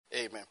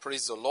Amen.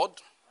 Praise the Lord.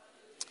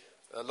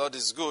 The Lord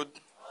is good.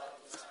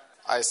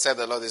 I said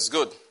the Lord is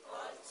good.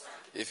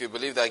 If you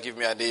believe that, give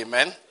me an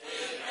amen. Amen.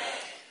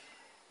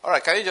 All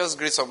right, can you just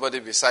greet somebody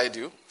beside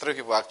you? 3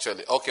 people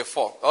actually. Okay,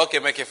 4. Okay,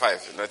 make it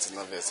 5. That's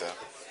not better.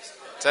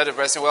 Tell the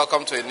person,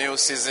 welcome to a new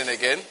season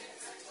again.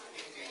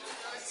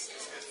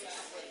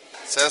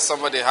 Tell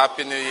somebody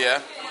Happy New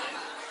Year.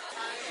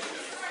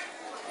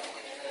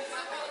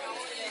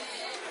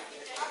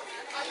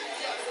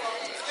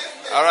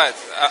 All right,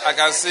 I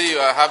can see you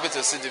are happy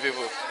to see the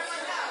people.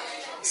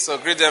 So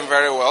greet them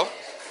very well.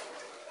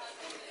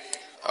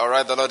 All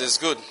right, the Lord is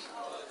good.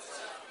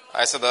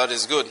 I said the Lord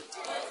is good.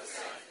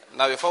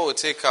 Now, before we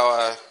take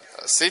our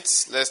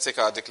seats, let's take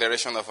our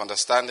declaration of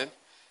understanding.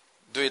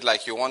 Do it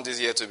like you want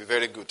this year to be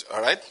very good,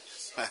 all right?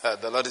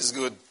 The Lord is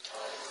good.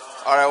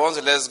 All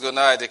right, let's go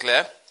now. I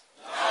declare.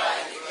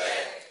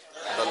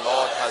 The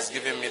Lord has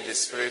given me the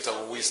spirit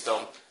of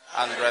wisdom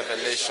and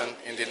revelation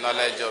in the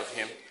knowledge of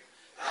Him,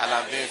 and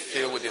I've been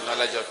filled with the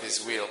knowledge of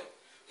His will,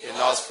 in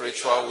all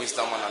spiritual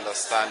wisdom and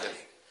understanding.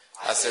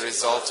 As a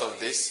result of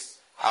this,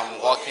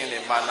 I'm walking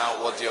in a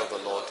manner worthy of the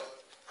Lord.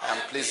 I'm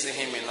pleasing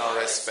Him in all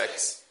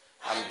respects.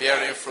 I'm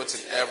bearing fruit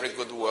in every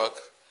good work,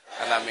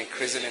 and I'm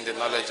increasing in the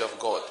knowledge of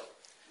God.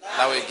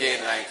 Now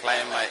again, I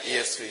incline my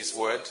ears to His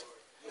word.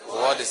 The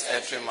word is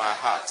entering my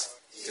heart.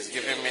 It is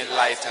giving me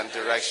light and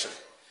direction.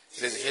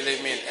 It is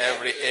healing me in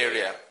every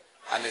area,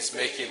 and it's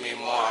making me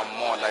more and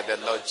more like the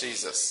Lord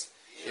Jesus.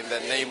 In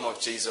the name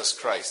of Jesus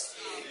Christ.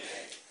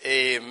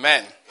 Amen.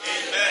 Amen.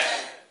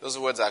 Those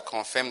words are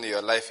confirmed in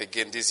your life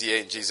again this year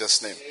in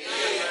Jesus' name.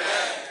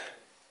 Amen.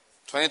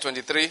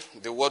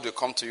 2023, the word will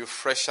come to you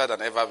fresher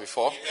than ever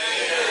before.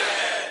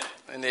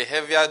 Amen. In a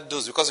heavier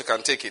dose because you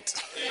can take it.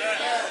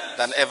 Amen.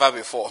 Than ever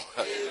before.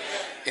 Amen.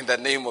 In the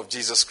name of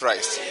Jesus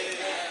Christ. Amen.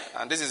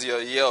 And this is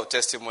your year of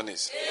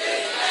testimonies.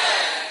 Amen.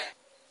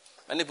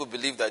 Many people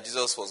believe that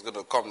Jesus was going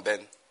to come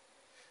then,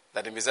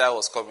 that the Messiah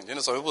was coming. You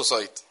know, some people saw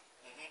it.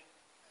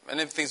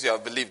 Many things you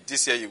have believed,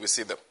 this year you will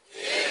see them.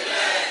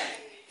 Amen.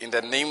 In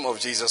the name of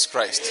Jesus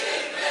Christ.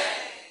 Amen.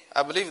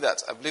 I believe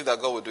that. I believe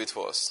that God will do it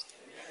for us.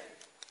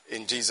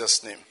 Amen. In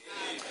Jesus' name.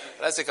 Amen.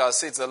 Let's take our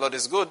seats. The Lord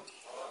is good.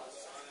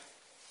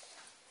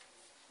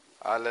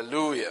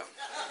 Hallelujah.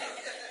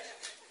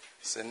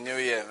 It's a new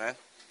year, man.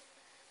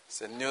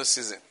 It's a new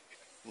season.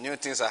 New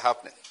things are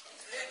happening.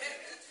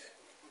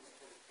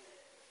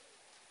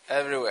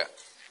 Everywhere.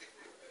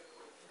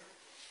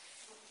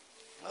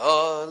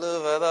 All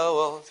over the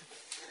world.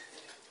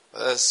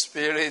 The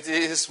Spirit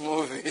is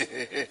moving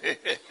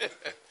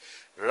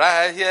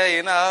right here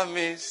in our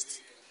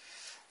midst,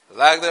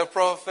 like the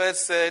prophet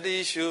said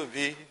He should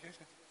be.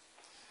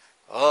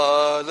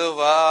 All of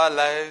our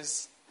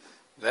lives,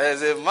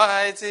 there's a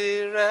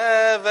mighty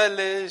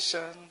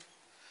revelation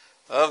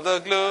of the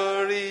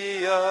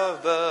glory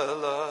of the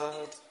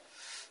Lord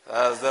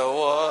as the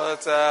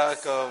water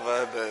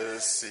covered the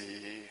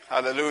sea.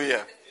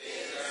 Hallelujah.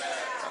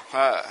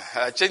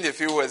 I changed a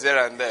few words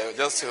here and there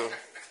just to...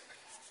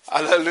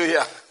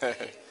 Hallelujah.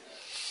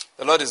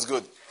 The Lord is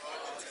good.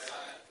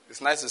 It's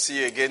nice to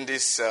see you again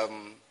this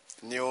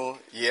new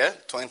year,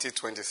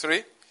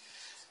 2023.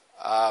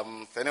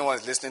 If anyone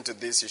is listening to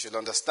this, you should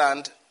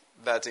understand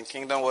that in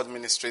Kingdom World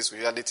Ministries, we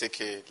usually take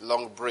a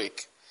long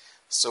break.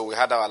 So we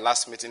had our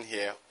last meeting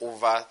here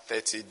over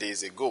 30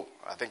 days ago.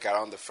 I think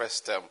around the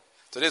first term.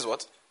 Today's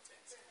what?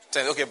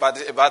 10. Okay,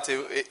 about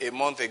a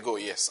month ago,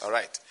 yes. All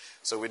right.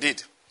 So we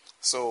did.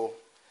 So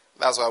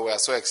that's why we are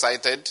so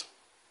excited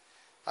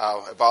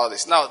about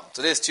this. Now,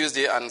 today is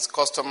Tuesday, and it's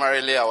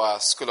customarily our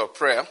School of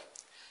Prayer.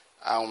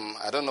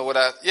 I don't know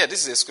whether... Yeah,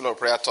 this is a School of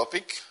Prayer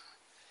topic.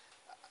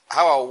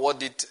 How I'll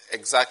word it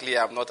exactly,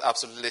 I'm not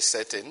absolutely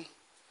certain.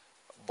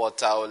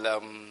 But I'll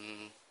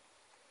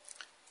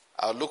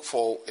look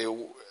for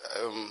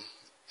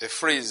a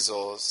phrase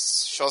or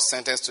short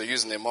sentence to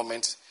use in a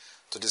moment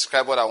to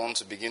describe what I want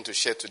to begin to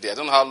share today. I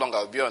don't know how long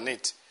I'll be on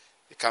it.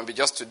 It can be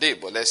just today,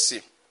 but let's see.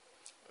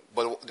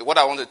 But what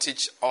I want to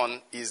teach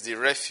on is the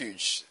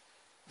refuge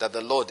that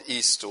the Lord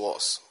is to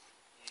us.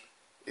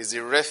 Is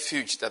the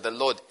refuge that the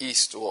Lord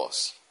is to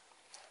us.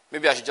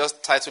 Maybe I should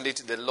just title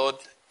it, The Lord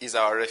is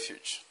Our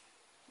Refuge.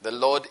 The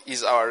Lord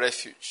is our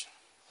refuge.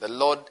 The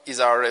Lord is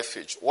our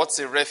refuge. What's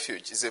a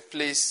refuge? It's a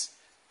place,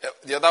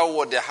 the other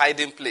word, the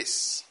hiding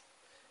place.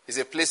 It's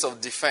a place of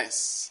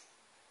defense.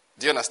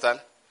 Do you understand?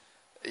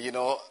 You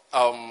know,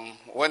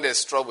 when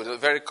there's trouble,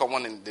 it's very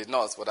common in the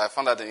north, but I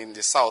found that in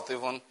the south,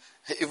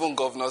 even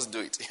governors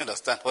do it. You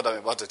understand what I'm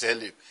about to tell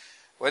you?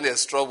 When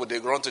there's trouble, they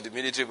run to the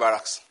military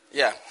barracks.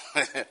 Yeah.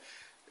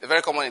 It's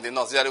very common in the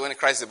north. Usually when the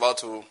crisis is about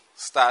to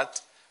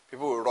start,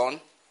 people will run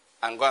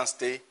and go and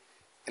stay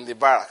in the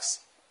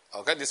barracks.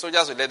 Okay? The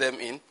soldiers will let them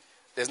in.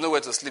 There's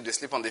nowhere to sleep. They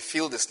sleep on the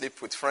field. They sleep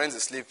with friends.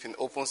 They sleep in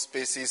open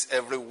spaces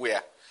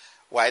everywhere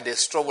while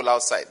there's trouble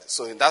outside.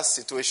 So in that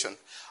situation,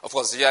 of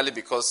course, usually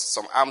because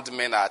some armed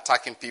men are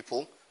attacking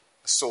people,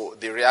 so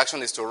the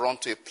reaction is to run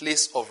to a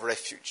place of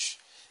refuge,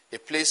 a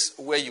place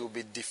where you'll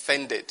be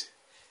defended,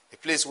 a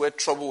place where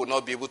trouble will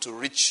not be able to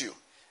reach you.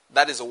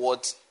 That is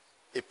what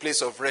a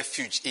place of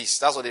refuge is.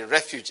 That's what a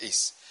refuge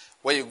is.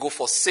 where you go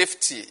for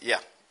safety. Yeah,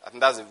 I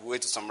think that's the way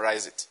to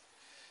summarize it.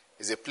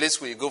 It's a place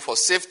where you go for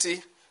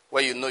safety,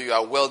 where you know you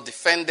are well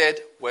defended,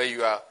 where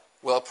you are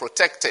well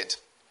protected.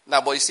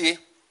 Now, but you see,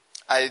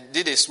 I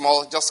did a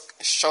small,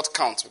 just short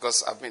count,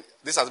 because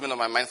this has been on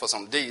my mind for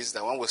some days,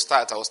 that when we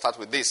start, I will start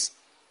with this.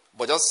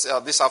 But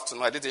just this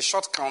afternoon, I did a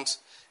short count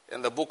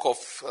in the book of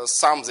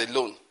Psalms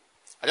alone.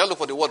 I just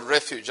looked for the word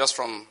refuge, just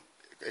from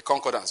a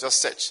concordance,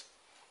 just search.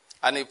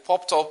 And it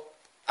popped up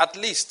at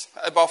least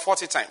about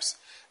 40 times.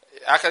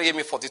 It actually gave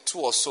me 42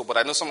 or so, but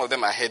I know some of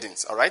them are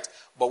headings, all right?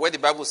 But where the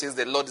Bible says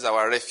the Lord is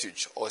our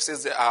refuge, or it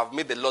says I have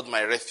made the Lord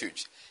my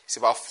refuge, it's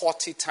about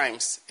 40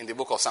 times in the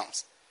book of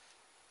Psalms.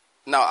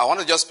 Now, I want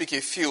to just pick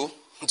a few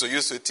to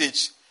use to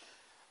teach,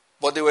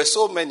 but there were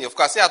so many. Of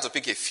course, I had to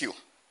pick a few.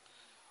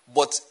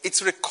 But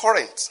it's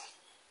recurrent.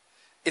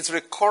 It's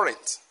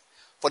recurrent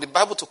for the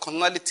Bible to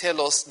continually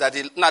tell us that,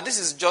 now this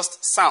is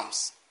just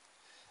Psalms.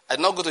 I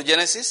did not go to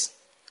Genesis.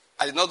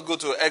 I did not go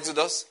to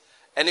Exodus,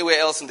 anywhere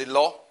else in the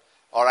law,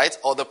 all right,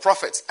 or the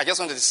prophets. I just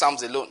went to the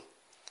Psalms alone.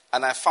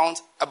 And I found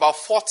about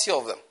 40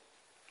 of them.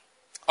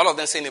 All of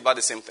them saying about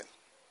the same thing.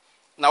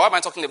 Now, why am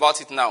I talking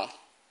about it now?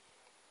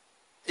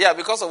 Yeah,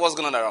 because of what's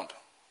going on around.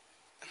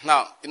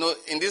 Now,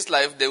 in this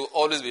life, there will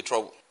always be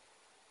trouble.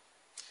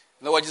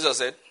 You know what Jesus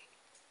said?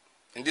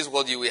 In this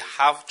world, you will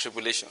have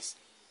tribulations.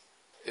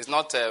 It's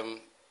not,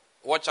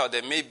 watch out,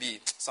 there may be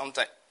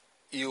sometime.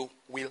 You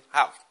will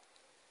have.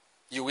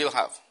 You will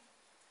have.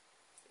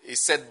 He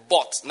said,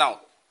 but. Now,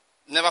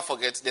 never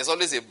forget, there's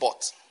always a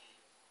but.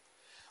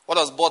 What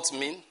does but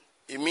mean?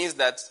 It means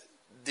that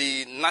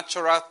the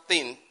natural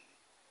thing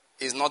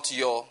is not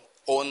your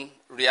own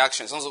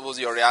reaction. It's not supposed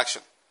to be your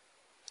reaction.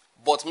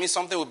 But means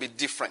something will be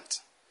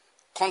different.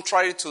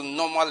 Contrary to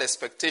normal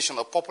expectation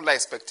or popular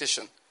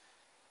expectation,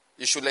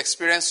 you should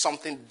experience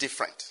something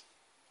different.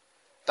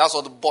 That's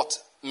what the but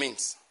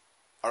means.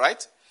 All right?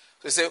 So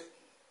you say,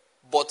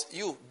 but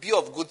you, be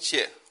of good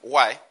cheer.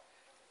 Why?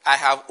 I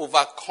have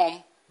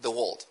overcome the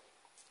world.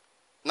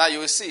 Now you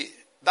will see,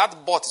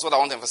 that but is what I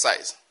want to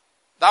emphasize.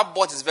 That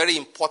but is very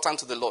important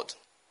to the Lord.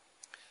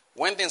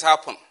 When things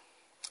happen,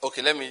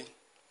 okay, let me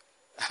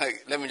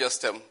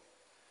just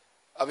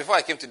before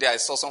I came today, I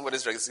saw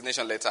somebody's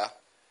resignation letter.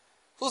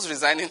 Who's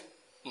resigning?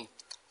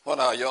 One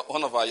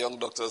of our young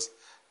doctors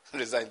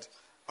resigned.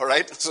 All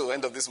right? So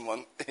end of this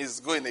month, he's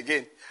going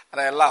again.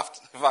 And I laughed.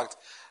 In fact,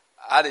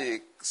 I had a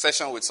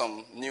session with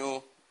some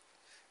new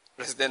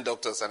resident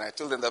doctors, and I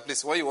told them that,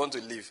 please, when you want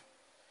to leave,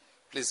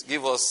 please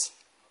give us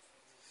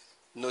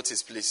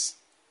notice, please.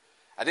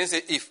 I didn't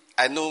say if.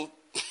 I know.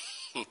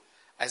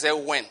 I said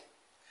when.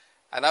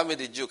 And I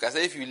made a joke. I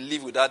said, if you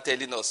leave without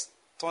telling us,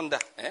 thunder,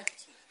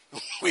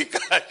 we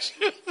catch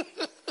you.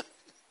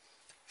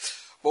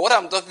 But what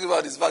I'm talking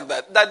about is the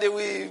fact that they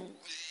will,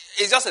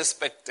 it's just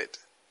expected.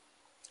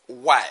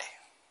 Why?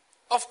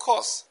 Of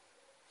course.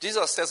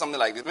 Jesus said something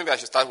like this. Maybe I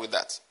should start with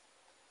that.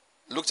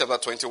 Luke chapter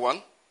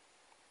 21.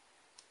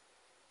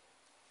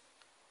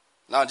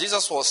 Now,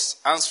 Jesus was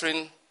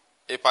answering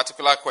a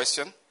particular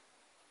question.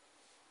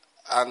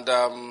 And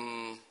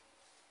I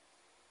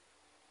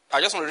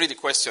just want to read the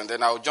question,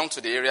 then I'll jump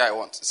to the area I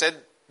want. It said,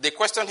 they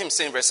questioned him,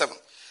 saying, verse 7,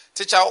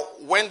 Teacher,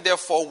 when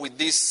therefore will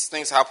these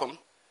things happen?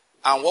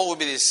 And what will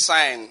be the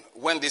sign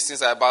when these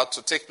things are about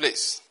to take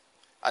place?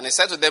 And he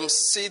said to them,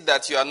 see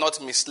that you are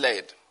not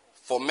misled,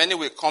 for many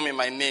will come in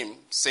my name,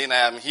 saying,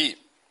 I am he.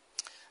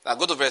 Now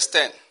go to verse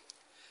 10.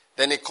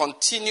 Then he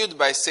continued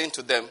by saying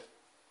to them,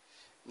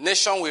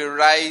 nation will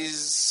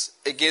rise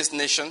against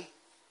nation,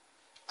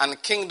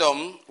 and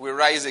kingdom will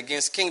rise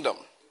against kingdom.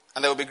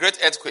 And there will be great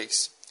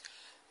earthquakes,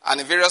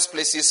 and in various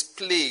places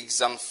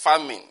plagues and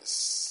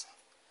famines.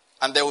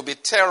 And there will be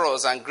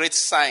terrors and great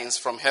signs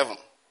from heaven.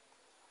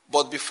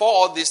 But before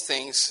all these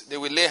things, they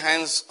will lay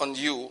hands on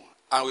you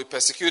and will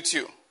persecute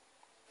you.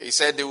 He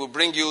said they will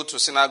bring you to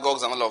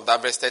synagogues and all of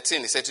that. Verse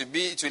 13, he said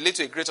it will lead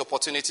to a great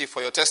opportunity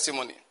for your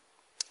testimony.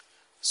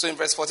 So in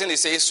verse 14, he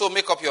says, so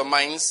make up your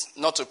minds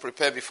not to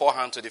prepare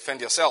beforehand to defend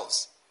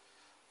yourselves.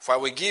 For I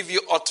will give you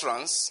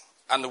utterance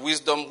and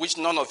wisdom which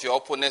none of your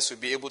opponents will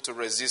be able to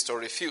resist or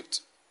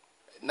refute.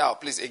 Now,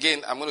 please,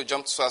 again, I'm going to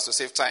jump so as to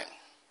save time.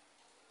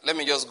 Let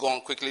me just go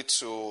on quickly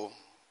to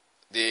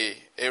the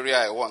area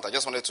I want. I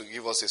just wanted to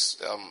give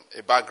us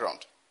a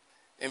background.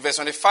 In verse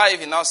 25,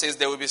 he now says,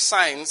 there will be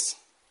signs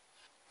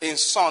in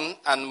sun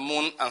and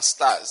moon and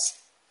stars.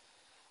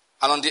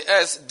 And on the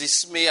earth,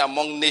 dismay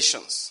among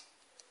nations.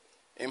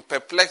 In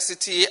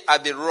perplexity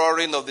at the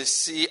roaring of the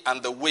sea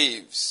and the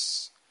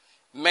waves.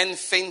 Men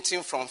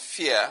fainting from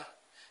fear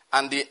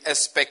and the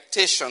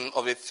expectation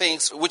of the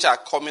things which are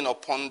coming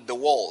upon the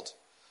world.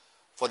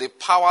 For the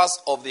powers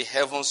of the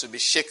heavens will be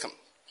shaken.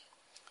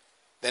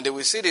 Then they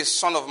will see the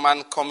Son of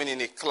Man coming in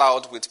a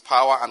cloud with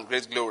power and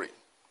great glory.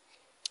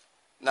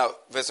 Now,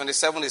 verse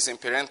 27 is in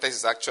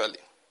parentheses actually.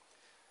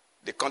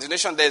 The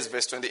continuation there is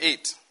verse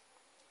 28.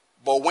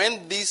 But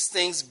when these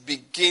things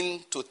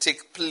begin to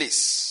take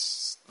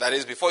place, that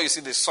is, before you see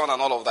the Son and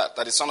all of that,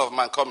 that is Son of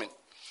Man coming.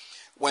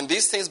 When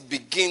these things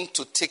begin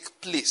to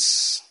take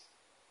place,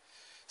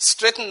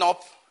 straighten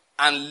up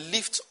and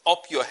lift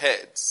up your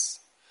heads,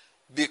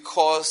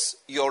 because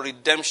your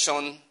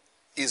redemption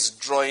is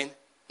drawing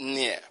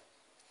near.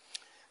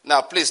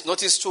 Now, please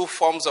notice two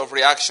forms of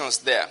reactions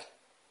there.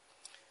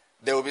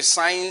 There will be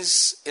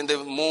signs in the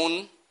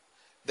moon.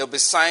 There will be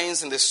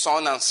signs in the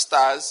sun and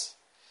stars.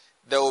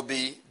 There will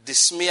be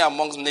dismay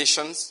among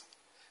nations,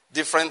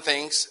 different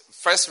things.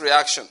 First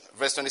reaction,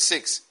 verse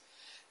 26.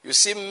 You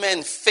see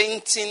men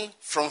fainting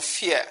from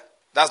fear.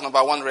 That's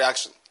number one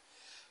reaction.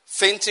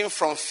 Fainting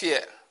from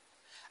fear.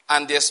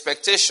 And the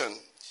expectation.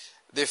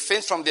 They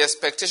faint from the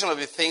expectation of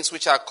the things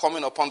which are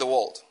coming upon the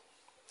world.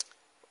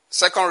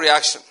 Second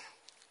reaction.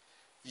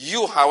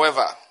 You,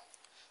 however,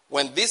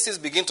 when these things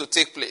begin to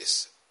take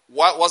place,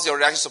 what's your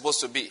reaction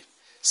supposed to be?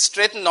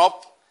 Straighten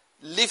up,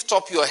 lift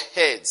up your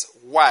heads.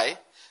 Why?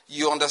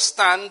 You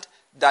understand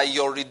that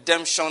your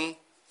redemption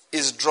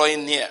is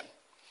drawing near.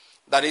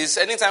 That is,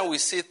 anytime we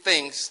see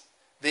things,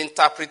 the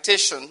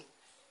interpretation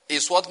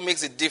is what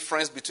makes the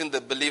difference between the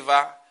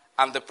believer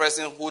and the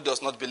person who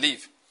does not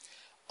believe.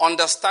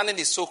 Understanding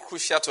is so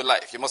crucial to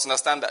life. You must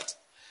understand that.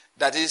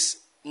 That is,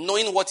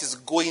 knowing what is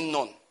going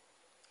on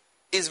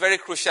is very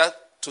crucial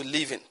to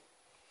living.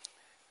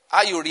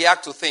 How you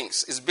react to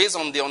things is based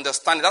on the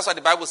understanding. That's why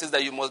the Bible says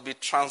that you must be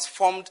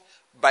transformed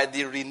by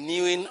the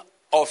renewing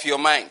of your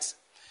mind.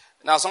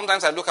 Now,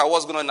 sometimes I look at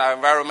what's going on in our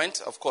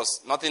environment. Of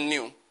course, nothing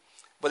new.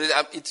 But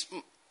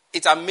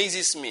it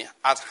amazes me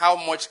at how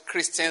much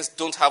Christians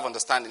don't have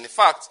understanding. In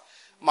fact,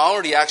 my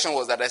own reaction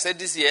was that I said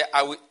this year,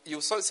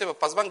 you say,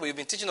 Pastor Bank, you've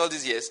been teaching all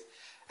these years.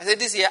 I said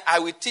this year, I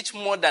will teach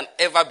more than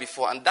ever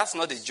before. And that's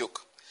not a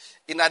joke.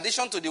 In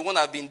addition to the one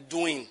I've been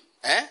doing,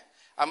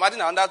 I'm adding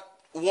another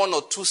one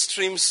or two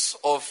streams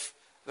of,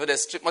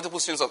 there's multiple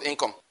streams of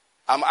income.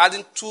 I'm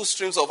adding 2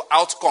 streams of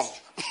outcome.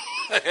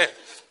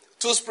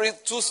 2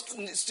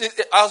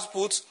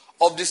 outputs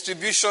of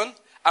distribution.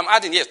 I'm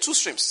adding, 2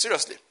 streams,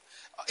 seriously.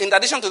 In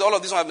addition to all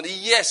of this one,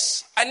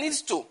 yes, I need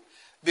to.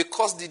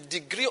 Because the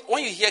degree,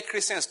 when you hear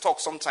Christians talk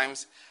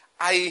sometimes,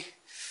 I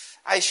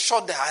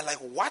shudder. I'm like,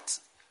 what?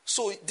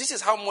 So this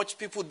is how much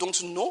people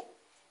don't know?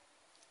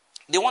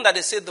 The one that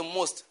they say the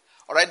most,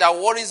 all right, that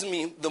worries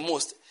me the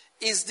most,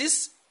 is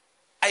this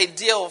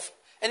idea of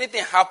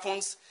anything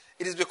happens,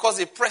 it is because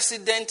the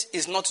president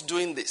is not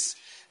doing this.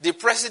 The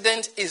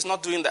president is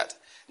not doing that.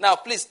 Now,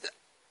 please,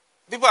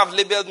 people have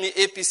labeled me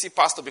APC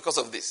pastor because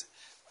of this.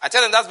 I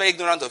tell them that's very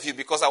ignorant of you,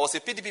 because I was a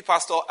PDP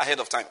pastor ahead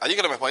of time. Are you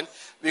getting my point?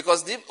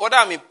 Because whether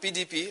I'm in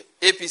PDP,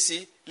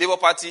 APC, Labour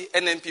Party,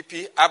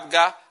 NNPP,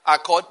 APGA,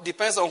 Accord,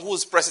 depends on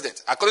who's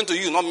president. According to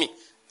you, not me.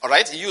 All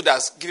right? You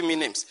that's giving me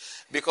names.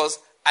 Because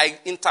I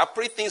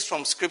interpret things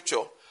from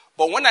Scripture.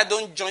 But when I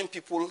don't join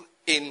people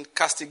in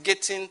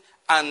castigating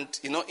and,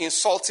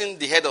 insulting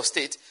the head of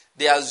state,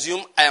 they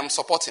assume I am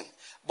supporting.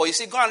 But you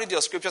see, go and read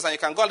your scriptures, and you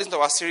can go and listen to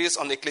our series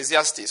on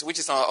Ecclesiastes, which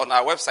is on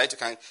our website. You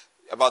can,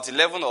 about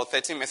 11 or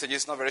 13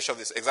 messages, not very sure of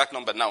this exact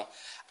number now.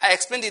 I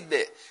explained it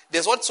there.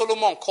 There's what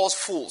Solomon calls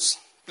fools.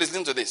 Please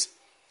listen to this.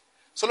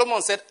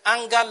 Solomon said,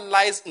 anger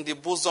lies in the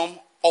bosom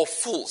of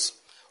fools.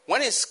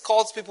 When it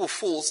calls people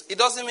fools, it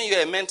doesn't mean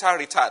you're a mental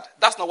retard.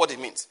 That's not what it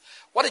means.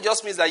 What it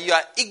just means that you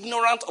are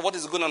ignorant of what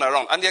is going on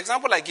around. And the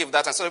example I give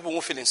that, and some people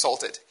won't feel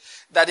insulted,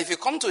 that if you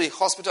come to a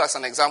hospital as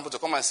an example to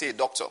come and see a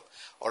doctor,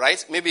 all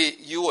right, maybe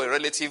you or a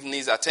relative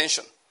needs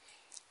attention.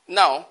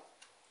 Now,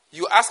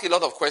 you ask a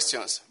lot of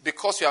questions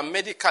because you are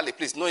medically,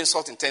 please, no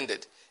insult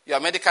intended, you are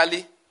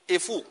medically a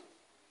fool,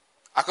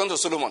 according to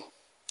Solomon.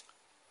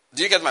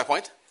 Do you get my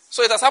point?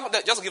 So it has happened,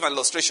 just to give an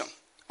illustration,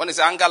 when it's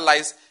anger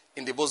lies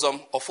in the bosom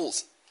of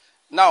fools.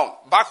 Now,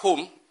 back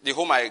home, the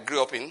home I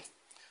grew up in,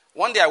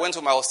 one day I went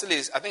home, I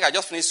think I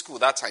just finished school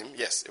that time.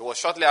 Yes, it was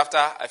shortly after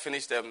I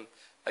finished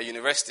a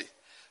university.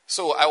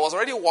 So I was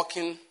already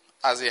working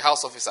as a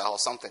house officer or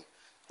something.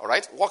 All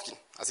right, working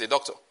as a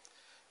doctor.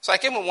 So I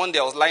came home one day,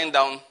 I was lying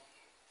down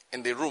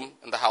in the room,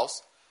 in the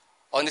house,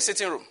 or in the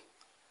sitting room.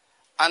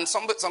 And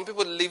some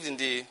people lived in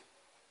the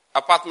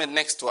apartment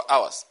next to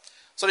ours.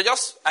 So I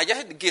just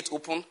had the gate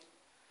open,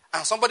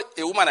 and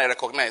a woman I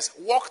recognized,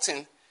 walked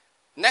in.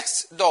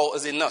 Next door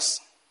is a nurse.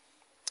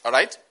 All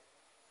right?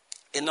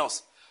 A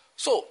nurse.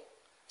 So,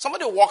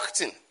 somebody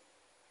walked in.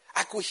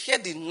 I could hear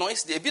the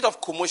noise, a bit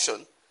of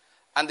commotion,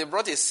 and they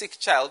brought a sick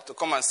child to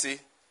come and see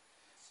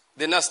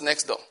the nurse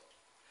next door.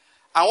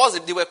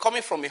 And they were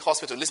coming from a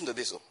hospital. Listen to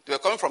this. They were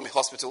coming from a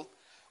hospital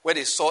where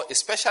they saw a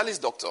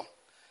specialist doctor,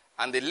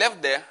 and they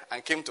left there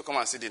and came to come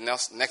and see the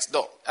nurse next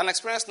door. An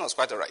experienced nurse,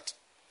 quite all right.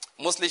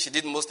 She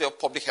did mostly of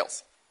public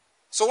health.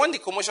 So when the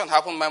commotion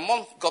happened, my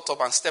mom got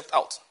up and stepped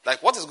out.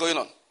 Like, what is going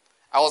on?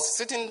 I was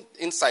sitting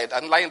inside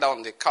and lying down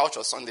on the couch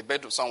or on the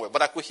bedroom somewhere,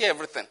 but I could hear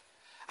everything.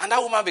 And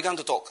that woman began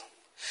to talk.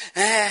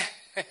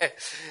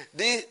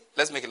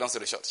 Let's make a long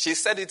story short. She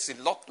said it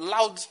in a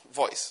loud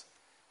voice,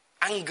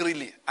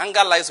 angrily.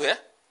 Anger lies where?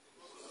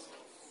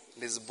 In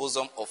this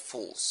bosom of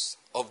fools,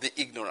 of the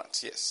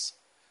ignorant, yes.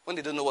 When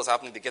they don't know what's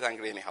happening, they get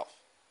angry anyhow.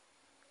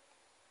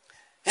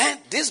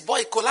 And this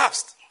boy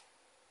collapsed.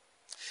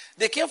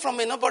 They came from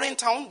a neighboring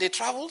town. They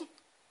traveled.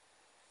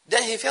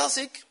 Then he fell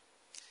sick.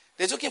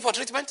 They took him for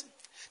treatment.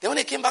 Then when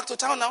they came back to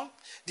town now,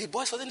 the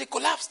boy suddenly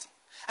collapsed.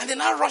 And they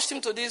now rushed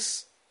him to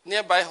this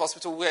nearby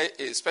hospital where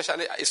a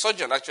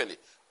surgeon actually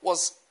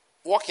was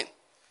working.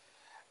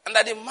 And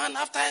that the man,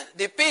 after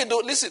they paid,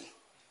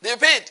 they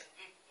paid.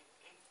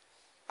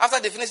 After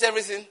they finished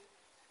everything,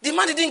 the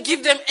man didn't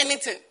give them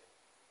anything.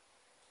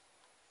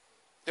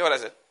 You know what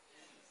I said?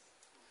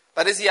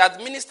 That is, he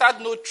administered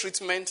no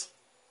treatment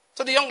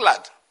to the young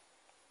lad.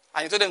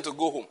 And he told them to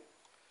go home.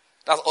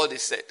 That's all they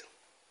said.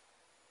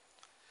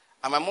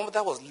 And my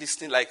mother was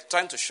listening, like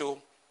trying to show,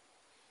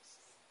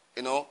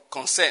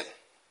 concern.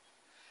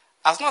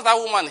 As soon as that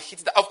woman hit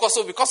that, of course,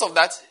 so because of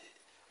that,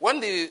 when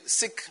the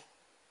sick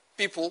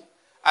people,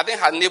 I think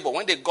her neighbor,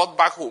 when they got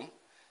back home,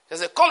 they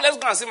said, come, let's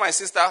go and see my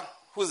sister,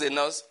 who's a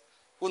nurse,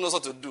 who knows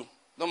what to do.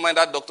 Don't mind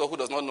that doctor who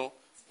does not know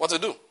what to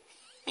do.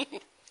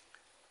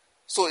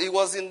 So it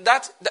was in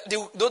that,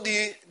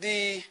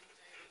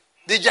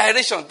 the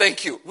gyration,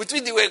 thank you, with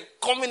which they were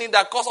coming in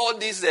that caused all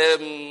this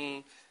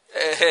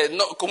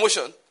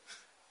commotion,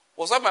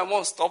 was why my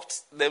mom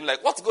stopped them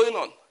like, what's going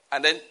on?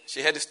 And then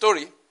she heard the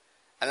story,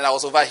 and then I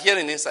was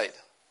overhearing inside.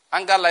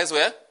 Anger lies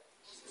where?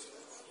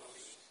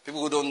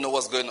 People who don't know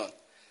what's going on.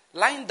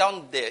 Lying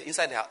down there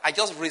inside the house, I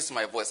just raised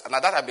my voice, and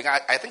at that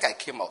I think I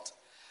came out.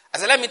 I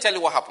said, let me tell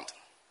you what happened.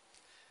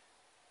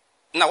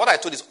 Now, what I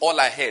told is all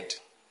I heard.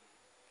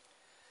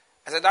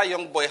 I said, that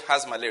young boy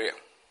has malaria.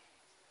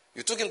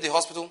 You took him to the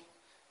hospital,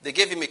 they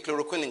gave him a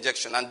chloroquine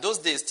injection, and those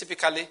days,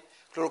 typically,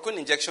 chloroquine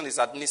injection is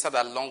administered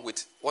along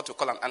with what we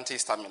call an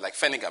antihistamine, like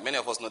Phenergan. Many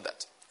of us know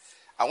that.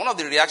 And one of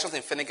the reactions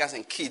in Phenergan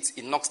in kids,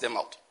 it knocks them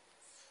out.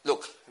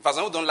 Look, in fact,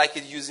 some people don't like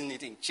it using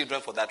it in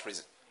children for that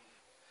reason.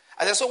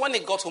 I said, so when he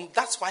got home,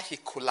 that's why he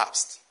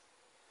collapsed.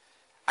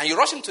 And you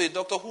rush him to a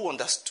doctor who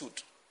understood.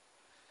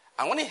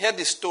 And when he heard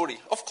the story,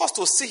 of course,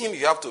 to see him,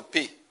 you have to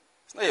pay.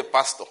 It's not a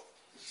pastor.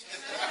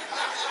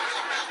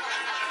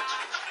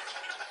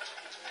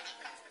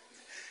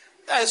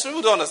 Yeah,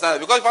 people don't understand it.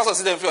 Because pastors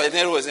see them feel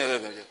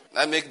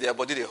I make their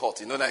body they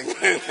hot, like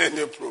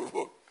they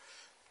provoke.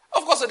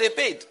 Of course, so they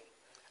paid.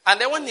 And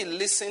then when he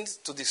listened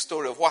to the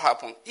story of what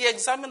happened, he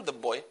examined the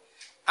boy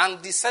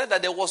and decided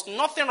that there was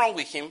nothing wrong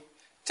with him.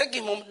 Take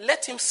him home,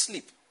 let him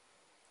sleep.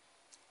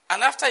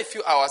 And after a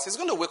few hours, he's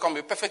going to wake up and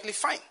be perfectly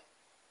fine.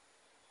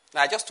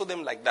 Now, I just told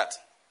them like that.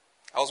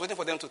 I was waiting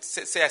for them to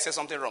say I said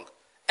something wrong.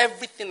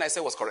 Everything I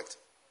said was correct.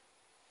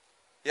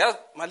 He had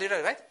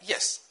malaria, right?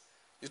 Yes.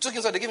 You took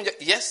him, so they gave him,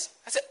 yes.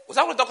 I said, was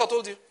that what the doctor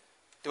told you?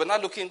 They were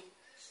not looking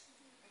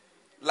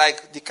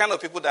like the kind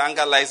of people that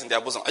anger lies in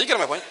their bosom. Are you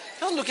getting my point?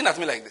 They were looking at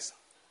me like this.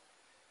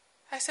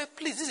 I said,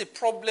 please, this is a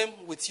problem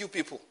with you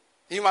people,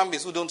 human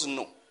beings who don't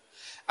know.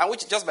 And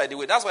which, just by the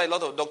way, that's why a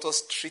lot of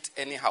doctors treat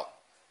anyhow.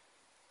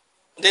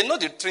 They know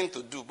the thing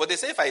to do, but they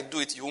say if I do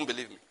it, you won't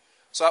believe me.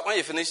 So when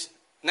you finish,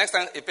 next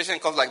time a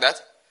patient comes like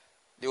that,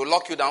 they will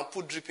lock you down,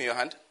 put drip in your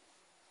hand,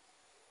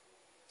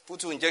 put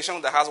 2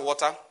 injections that has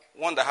water,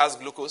 1 that has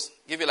glucose,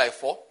 give you like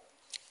 4,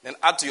 then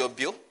add to your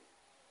bill.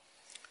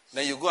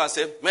 Then you go and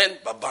say, man,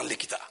 Baban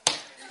Likita,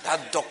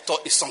 that doctor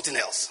is something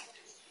else.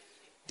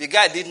 The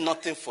guy did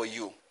nothing for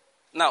you.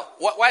 Now,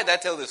 why did I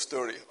tell the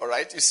story? All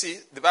right, you see,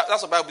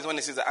 that's what Bible means when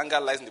it says the anger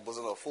lies in the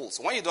bosom of fools.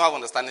 So when you don't have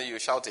understanding, you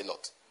shout a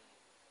lot.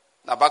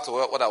 Now back to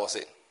what I was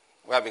saying,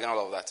 where I began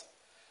all of that.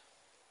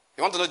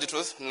 You want to know the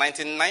truth?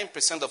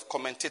 99% of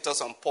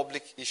commentators on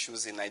public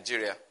issues in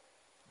Nigeria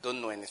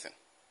don't know anything.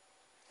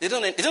 They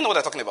don't know what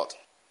they're talking about.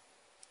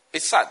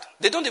 It's sad.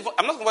 They don't even,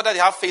 I'm not talking about whether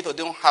they have faith or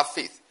they don't have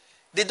faith.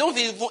 They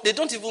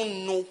don't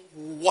even know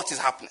what is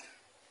happening.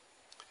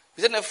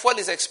 We said the fuel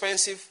is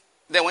expensive.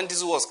 Then when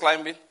diesel was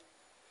climbing,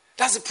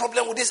 that's the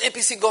problem with this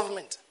APC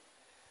government.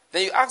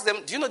 Then you ask them,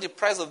 do you know the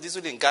price of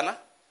diesel in Ghana?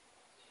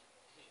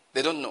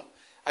 They don't know.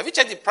 Have you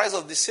checked the price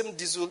of the same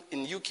diesel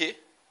in UK?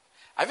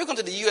 Have you gone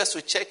to the US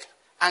to check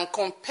and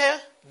compare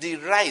the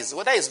rise,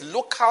 whether it's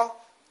local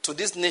to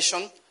this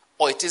nation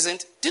or it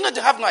isn't? Do you know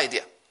they have no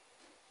idea?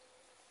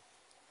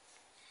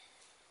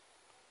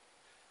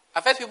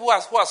 I've heard people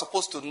who are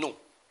supposed to know,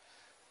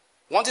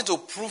 wanting to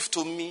prove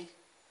to me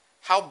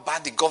how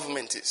bad the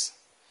government is.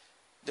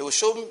 They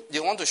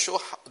want to show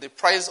the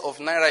price of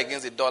Naira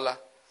against the dollar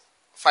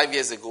 5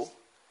 years ago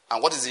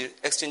and what is the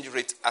exchange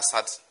rate as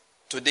at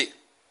today.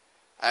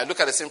 And I look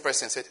at the same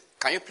person and said,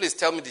 can you please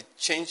tell me the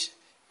change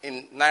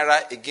in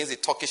Naira against the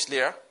Turkish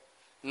lira?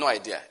 No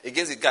idea.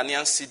 Against the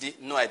Ghanaian cedi?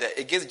 No idea.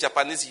 Against the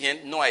Japanese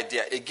yen? No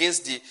idea.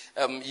 Against the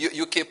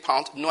UK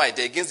pound? No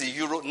idea. Against the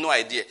euro? No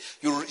idea.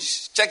 You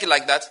check it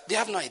like that, they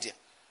have no idea.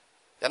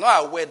 They're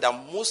not aware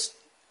that most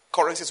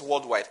currencies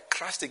worldwide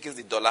crashed against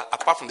the dollar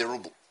apart from the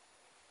ruble.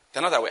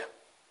 They're not aware.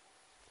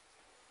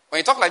 When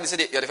you talk like this,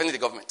 you're defending the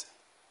government.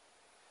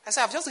 I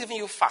say, I've just given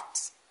you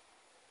facts.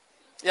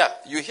 Yeah,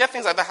 you hear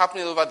things like that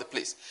happening all over the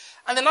place.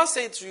 And they not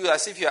say it to you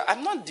as if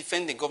I'm not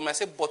defending government. I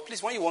say, but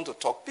please, when you want to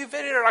talk, be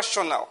very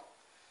rational.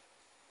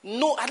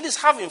 No, at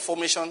least have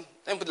information.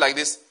 Let me put it like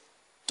this.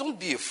 Don't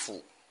be a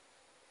fool.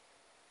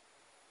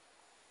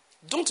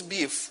 Don't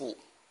be a fool.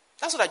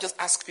 That's what I just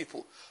ask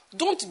people.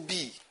 Don't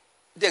be.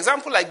 The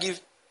example I give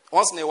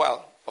once in a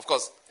while, of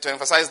course, to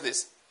emphasize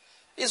this,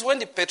 is when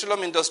the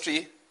petroleum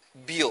industry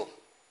bill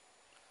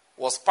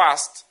was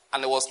passed,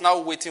 and it was now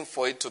waiting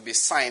for it to be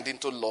signed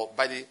into law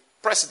by the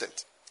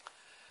president.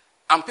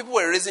 And people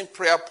were raising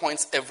prayer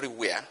points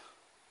everywhere.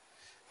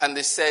 And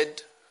they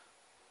said,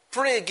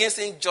 pray against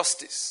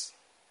injustice.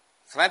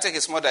 Can I take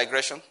a small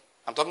digression?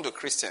 I'm talking to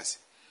Christians.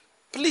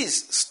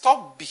 Please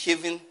stop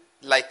behaving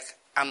like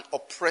an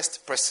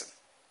oppressed person.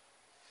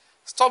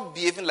 Stop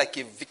behaving like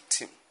a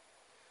victim.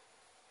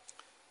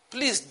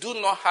 Please do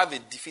not have a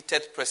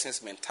defeated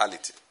person's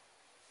mentality.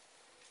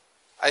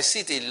 I see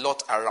it a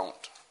lot around,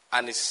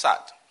 and it's sad.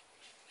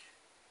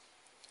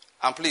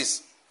 And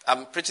please,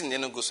 I'm preaching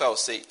in Enugu, so I'll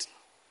say it.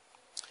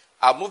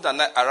 I've moved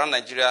around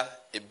Nigeria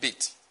a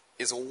bit.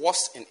 It's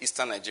worse in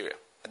eastern Nigeria.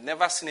 I've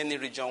never seen any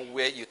region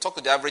where you talk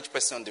to the average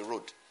person on the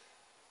road.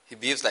 He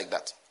behaves like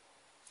that.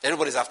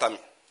 Everybody's after me.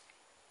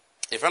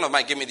 A friend of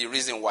mine gave me the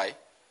reason why.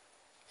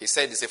 He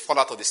said it's a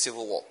fallout of the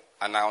civil war.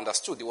 And I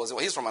understood.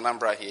 He's from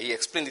Anambra here. He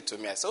explained it to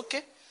me. I said,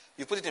 okay,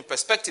 you put it in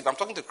perspective. I'm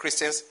talking to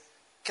Christians.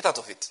 Get out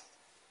of it.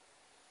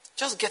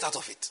 Just get out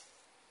of it.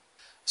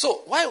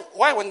 So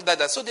why when did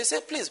that? So they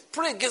said, please,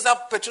 pray against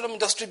that petroleum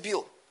industry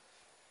bill.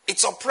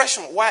 It's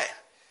oppression. Why?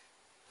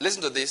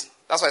 Listen to this.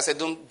 That's why I said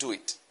don't do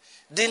it.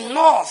 The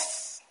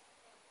North.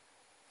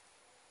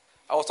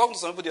 I was talking to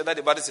some people the other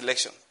day about this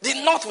election. The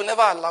North will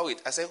never allow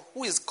it. I said,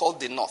 who is called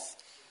the North?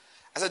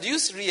 I said, do you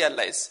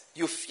realize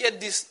you fear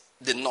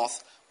the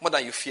North more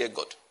than you fear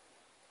God?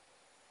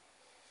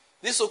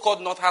 This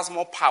so-called North has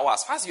more power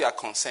as far as you are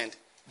concerned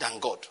than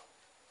God.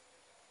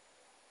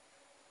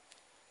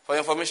 For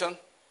your information,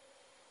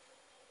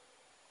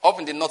 up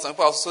in the North, some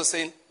people are also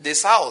saying the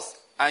South.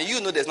 And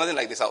you know there's nothing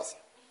like the South.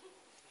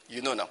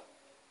 You know now.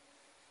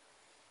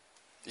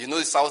 You know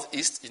the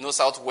Southeast, you know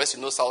Southwest,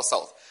 you know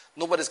South.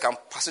 Nobody can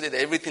persuade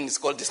that everything is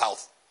called the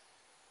South.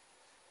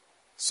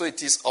 So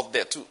it is up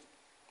there too.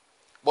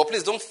 But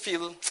please don't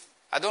feel,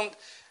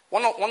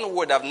 one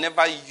word I've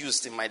never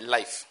used in my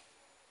life,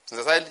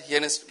 since I started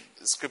hearing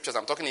scriptures,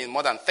 I'm talking in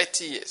more than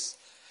 30 years.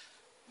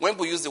 When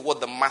we use the word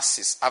the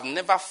masses, I've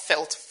never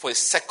felt for a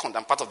second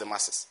I'm part of the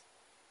masses.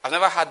 I've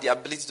never had the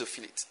ability to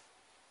feel it.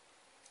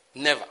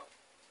 Never.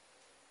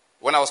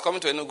 When I was coming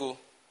to Enugu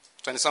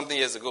 20-something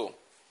years ago,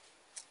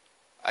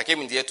 I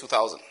came in the year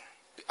 2000.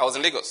 I was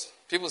in Lagos.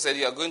 People said,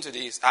 you are going to the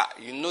East.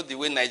 You know the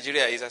way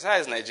Nigeria is. I said, how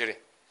is Nigeria?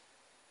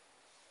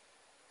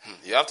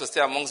 You have to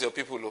stay amongst your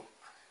people.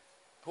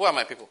 Who are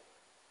my people?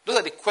 Those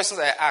are the questions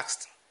I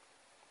asked.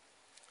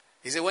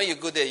 He said, when you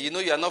go there, you know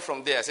you are not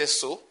from there. I said,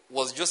 so?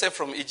 Was Joseph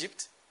from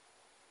Egypt?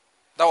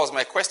 That was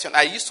my question.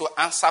 I used to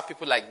answer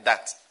people like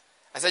that.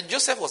 I said,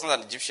 Joseph was not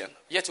an Egyptian,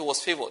 yet he was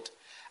favored.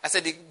 I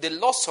said, the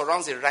Lord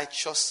surrounds the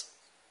righteous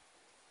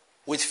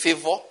with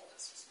favor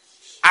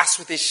as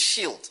with a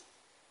shield.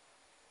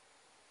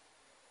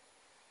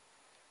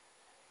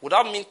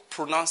 Without me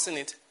pronouncing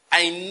it,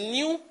 I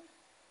knew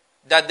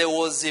that there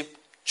was a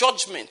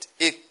judgment,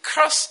 a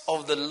curse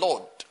of the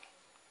Lord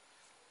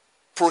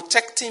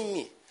protecting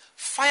me,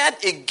 fired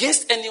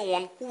against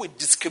anyone who would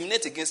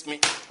discriminate against me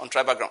on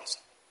tribal grounds.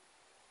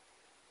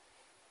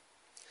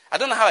 I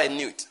don't know how I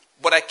knew it,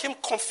 but I came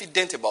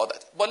confident about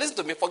that. But listen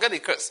to me, forget the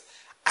curse.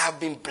 I have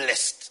been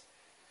blessed.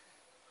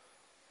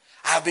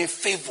 I have been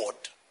favored.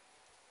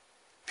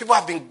 People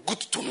have been good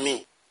to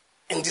me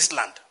in this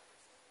land.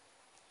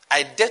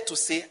 I dare to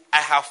say I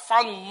have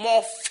found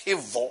more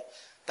favor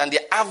than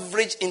the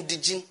average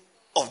indigene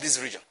of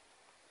this region.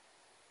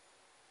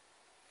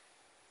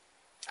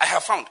 I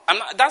have found. I'm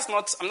not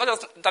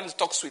just trying to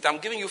talk sweet. I'm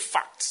giving you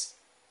facts.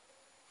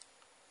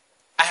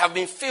 I have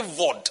been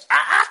favored.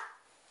 I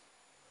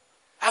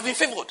have been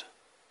favored.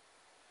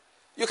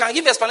 You can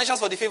give explanations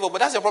for the favor, but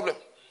that's your problem.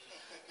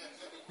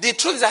 The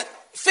truth is that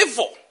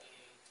favor.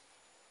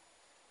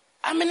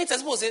 How many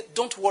times people say,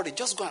 don't worry,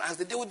 just go and ask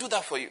them. They will do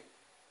that for you.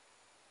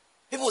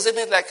 People will say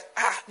things like,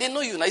 they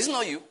know you now. It's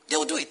not you. They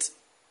will do it.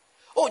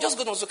 Oh, just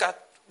go to Nsuka,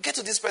 get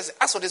to this person,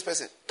 ask for this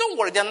person. Don't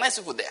worry, there are nice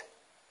people there.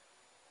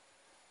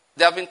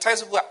 There have been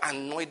times people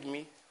annoyed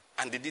me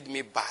and they did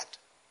me bad.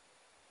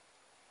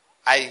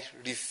 I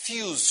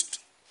refused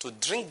to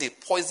drink the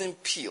poison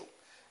pill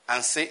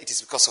and say it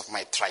is because of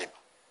my tribe.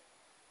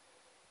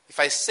 If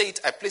I say it,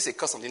 I place a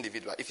curse on the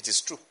individual if it is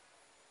true.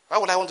 Why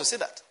would I want to say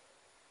that?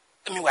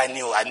 I mean, I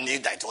knew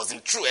that it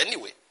wasn't true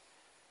anyway.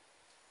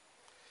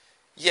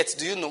 Yet,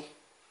 do you know,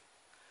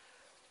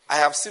 I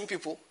have seen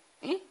people,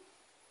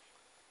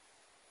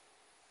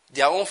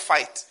 their own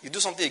fight, you do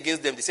something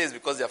against them, they say it's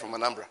because they are from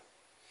Anambra.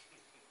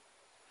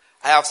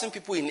 I have seen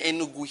people in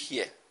Enugu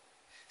here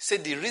say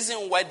the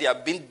reason why they are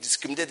being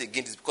discriminated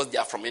against is because they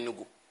are from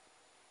Enugu.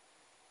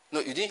 No,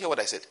 you didn't hear what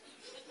I said.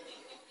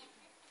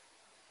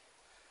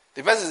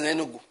 The person is in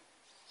Enugu.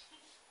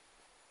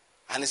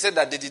 And he said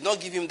that they did not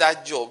give him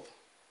that job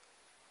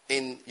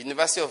in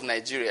University of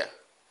Nigeria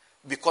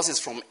because he's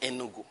from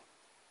Enugu.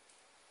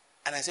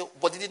 And I said,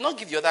 but they did not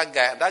give the other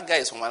guy. That guy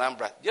is from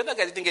Anambra. The other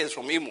guy didn't get it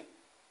from Imo.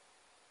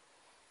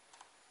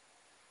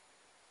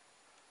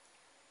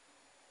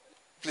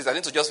 Please, I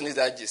need to just finish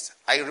that gist.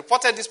 I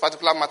reported this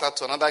particular matter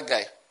to another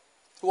guy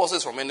who also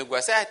is from Enugu. I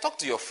said, I talked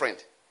to your friend.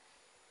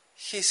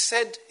 He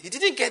said he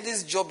didn't get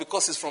this job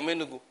because he's from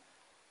Enugu.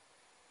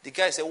 The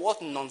guy said,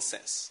 what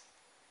nonsense.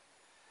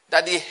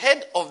 That the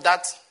head of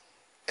that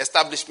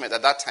establishment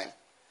at that time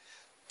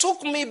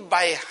took me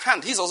by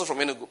hand. He's also from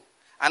Enugu.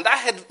 And that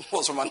head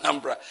was from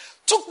Anambra.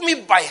 Took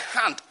me by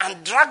hand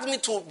and dragged me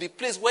to the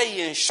place where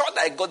he ensured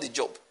that I got the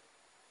job.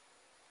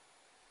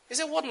 He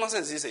said, what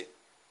nonsense did he say?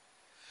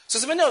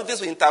 So many of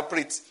this we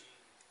interpret.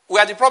 We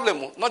are the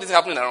problem, not this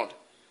happening around.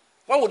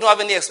 When we don't have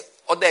any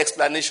other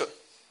explanation,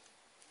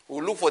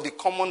 we look for the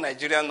common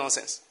Nigerian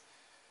nonsense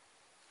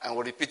and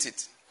we'll repeat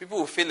it. People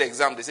will fail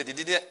exam. They say, they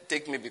didn't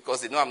take me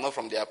because they know I'm not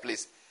from their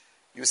place.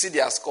 You see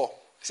their score.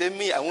 Say,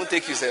 me, I won't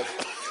take you, sir.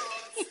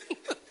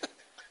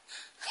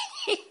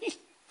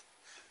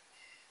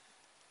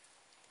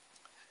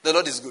 The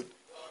Lord is good.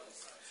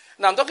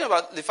 Now, I'm talking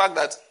about the fact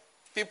that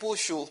people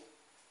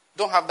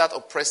don't have that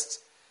oppressed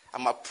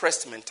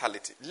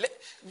mentality.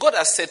 God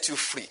has set you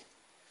free.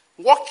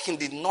 Walk in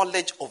the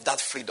knowledge of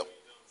that freedom.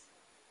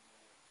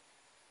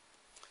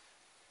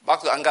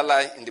 Back to anger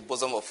lie in the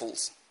bosom of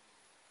fools.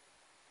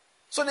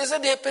 So they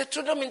said the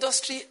petroleum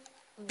industry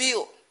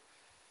bill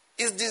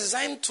is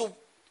designed to,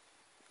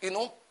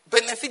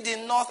 benefit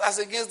the North as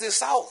against the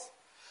South.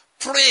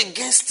 Pray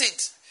against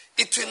it.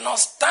 It will not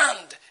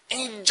stand.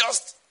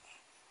 Unjust.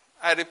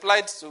 I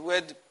replied to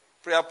where the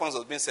prayer points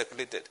was being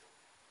circulated.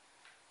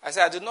 I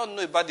said, I did not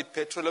know about the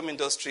petroleum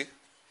industry.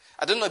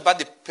 I don't know about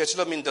the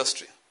petroleum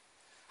industry.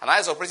 And I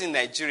was operating in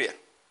Nigeria.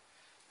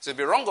 So it would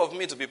be wrong of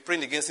me to be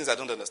praying against things I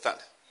don't understand.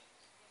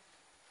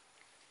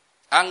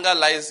 Anger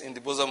lies in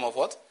the bosom of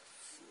what?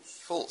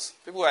 Fools.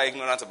 People who are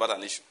ignorant about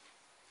an issue.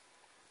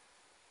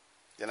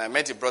 Then I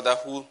met a brother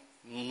who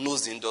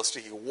knows the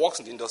industry. He works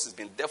in the industry. He's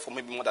been there for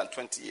maybe more than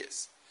 20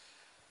 years.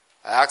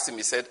 I asked him,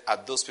 he said, are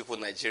those people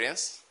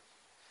Nigerians?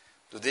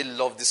 Do they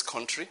love this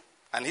country?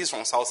 And he's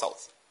from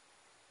South.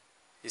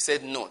 He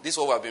said, no. This is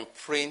what we have been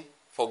praying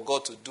for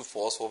God to do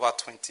for us for over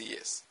 20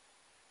 years.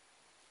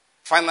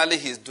 Finally,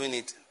 he's doing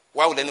it.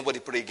 Why would anybody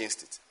pray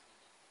against it?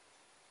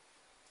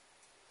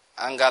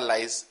 Anger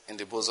lies in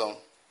the bosom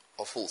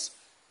of fools.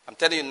 I'm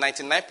telling you,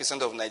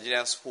 99% of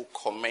Nigerians who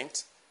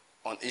comment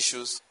on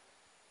issues,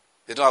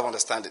 they don't have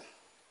understanding.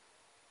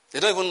 They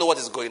don't even know what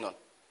is going on.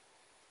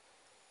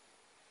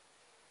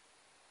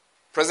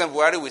 President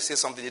Buhari will say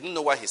something, they don't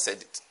know why he said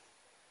it.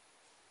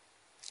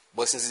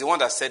 But since he's the one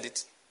that said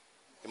it,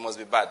 it must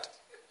be bad.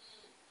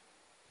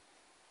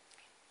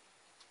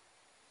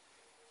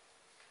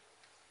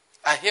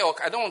 I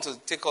don't want to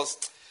take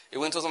us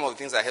away into some of the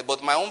things I heard,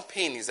 but my own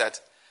pain is that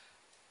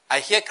I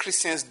hear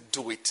Christians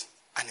do it,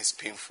 and it's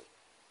painful.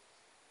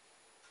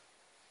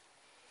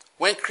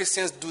 When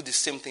Christians do the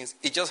same things,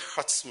 it just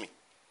hurts me.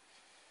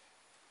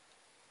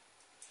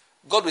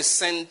 God will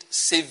send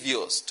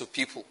saviors to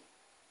people,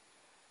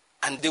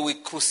 and they will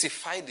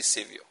crucify the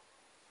savior.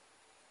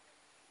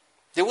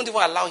 They won't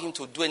even allow him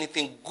to do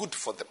anything good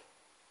for them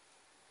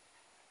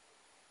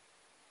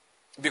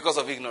because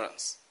of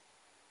ignorance.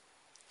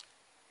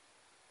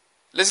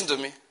 Listen to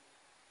me.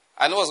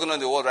 I know what's going on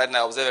in the world right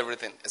now. I observe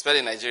everything, especially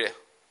in Nigeria.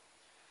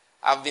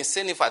 I've been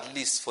saying it for at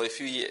least for a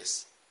few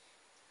years.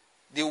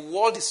 The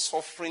world is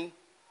suffering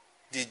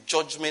the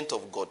judgment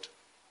of God.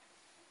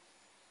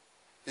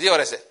 You see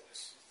what I said?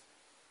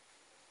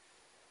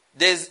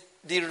 There's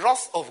the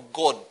wrath of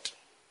God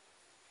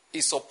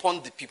is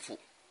upon the people.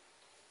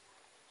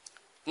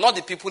 Not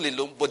the people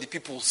alone, but the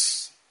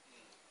peoples.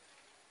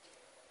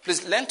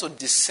 Please learn to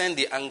discern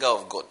the anger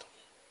of God.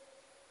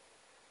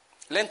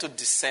 Learn to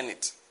discern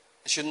it.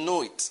 You should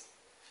know it.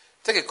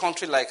 Take a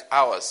country like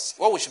ours.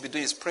 What we should be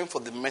doing is praying for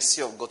the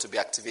mercy of God to be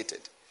activated.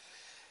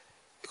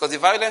 Because the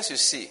violence you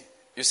see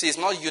it's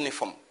not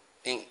uniform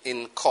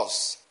in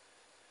cause.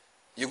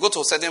 You go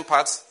to certain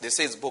parts, they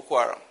say it's Boko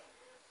Haram.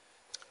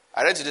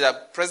 I read today that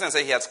the president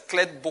said he has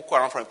cleared Boko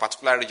Haram from a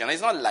particular region.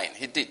 He's not lying.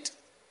 He did.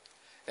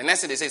 The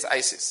next thing they say is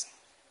ISIS.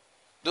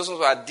 Those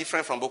ones are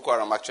different from Boko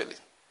Haram, actually.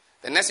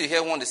 The next you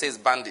hear one, they say is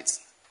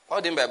bandits.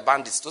 What do they mean by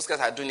bandits? Those guys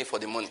are doing it for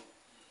the money.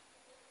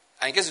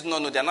 And in case you do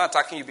not know, they're not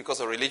attacking you because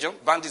of religion.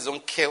 Bandits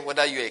don't care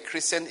whether you're a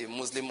Christian, a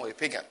Muslim, or a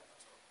pagan.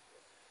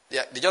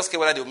 They just care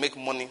whether they'll make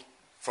money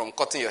from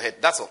cutting your head.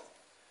 That's all.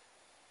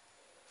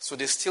 So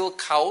they steal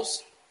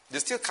cows, they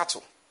steal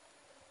cattle,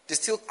 they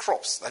steal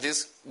crops, that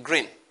is,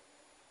 grain.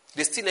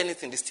 They steal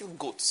anything, they steal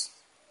goats.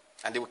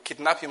 And they will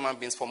kidnap human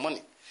beings for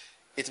money.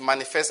 It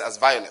manifests as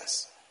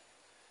violence.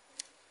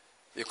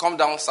 You come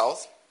down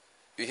south,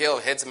 you hear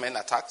of herdsmen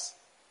attacks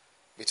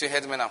between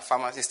herdsmen and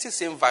farmers. It's still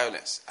same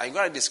violence. And you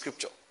got to read the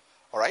scripture.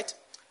 All right?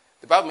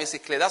 The Bible makes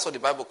it clear. That's what the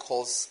Bible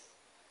calls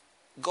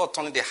God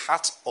turning the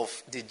heart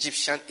of the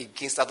Egyptian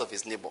against that of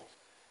his neighbor.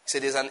 He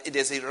said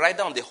there's a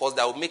rider on the horse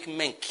that will make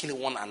men kill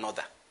one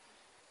another.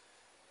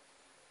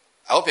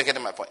 I hope you're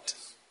getting my point.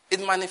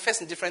 It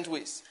manifests in different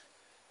ways.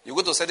 You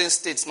go to certain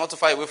states not too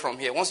far away from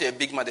here. Once you're a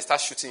big man, they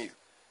start shooting you.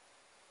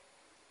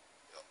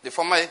 The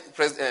former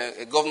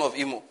governor of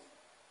Imo,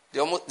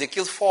 they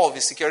killed 4 of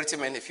his security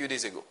men a few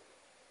days ago.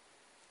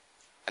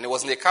 And he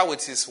was in the car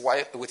with his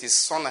wife, with his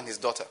son and his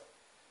daughter.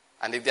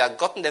 And if they had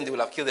gotten them, they would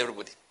have killed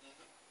everybody.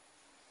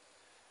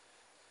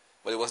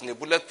 But it was in a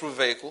bulletproof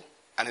vehicle,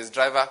 and his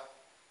driver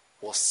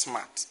was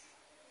smart.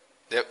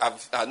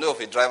 I know of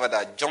a driver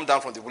that jumped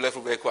down from the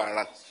bulletproof vehicle and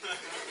ran.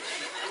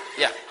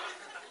 Yeah.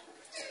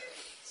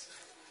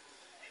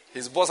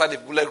 His boss had a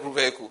bulletproof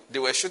vehicle. They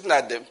were shooting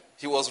at them.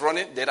 He was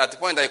running. Then at the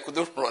point that he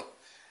couldn't run,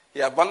 he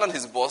abandoned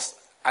his boss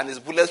and his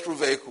bulletproof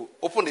vehicle,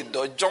 opened the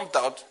door, jumped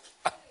out.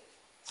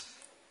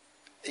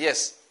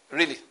 Yes,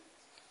 really.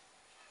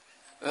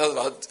 That was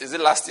about, is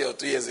it last year or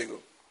 2 years ago?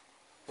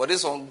 But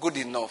this one, good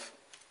enough.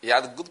 He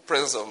had good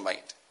presence of mind.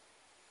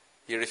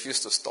 He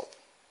refused to stop.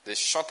 They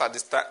shot at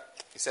this time.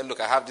 He said, look,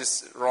 I have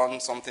this run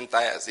something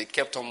tires. He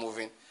kept on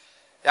moving.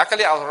 He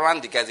actually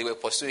outran the guys. They were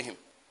pursuing him.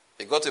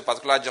 He got to a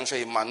particular junction.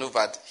 He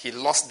maneuvered. He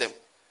lost them.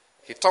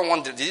 He turned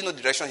one. Did you know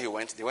the direction he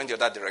went? They went the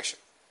other direction.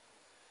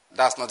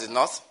 That's not the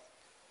north.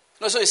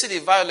 No, so you see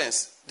the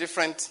violence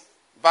different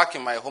back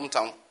in my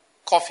hometown.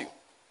 Curfew.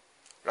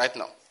 Right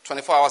now.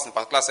 24 hours in a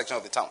particular section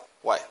of the town.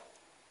 Why?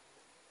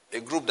 A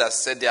group that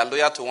said they are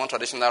loyal to one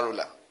traditional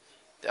ruler.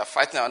 They are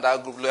fighting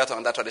another group loyal to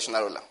another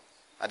traditional ruler.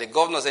 And the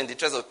governor said, in the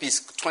interest of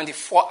peace,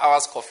 24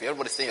 hours curfew.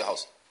 Everybody stay in your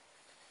house.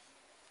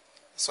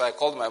 So I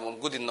called my mom.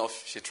 Good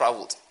enough. She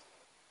traveled.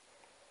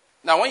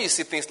 Now, when you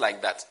see things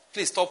like that,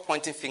 please stop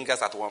pointing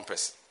fingers at one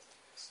person.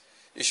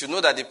 You should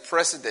know that the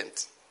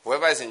president,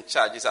 whoever is in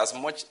charge, is as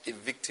much a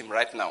victim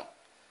right now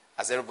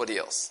as everybody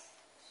else.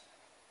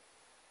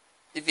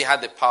 If he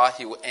had the power,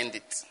 he would end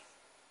it.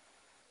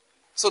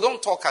 So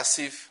don't talk as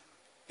if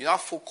you now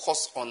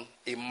focus on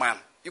a man.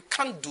 You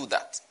can't do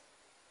that.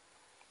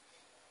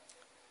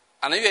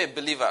 And if you're a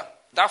believer,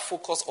 that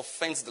focus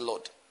offends the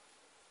Lord.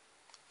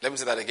 Let me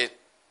say that again.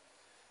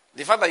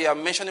 The fact that you are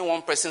mentioning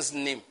one person's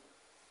name.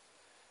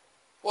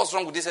 What's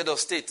wrong with this head of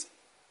state?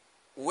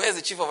 Where's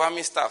the chief of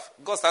army staff?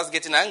 God starts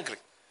getting angry.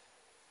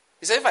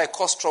 He said, if I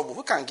cause trouble,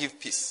 who can give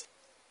peace?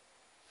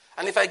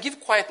 And if I give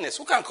quietness,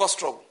 who can cause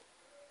trouble?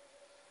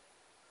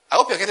 I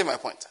hope you're getting my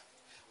point.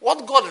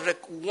 What God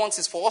wants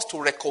is for us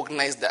to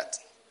recognize that.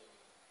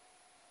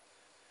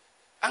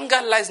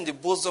 Anger lies in the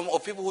bosom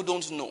of people who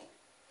don't know.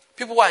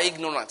 People who are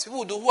ignorant.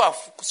 People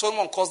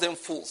someone calls them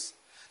fools.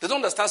 They don't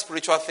understand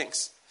spiritual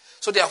things.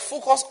 So their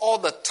focus all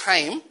the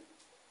time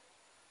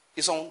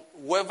is on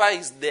whoever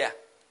is there.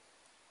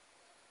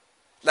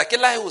 Like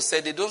Elihu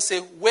said, they don't say,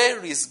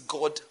 where is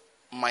God,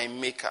 my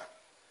maker?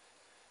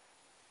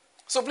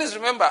 So please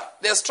remember,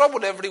 there's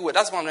trouble everywhere.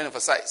 That's what I'm going to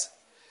emphasize.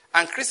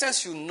 And Christians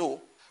should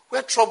know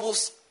where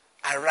troubles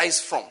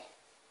arise from.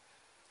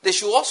 They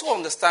should also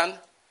understand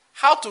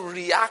how to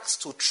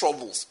react to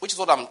troubles, which is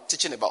what I'm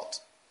teaching about.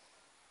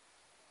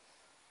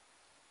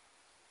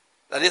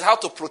 That is how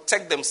to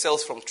protect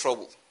themselves from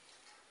trouble.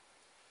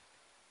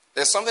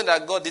 There's something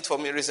that God did for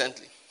me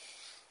recently.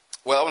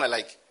 Well, when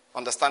I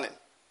understanding.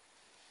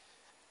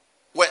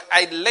 Well,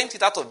 I learned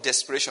it out of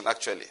desperation,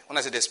 actually. When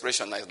I say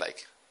desperation, it's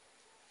like,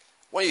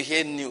 when you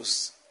hear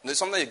news,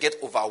 sometimes you get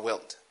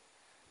overwhelmed.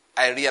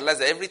 I realize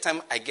that every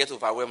time I get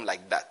overwhelmed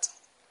like that,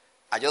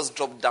 I just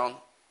drop down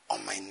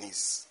on my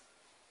knees.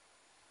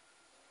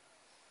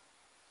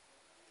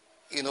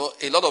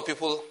 A lot of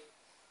people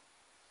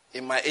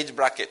in my age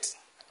bracket,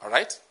 all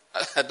right?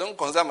 I don't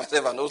consider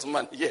myself an old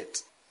man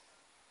yet.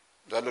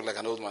 Do I look like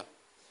an old man?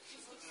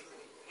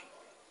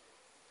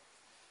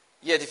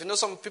 Yet, if you know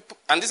some people,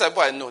 and these are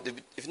people I know,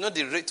 if you know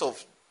the rate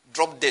of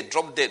drop dead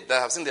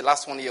that I've seen the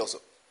last 1 year or so.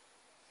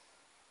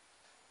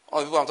 All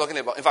the people I'm talking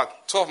about. In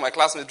fact, 2 of my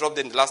classmates dropped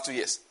dead in the last 2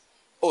 years.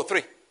 Oh,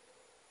 3.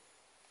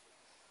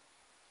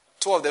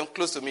 2 of them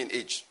close to me in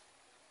age.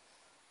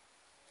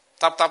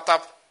 Tap, tap,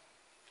 tap.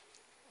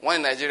 1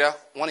 in Nigeria,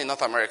 1 in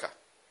North America.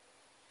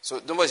 So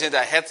nobody saying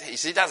that you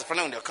see, that's the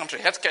problem in your country.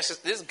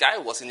 Healthcare. This guy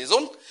was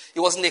he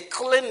was in a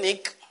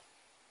clinic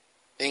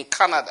in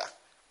Canada,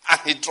 and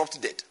he dropped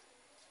dead.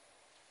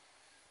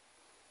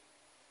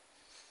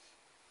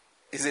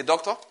 He's a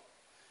doctor.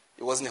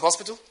 He was in the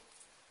hospital,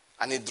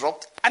 and he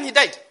dropped, and he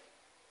died.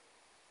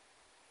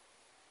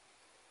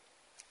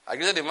 I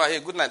greeted him,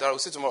 hey, good night, I will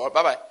see you tomorrow,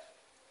 bye-bye.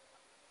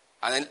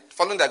 And then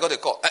following that, I got a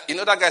call. You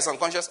know that guy's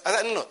unconscious? I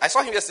said, no, I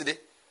saw him yesterday.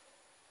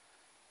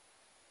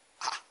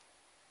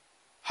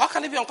 How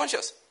can he be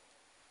unconscious?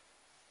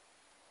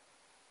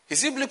 He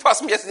simply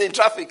passed me yesterday in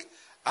traffic.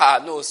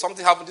 No,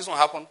 something happened, this one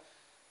happened.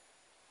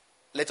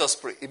 Let us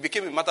pray. It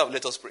became a matter of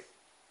let us pray.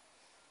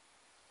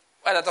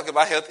 Why did I talk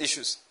about health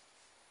issues?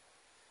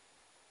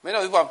 Many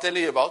of the people I'm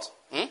telling you about,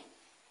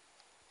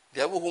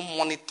 they are people who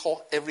monitor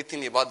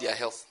everything about their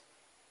health.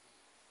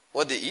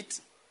 What they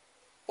eat,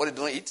 what they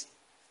don't eat.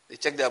 They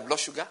check their blood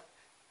sugar,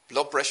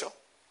 blood pressure.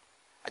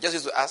 I just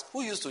used to ask,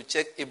 who used to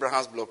check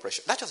Abraham's blood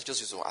pressure? That's just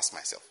used to ask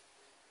myself.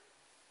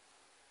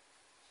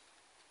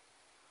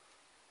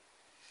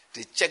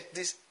 They check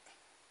this.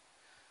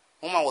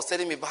 Woman was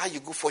telling me about how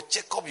you go for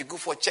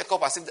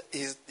checkup, as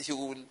if he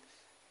will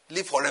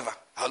live forever.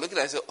 I was looking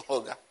at it and said,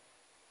 oh God.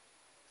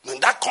 In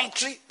that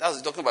country, that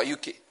was talking about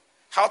UK.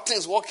 How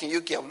things work in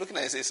UK. I'm looking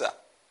at it and say, sir,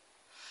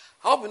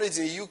 how do you know it's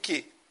in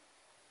UK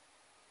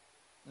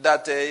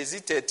that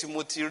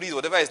Timothy Reed,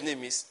 whatever his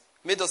name is,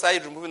 made us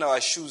start removing our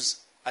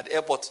shoes at the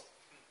airport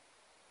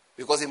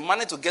because he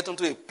managed to get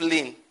onto a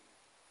plane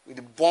with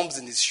the bombs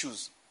in his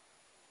shoes.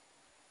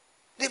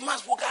 The man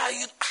spoke,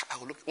 I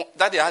will look.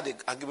 That day I had an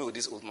argument with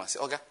this old man. I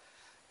said, okay,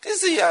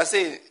 this thing you are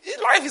saying,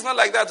 life is not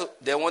like that.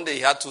 Then one day he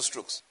had 2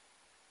 strokes.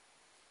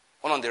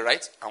 One on the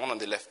right and one on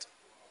the left.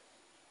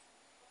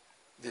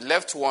 The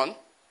left one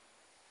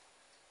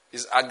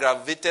is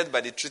aggravated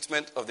by the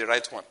treatment of the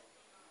right one.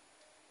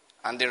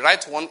 And the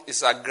right one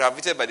is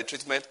aggravated by the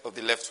treatment of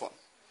the left one.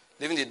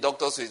 Leaving the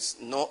doctors with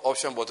no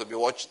option but to be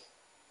watching.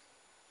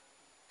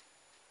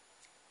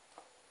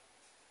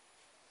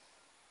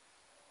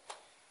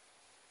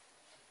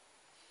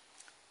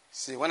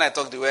 See, when I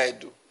talk the way I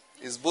do,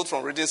 it's both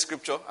from reading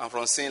scripture and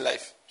from seeing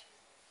life.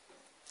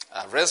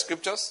 I've read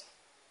scriptures,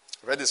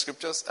 read the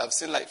scriptures, I've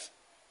seen life.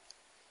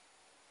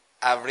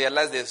 I've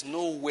realized there's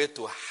nowhere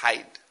to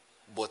hide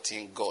but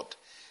in God.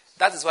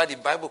 That is why the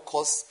Bible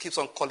keeps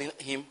on calling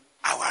him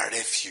our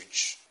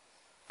refuge,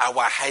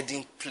 our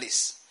hiding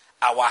place,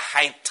 our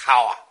high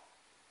tower.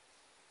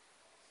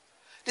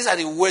 These are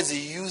the words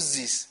he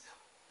uses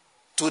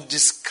to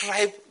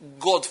describe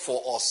God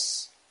for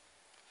us.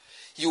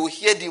 You will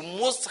hear the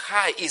Most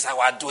High is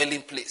our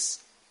dwelling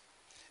place.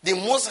 The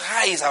Most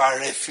High is our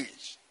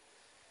refuge.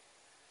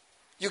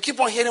 You keep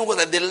on hearing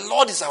words that the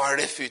Lord is our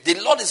refuge. The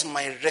Lord is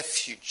my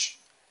refuge.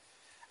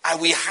 I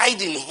will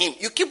hide in him.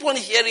 You keep on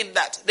hearing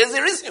that. There's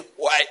a reason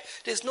why.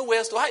 There's nowhere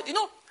else to hide.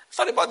 I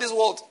thought about this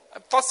world. I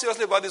thought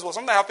seriously about this world.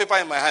 Sometimes I have paper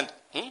in my hand.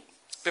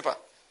 Paper.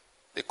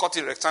 They cut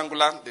it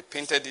rectangular. They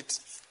painted it.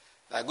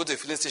 I go to a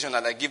filling station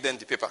and I give them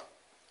the paper.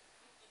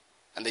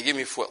 And they give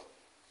me fuel.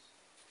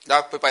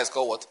 That paper is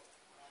called what?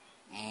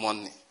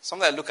 Money.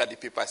 Sometimes I look at the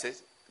paper and say,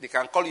 they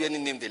can call you any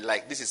name they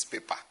like. This is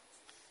paper.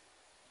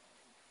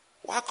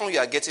 Why come you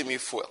are getting me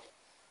fuel?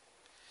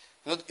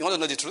 You want to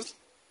know the truth?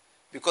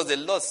 Because the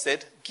Lord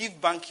said, give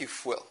Banky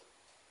fuel.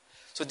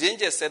 So the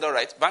angel said, all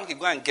right, Banky,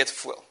 go and get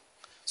fuel.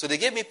 So they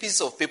gave me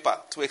pieces of paper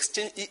to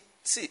exchange.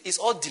 See, it's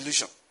all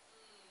delusion.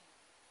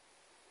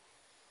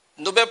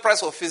 Nobel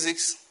Prize for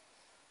Physics,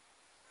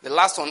 the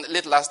last one,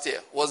 late last year,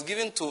 was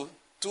given to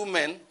 2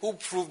 men who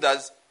proved that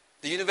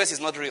the universe is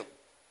not real.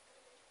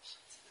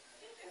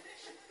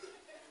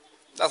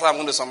 That's how I'm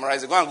going to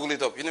summarize it. Go and Google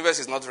it up. Universe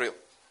is not real.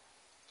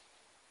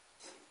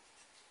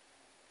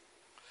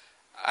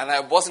 And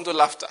I burst into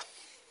laughter.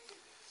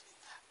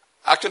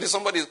 Actually,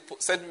 somebody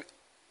sent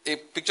a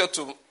picture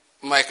to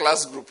my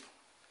class group.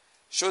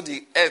 Showed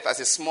the earth as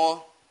a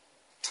small,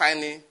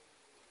 tiny,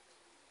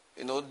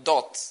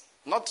 dot.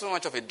 Not too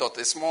much of a dot,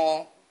 a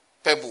small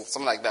pebble,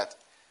 something like that.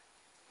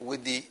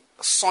 With the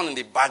sun in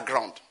the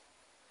background.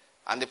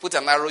 And they put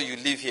an arrow, you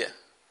live here.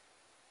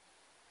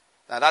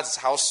 Now that is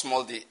how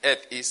small the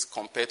earth is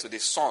compared to the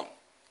sun.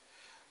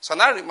 So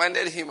now I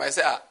reminded him, I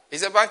said, he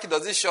said, Banky,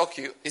 does this shock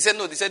you? He said,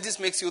 no. He said, this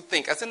makes you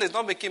think. I said, no, it's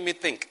not making me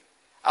think.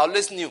 I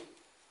always knew.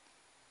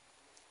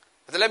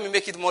 I said, let me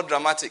make it more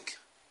dramatic.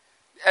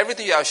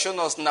 Everything you have shown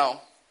us now,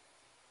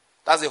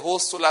 that's the whole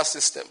solar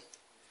system.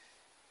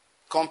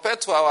 Compared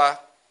to our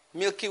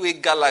Milky Way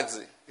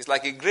galaxy, it's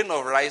like a grain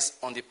of rice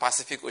on the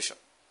Pacific Ocean.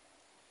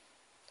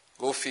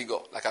 Go figure,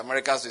 like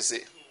Americans will say.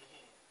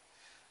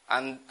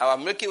 And our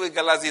Milky Way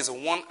galaxy is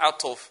one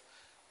out of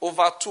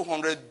over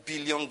 200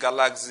 billion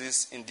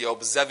galaxies in the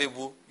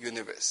observable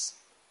universe.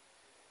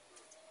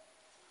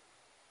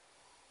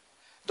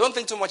 Don't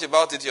think too much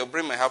about it, your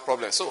brain may have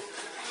problems. So,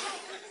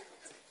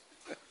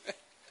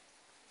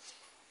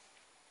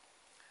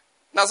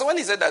 so when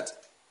he said that,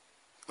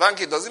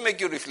 Banky, does it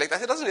make you reflect? I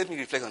said, it doesn't make me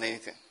reflect on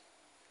anything.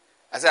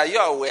 I said, are you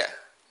aware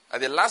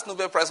that the last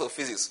Nobel Prize for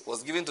Physics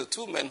was given to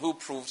 2 men who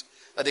proved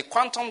that the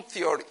quantum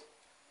theory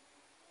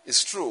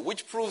is true,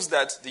 which proves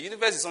that the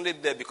universe is only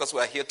there because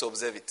we are here to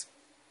observe it.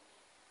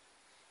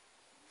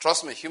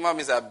 Trust me, human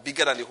beings are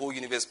bigger than the whole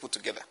universe put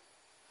together.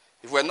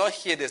 If we're not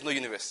here, there's no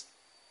universe.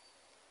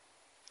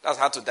 That's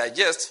hard to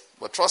digest,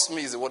 but trust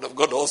me, it's the word of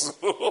God also.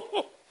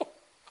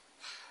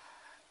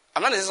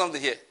 I'm not going to say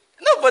something here.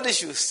 Nobody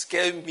should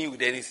scare me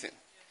with anything.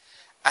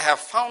 I have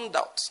found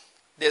out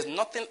there's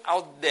nothing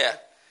out there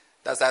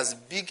that's as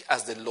big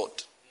as the Lord.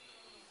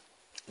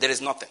 There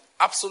is nothing.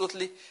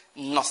 Absolutely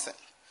nothing.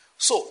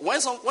 So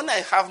when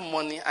I have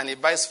money and he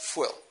buys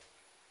fuel,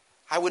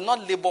 I will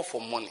not labor for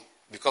money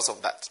because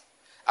of that.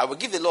 I will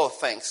give the Lord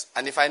thanks.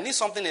 And if I need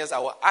something else, I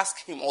will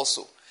ask him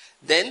also.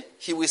 Then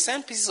he will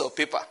send pieces of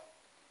paper.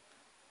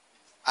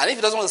 And if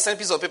he doesn't want to send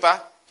pieces of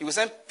paper, he will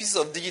send pieces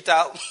of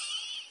digital.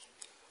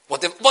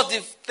 But the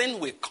thing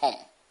will come.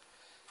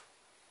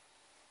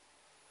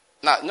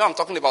 Now, I'm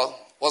talking about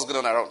what's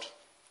going on around.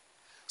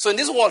 So in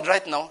this world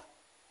right now,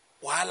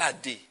 wahala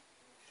dey.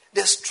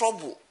 There's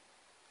trouble.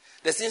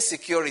 There's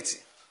insecurity.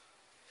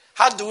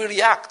 How do we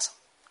react?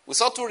 We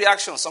saw 2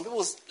 reactions. Some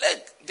people,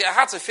 their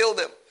hearts will fail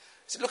them.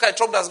 See, look at the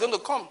trouble that's going to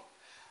come.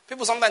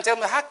 People sometimes tell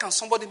me, how can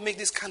somebody make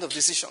this kind of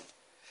decision?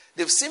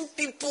 They've seen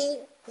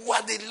people who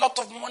had a lot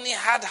of money,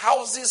 had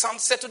houses and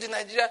settled in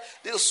Nigeria.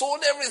 They sold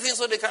everything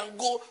so they can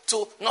go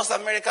to North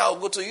America or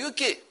go to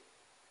UK.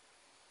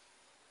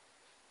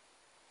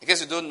 In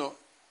case you don't know,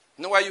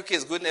 you know why UK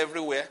is going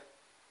everywhere,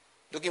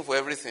 looking for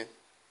everything?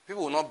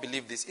 People will not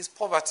believe this. It's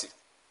poverty.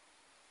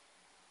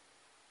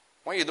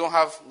 When you don't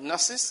have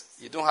nurses,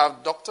 you don't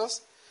have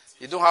doctors,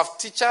 you don't have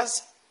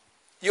teachers,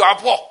 you are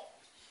poor.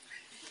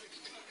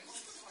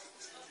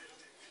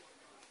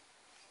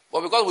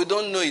 But because we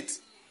don't know it,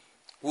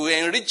 we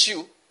will enrich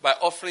you by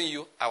offering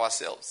you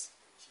ourselves.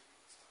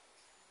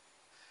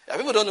 Yeah,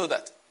 people don't know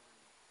that.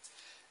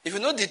 If you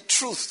know the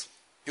truth,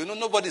 you know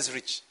nobody is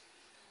rich.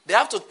 They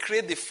have to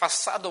create the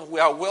facade of we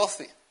are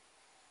wealthy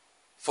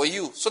for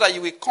you so that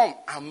you will come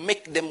and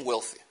make them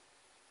wealthy.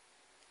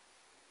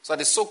 So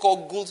the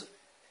so-called good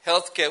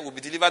health care will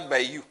be delivered by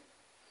you.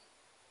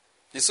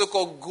 The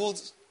so-called good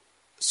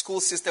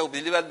school system will be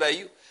delivered by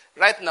you.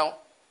 Right now,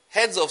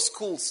 heads of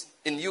schools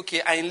in the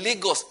UK are in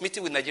Lagos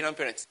meeting with Nigerian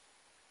parents.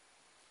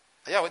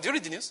 Yeah, do you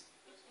read the news?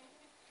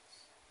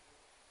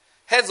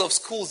 Heads of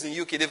schools in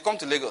the UK, they've come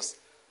to Lagos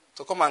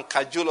to come and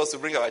cajole us to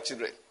bring our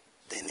children.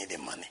 They need the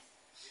money.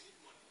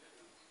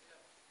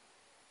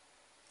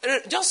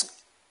 Just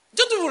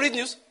do read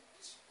news.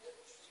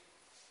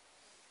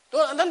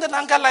 Don't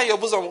anger line your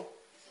bosom.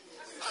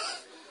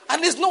 At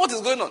least know what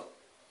is going on.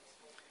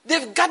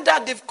 They've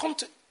gathered, they've come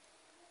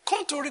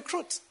to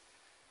recruit.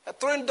 They're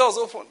throwing doors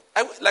open.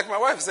 Like my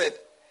wife said,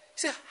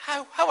 she said,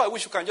 how I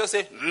wish you can just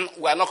say,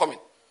 we are not coming.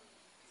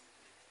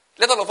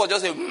 Let all of us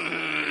just say,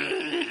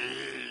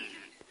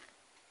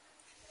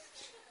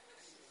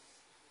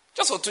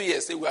 Just for 2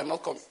 years, say, we are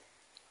not coming.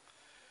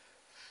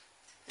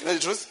 You know the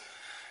truth?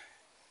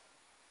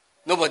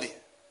 Nobody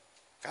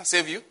can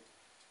save you.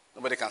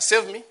 Nobody can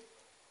save me.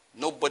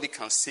 Nobody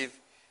can save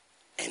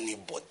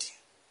anybody.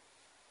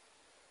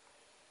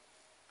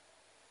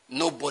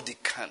 Nobody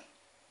can.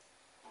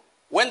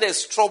 When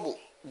there's trouble,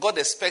 God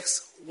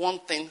expects one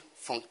thing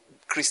from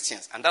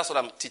Christians, and that's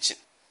what I'm teaching.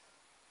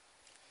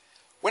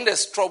 When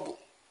there's trouble,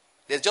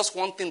 there's just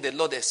one thing the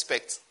Lord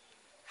expects.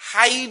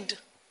 Hide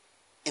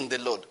in the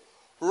Lord.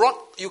 Run.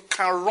 You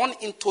can run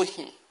into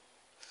Him.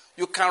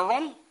 You can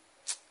run.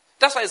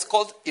 That's why it's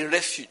called a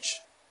refuge.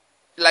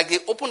 Like they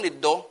open the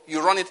door,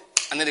 you run it,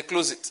 and then they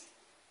close it.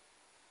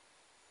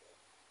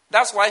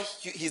 That's why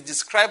he's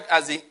described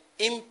as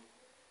an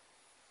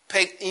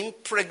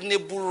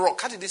impregnable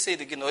rock. How did they say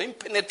it again? Or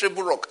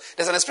impenetrable rock.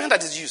 There's an expression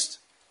that is used.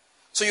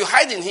 So you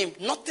hide in Him,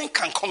 nothing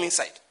can come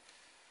inside.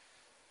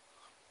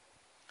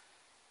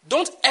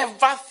 Don't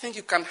ever think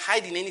you can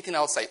hide in anything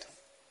outside.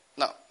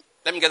 Now,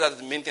 let me get at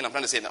the main thing I'm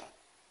trying to say now.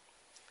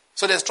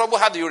 So there's trouble,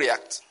 how do you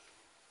react?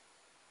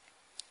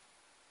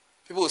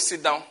 People will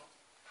sit down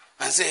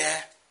and say,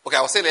 okay,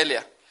 I was saying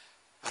earlier,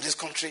 this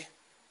country,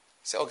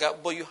 say, okay,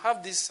 but you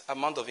have this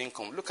amount of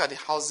income. Look at the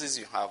houses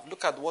you have.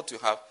 Look at what you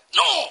have.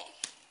 No!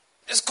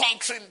 This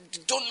country,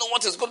 you don't know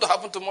what is going to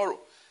happen tomorrow.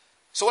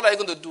 So what are you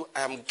going to do?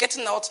 I am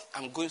getting out,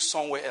 I'm going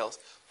somewhere else.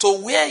 To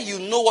where you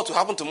know what will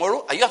happen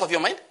tomorrow? Are you out of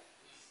your mind?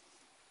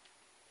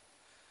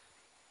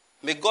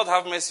 May God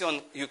have mercy on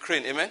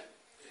Ukraine. Amen?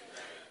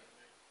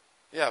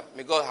 Yeah,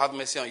 may God have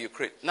mercy on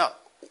Ukraine. Now,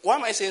 why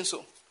am I saying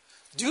so?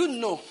 Do you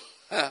know,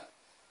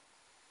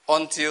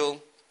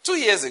 until 2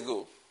 years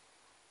ago,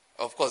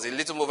 of course, a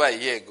little over a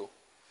year ago,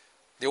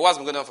 the war's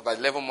been going on for about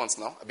 11 months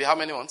now. How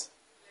many months?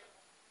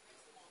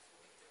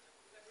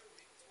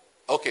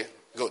 Okay,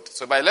 good.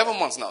 So by 11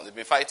 months now, they've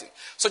been fighting.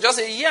 So just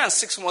a year and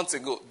 6 months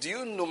ago, do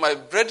you know my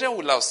brethren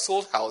will have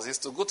sold houses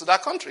to go to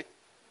that country?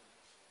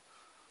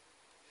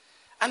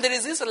 And there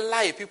is this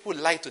lie people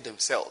lie to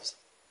themselves.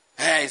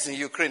 It's in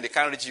Ukraine, they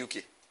can't reach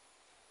UK.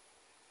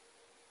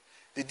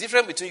 The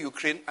difference between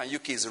Ukraine and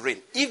UK is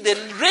rain. If the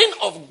rain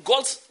of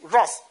God's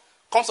wrath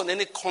comes on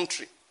any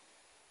country,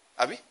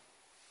 Abi,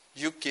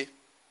 UK,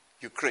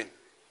 Ukraine,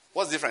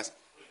 what's the difference?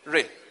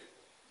 Rain.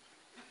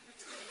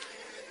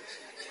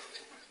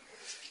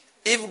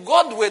 If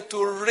God were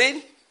to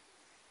rain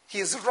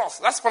His wrath,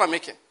 that's what I'm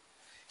making.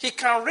 He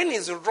can rain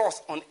His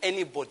wrath on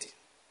anybody.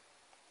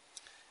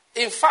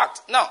 In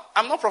fact, now,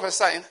 I'm not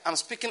prophesying, I'm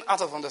speaking out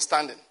of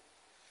understanding.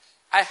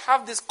 I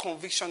have this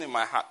conviction in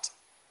my heart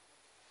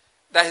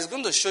that He's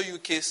going to show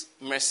UK's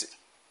mercy.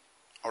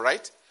 All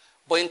right?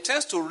 But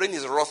intends to rain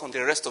His wrath on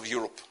the rest of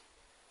Europe.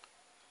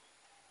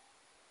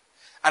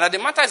 And that the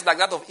matter is like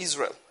that of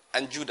Israel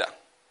and Judah.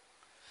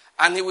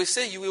 And He will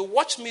say, you will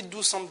watch me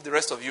do something to the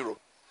rest of Europe.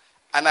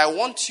 And I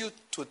want you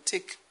to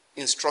take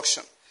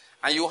instruction.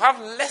 And you have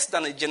less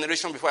than a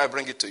generation before I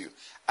bring it to you.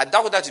 I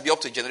doubt that to be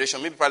up to a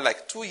generation, maybe probably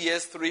like 2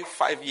 years, 3,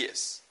 5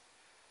 years.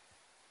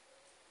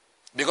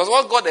 Because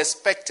what God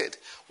expected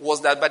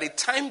was that by the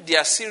time the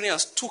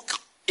Assyrians took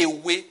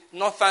away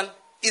northern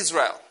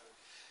Israel,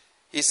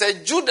 He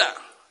said, Judah,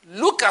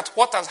 look at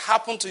what has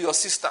happened to your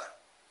sister.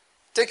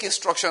 Take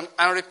instruction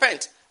and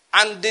repent.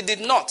 And they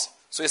did not.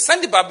 So He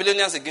sent the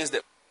Babylonians against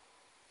them.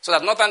 So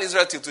that northern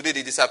Israel till today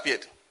they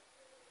disappeared.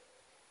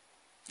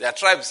 Their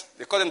tribes,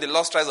 they call them the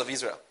lost tribes of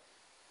Israel.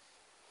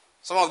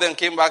 Some of them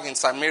came back in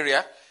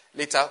Samaria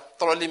later,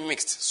 thoroughly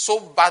mixed. So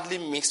badly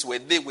mixed were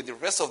they with the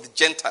rest of the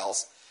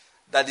Gentiles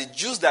that the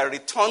Jews that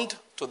returned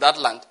to that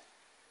land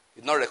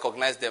did not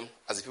recognize them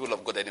as the people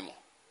of God anymore.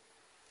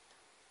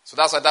 So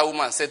that's why that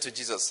woman said to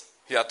Jesus,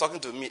 you are talking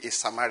to me, a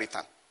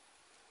Samaritan.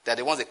 They are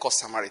the ones they call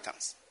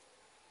Samaritans.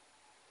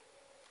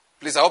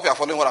 Please, I hope you are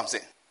following what I'm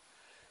saying.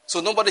 So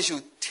nobody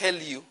should tell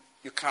you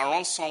you can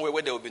run somewhere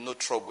where there will be no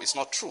trouble. It's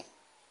not true.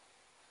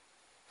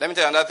 Let me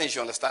tell you another thing you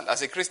should understand.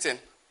 As a Christian,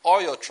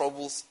 all your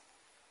troubles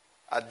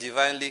are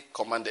divinely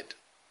commanded.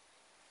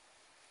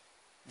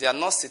 They are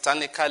not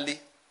satanically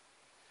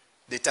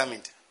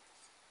determined.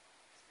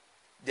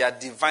 They are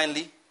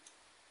divinely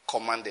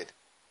commanded.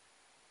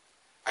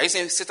 Are you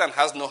saying Satan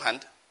has no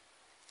hand?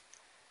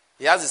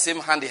 He has the same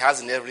hand he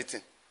has in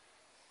everything.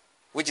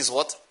 Which is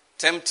what?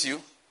 Tempt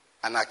you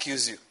and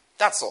accuse you.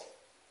 That's all.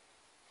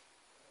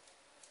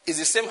 It's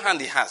the same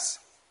hand he has.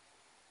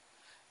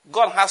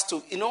 God has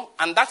to,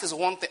 and that is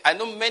one thing. I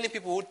know many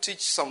people who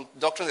teach some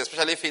doctrines,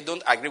 especially if they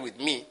don't agree with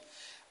me.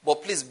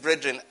 But please,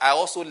 brethren, I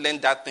also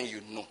learned that thing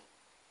you know.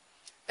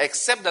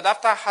 Except that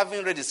after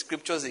having read the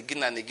scriptures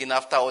again and again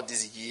after all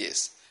these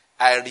years,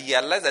 I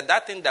realized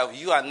that thing that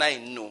you and I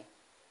know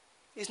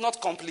is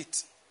not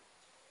complete.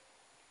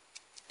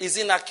 It's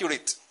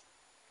inaccurate.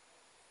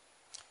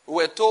 We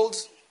were told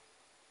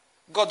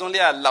God only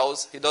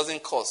allows, he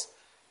doesn't cause.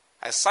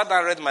 I sat down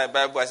and read my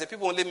Bible. I said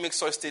people only make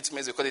such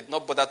statements because they did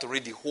not bother to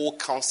read the whole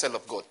counsel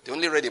of God. They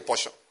only read a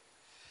portion.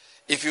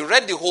 If you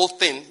read the whole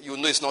thing, you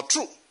know it's not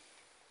true.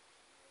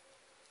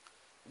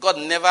 God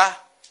never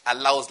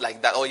allows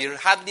like that, or he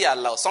hardly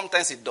allows.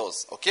 Sometimes he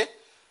does, okay?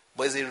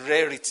 But it's a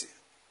rarity.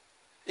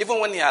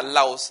 Even when he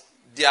allows,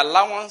 the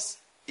allowance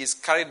is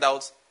carried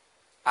out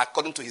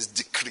according to his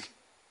decree.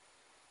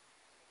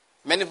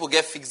 Many people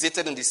get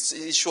fixated in this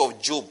issue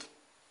of Job.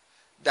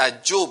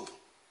 That Job,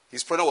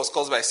 his problem was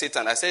caused by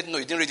Satan. I said, no,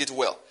 you didn't read it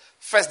well.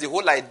 First, the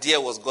whole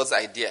idea was God's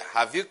idea.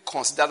 Have you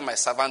considered my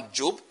servant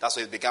Job? That's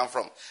where it began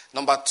from.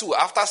 Number two,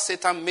 after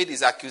Satan made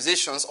his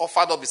accusations,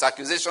 offered up his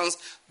accusations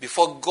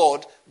before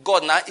God,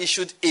 God now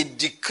issued a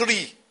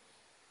decree.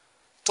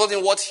 Told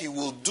him what he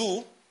will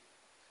do,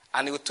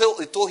 and he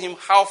told him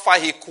how far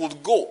he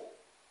could go.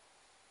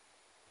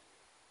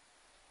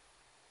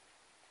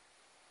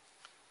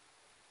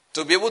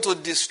 To be able to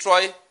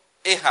destroy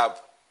Ahab,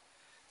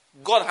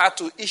 God had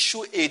to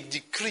issue a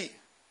decree.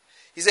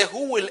 He said,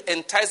 who will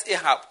entice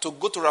Ahab to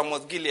go to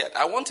Ramoth Gilead?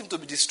 I want him to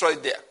be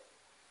destroyed there.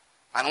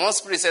 And one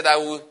spirit said, I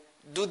will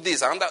do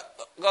this. And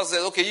God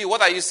said, okay,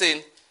 what are you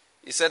saying?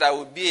 He said, I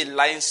will be a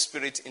lying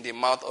spirit in the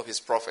mouth of his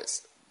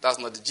prophets. That's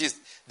not the gist.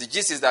 The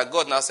gist is that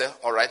God now said,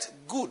 all right,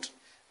 good.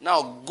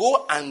 Now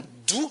go and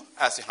do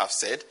as you have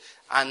said,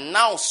 and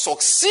now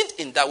succeed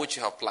in that which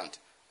you have planned.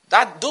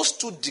 Those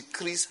two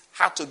decrees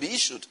had to be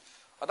issued.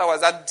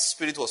 Otherwise, that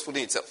spirit was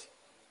fooling itself.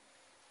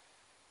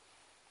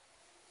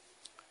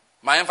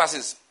 My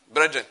emphasis,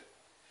 brethren,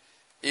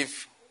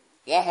 if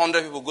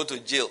 100 people go to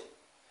jail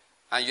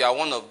and you are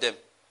one of them,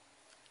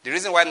 the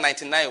reason why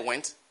 99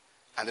 went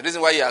and the reason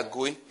why you are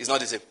going is not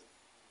the same.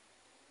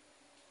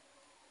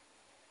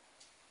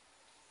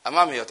 Am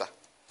I Miyota?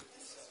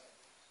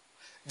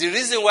 The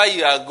reason why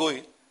you are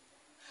going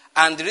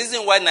and the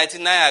reason why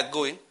 99 are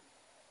going,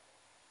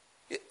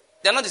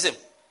 they are not the same.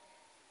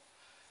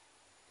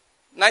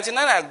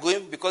 99 are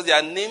going because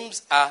their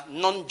names are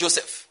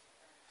non-Joseph.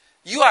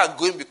 You are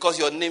going because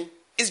your name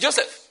is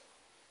Joseph.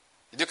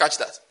 Did you catch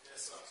that?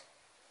 Yes, sir.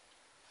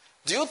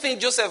 Do you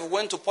think Joseph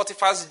went to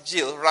Potiphar's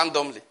jail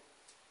randomly?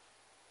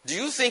 Do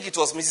you think it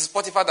was Mrs.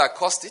 Potiphar that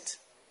caused it?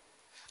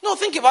 No,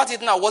 think about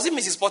it now. Was it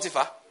Mrs.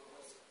 Potiphar?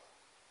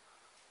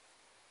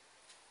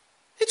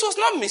 It was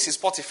not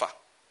Mrs. Potiphar.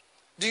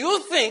 Do you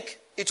think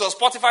it was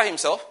Potiphar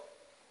himself?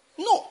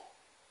 No.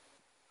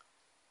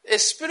 A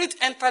spirit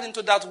entered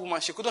into that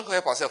woman. She couldn't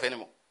help herself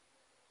anymore.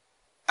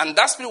 And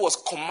that spirit was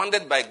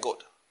commanded by God.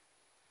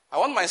 I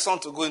want my son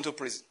to go into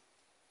prison.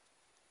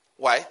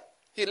 Why?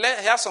 He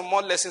has some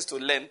more lessons to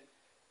learn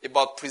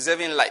about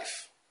preserving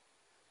life.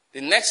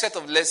 The next set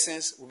of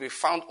lessons will be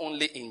found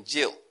only in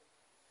jail.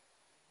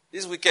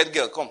 This wicked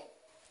girl, come.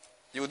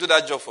 You will do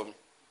that job for me.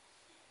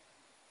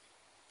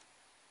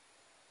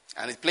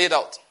 And it played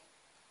out.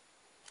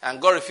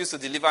 And God refused to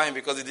deliver him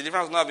because the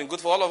deliverance would not have been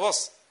good for all of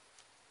us.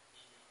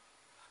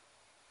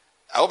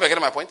 I hope you're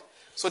getting my point.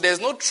 So there's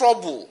no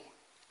trouble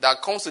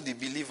that comes to the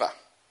believer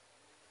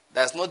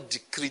that's not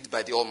decreed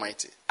by the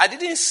Almighty. I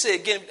didn't say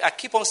again, I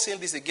keep on saying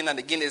this again and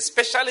again,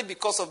 especially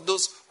because of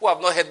those who have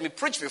not heard me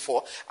preach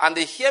before, and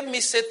they hear me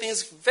say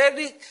things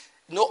very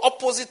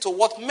opposite to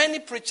what many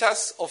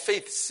preachers of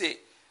faith say.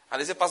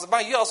 And they say, Pastor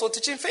Bang, you're also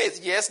teaching faith.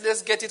 Yes,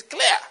 let's get it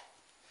clear.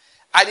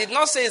 I did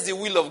not say it's the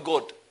will of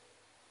God.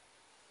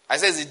 I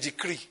said it's a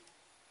decree.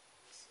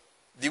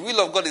 The will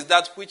of God is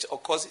that which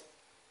occurs,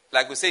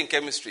 like we say in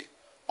chemistry,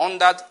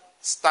 under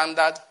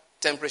standard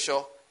temperature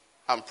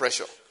and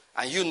pressure.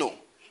 And you know,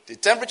 the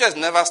temperature is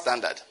never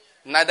standard.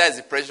 Neither is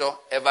the pressure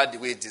ever the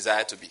way it's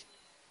desired to be.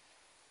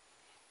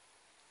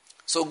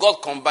 So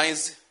God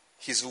combines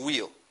his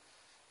will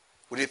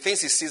with the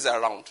things he sees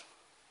around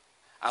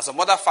and some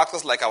other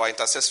factors like our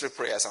intercessory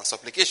prayers and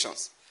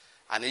supplications,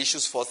 and he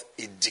issues forth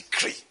a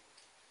decree.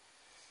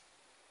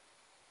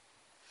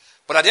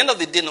 But at the end of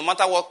the day, no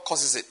matter what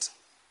causes it,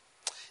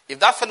 if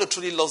that fellow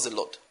truly loves the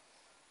Lord,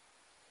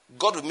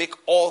 God will make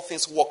all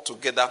things work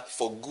together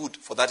for good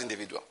for that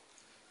individual.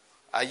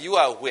 Are you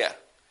aware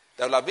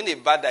that it would have been a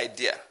bad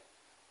idea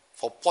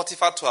for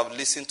Potiphar to have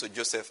listened to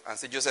Joseph and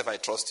said, Joseph, I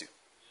trust you.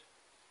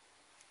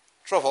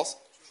 True of us?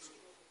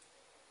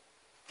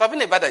 It would have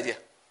been a bad idea.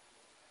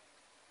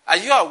 Are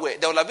you aware?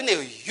 There would have been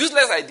a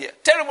useless idea,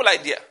 terrible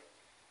idea,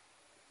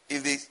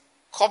 if the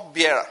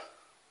cupbearer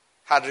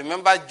had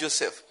remembered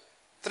Joseph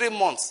 3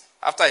 months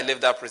after he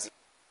left that prison.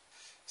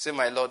 Say,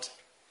 my Lord,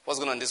 what's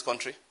going on in this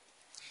country?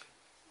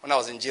 When I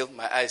was in jail,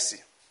 my eyes see.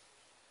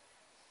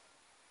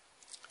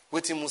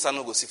 Waiting Musa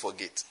no go see for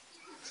gate.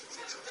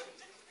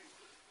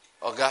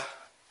 Oga,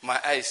 my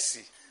eyes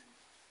see.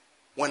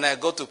 When I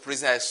got to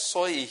prison, I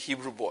saw a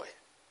Hebrew boy,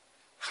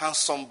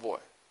 handsome boy,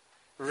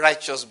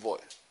 righteous boy.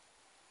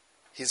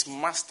 His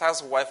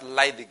master's wife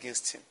lied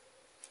against him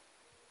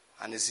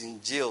and is in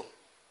jail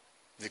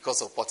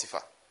because of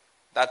Potiphar.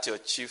 That's your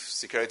chief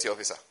security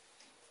officer.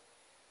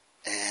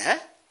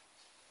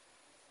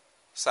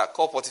 Sir,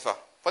 call Potiphar.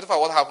 Potiphar,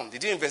 what happened?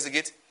 Did you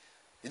investigate?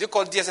 Did you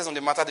call DSS on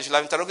the matter? They should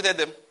have interrogated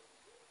them.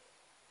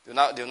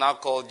 They will now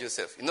call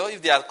Joseph. You know,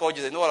 if they had called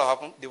Joseph, you know what will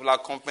happen? They will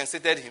have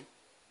compensated him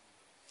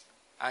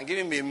and give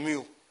him a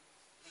meal.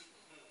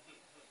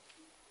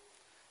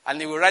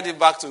 And he will ride it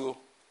back to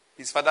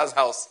his father's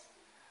house.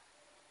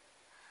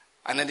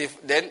 And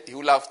then he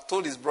will have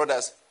told his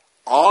brothers,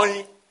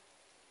 I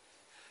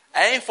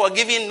ain't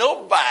forgiving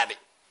nobody.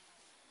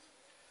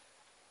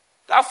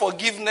 That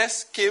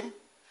forgiveness came.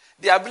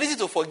 The ability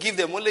to forgive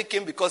them only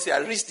came because he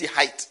had reached the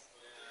height.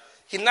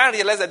 He now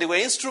realized that they were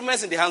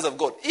instruments in the hands of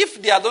God.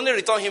 If they had only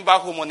returned him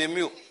back home on a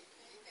meal,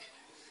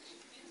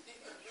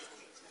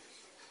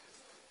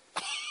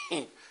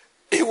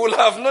 he would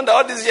have known that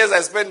all these years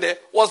I spent there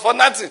was for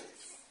nothing.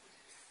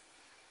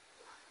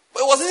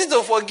 But it was easy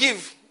to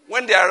forgive.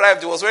 When they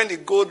arrived, it was wearing the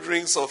gold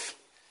rings of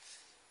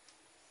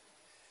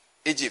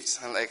Egypt.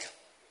 I'm like,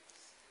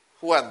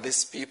 who are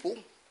these people?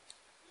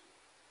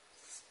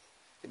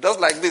 It does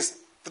like this.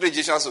 3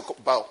 Egyptians will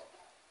bow.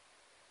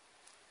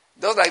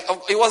 It does like,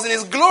 it was in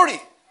his glory.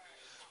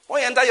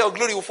 When you enter your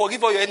glory, you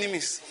forgive all your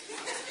enemies.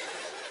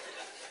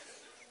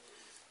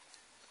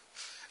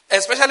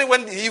 Especially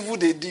when the evil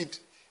they did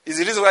is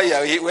the reason why you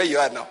are where you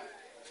are now.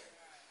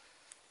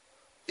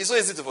 It's so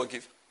easy to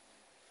forgive.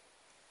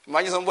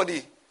 Imagine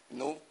somebody,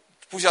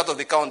 push out of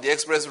the car on the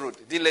express road.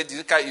 Didn't let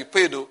the car, you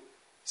paid though.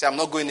 Say, I'm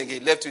not going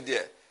again. Left you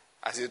there.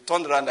 As you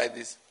turned around like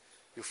this,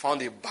 you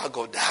found a bag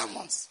of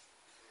diamonds.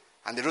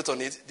 And they wrote on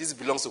it, this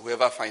belongs to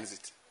whoever finds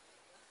it.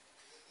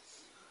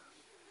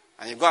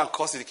 And you go and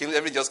cost it.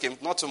 Every just came,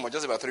 not too much,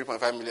 just about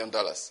 $3.5 million.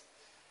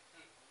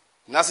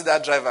 Now see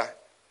that driver.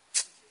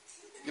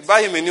 You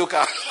buy him a new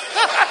car.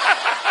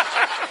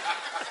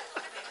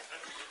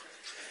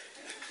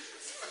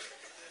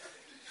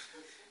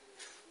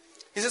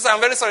 He says,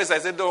 I'm very sorry. So I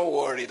said, don't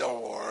worry.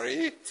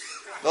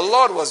 The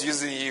Lord was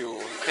using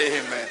you.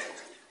 Amen.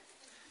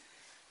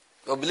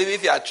 But believe me,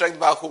 if you are trekked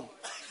back home,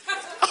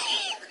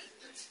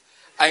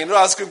 and you know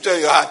how scripture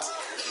in your heart,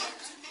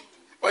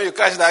 when you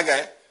catch that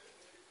guy,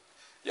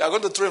 you are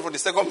going to throw him from the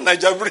second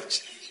Niger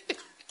bridge.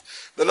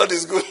 The Lord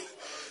is good.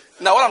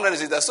 Now, what I'm trying to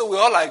say is that, so we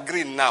all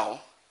agree now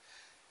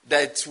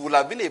that it would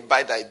have been a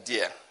bad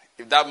idea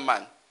if that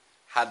man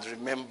had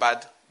remembered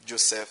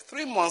Joseph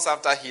 3 months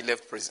after he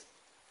left prison.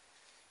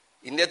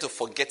 He needed to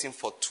forget him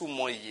for 2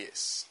 more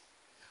years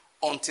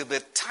until the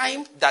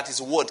time that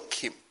his word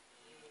came.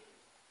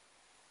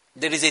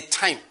 There is a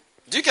time.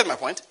 Do you get my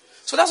point?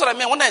 So that's what I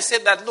mean when I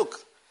said that,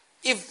 look,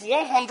 if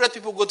 100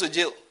 people go to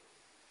jail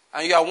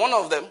and you are one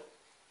of them,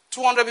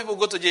 200 people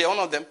go to jail, one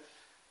of them,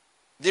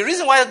 the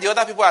reason why the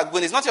other people are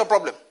going is not your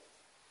problem.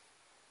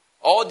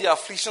 All the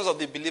afflictions of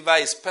the believer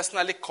is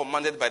personally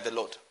commanded by the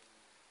Lord.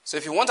 So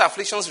if you want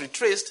afflictions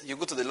retraced, you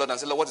go to the Lord and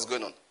say, Lord, what is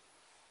going on?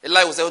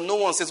 Eli will say, no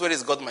one says, where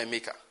is God my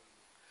maker?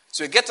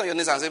 So you get on your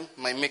knees and say,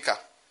 my maker,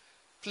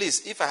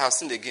 please, if I have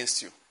sinned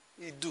against you,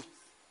 you do.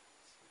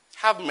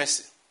 Have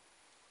mercy.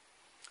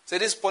 Say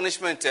this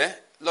punishment,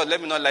 Lord,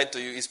 let me not lie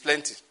to you, is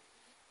plenty.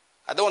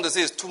 I don't want to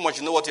say it's too much,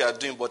 you know what you are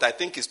doing, but I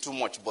think it's too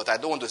much, but I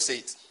don't want to say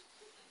it.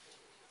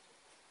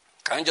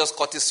 Can you just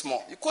cut it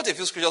small? You quote a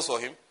few scriptures for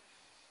him.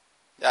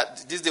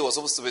 This day was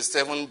supposed to be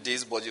 7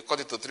 days, but you cut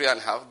it to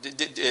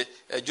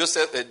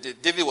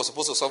 3.5. David was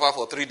supposed to suffer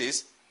for 3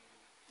 days.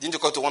 Didn't you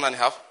cut to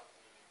 1.5?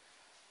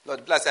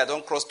 Lord, bless you, I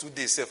don't cross 2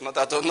 days safe, not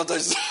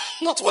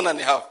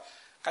 1.5.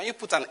 Can you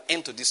put an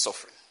end to this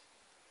suffering?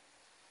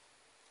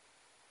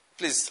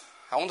 Please,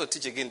 I want to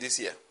teach again this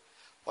year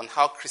on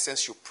how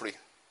Christians should pray.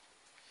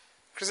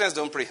 Christians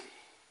don't pray.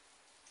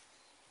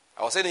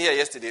 I was saying here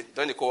yesterday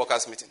during the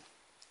co-workers meeting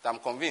that I'm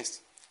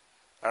convinced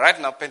that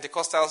right now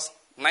Pentecostals,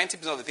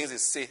 90% of the things they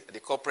say they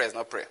call prayer is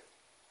not prayer.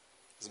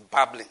 It's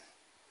babbling.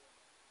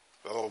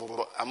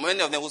 And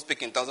many of them who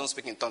speak in tongues don't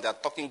speak in tongues. They are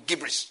talking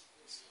gibberish.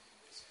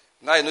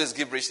 Now you know it's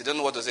gibberish. They don't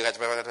know what to say. I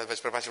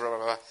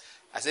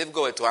say, if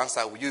God were to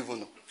answer, will you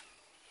even know?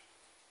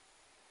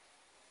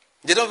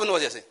 They don't even know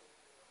what they're saying.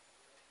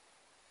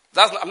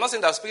 I'm not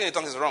saying that speaking in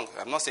tongues is wrong.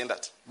 I'm not saying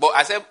that. But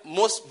I say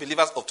most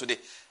believers of today,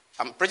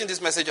 I'm preaching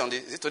this message on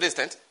today's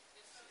 10th?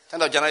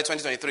 10th of January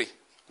 2023.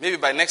 Maybe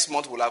by next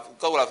month, God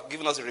will have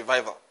given us a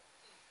revival.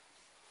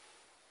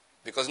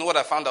 Because you know what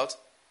I found out?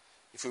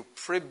 If we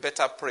pray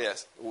better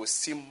prayers, we will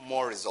see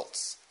more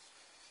results.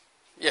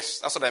 Yes,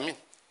 that's what I mean.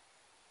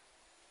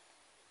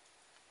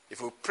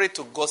 If we pray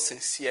to God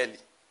sincerely,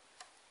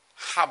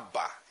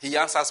 Haba, he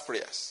answers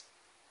prayers.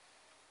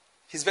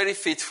 He's very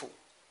faithful.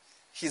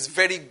 He's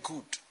very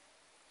good.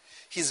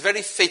 He's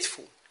very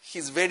faithful.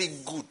 He's very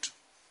good.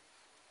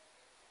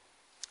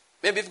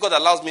 Maybe if God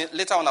allows me,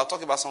 later on I'll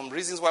talk about some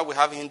reasons why we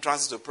have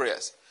hindrances to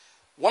prayers.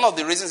 One of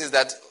the reasons is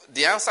that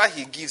the answer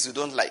he gives you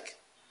don't like.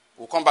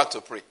 We'll come back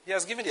to pray. He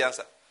has given the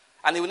answer.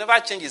 And he will never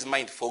change his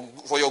mind for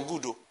your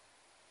good.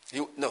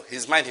 No,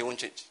 his mind he won't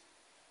change.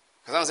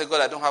 Because I don't say,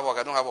 God, I don't have work,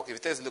 I don't have work. If he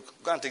tells you,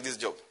 look, go and take this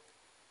job.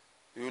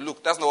 You will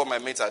look, that's not what my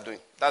mates are doing.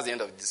 That's the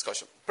end of the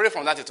discussion. Pray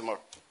from that till tomorrow.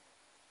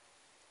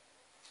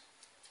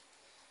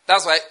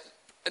 That's why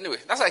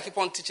I keep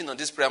on teaching on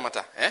this prayer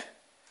matter.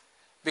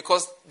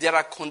 Because there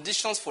are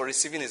conditions for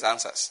receiving his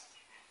answers.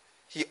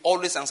 He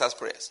always answers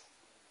prayers.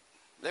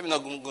 Let me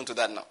not go into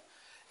that now.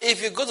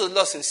 If you go to the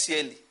Lord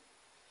sincerely,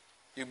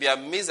 you'll be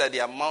amazed at the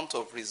amount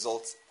of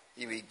results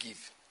he will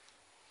give.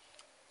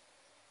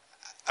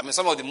 I mean,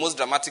 some of the most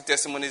dramatic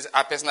testimonies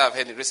I personally have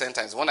heard in recent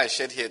times. One I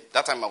shared here,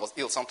 that time I was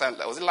ill. Sometime,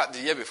 was it the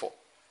year before?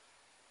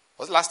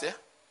 Was it last year?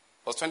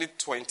 It was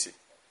 2020.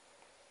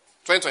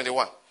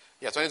 2021.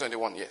 Yeah,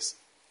 2021, yes.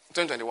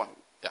 2021,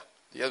 yeah.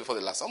 The year before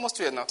the last. Almost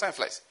 2 years now. Time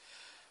flies.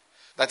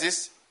 That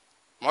is,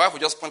 my wife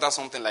would just point out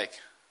something like,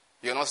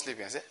 you're not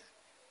sleeping. I said,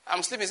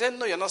 I'm sleeping. He said,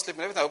 no, you're not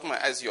sleeping. Every time I open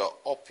my eyes, you're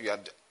up.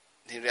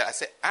 I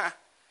said,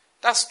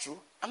 that's true.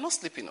 I'm not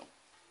sleeping now.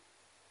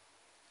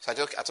 So I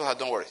told her,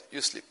 don't worry,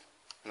 you sleep.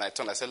 And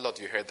I said, Lord,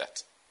 you heard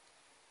that.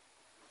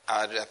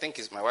 I think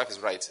my wife is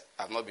right.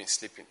 I've not been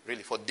sleeping,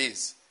 really, for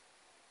days.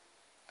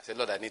 I said,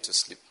 Lord, I need to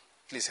sleep.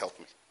 Please help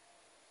me.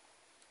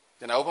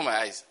 Then I opened my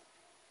eyes.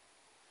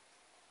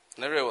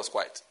 And everywhere was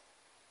quiet.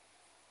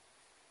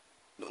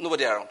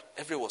 Nobody around.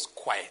 Everywhere was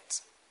quiet.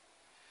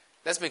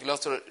 Let's make a long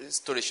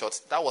story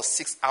short. That was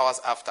 6 hours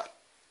after.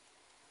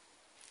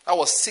 That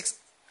was 6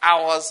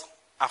 hours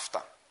after.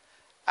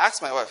 I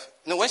asked my wife,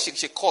 when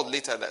she called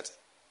later that,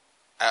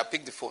 I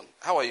picked the phone.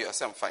 How are you? I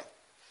said, I'm fine.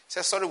 She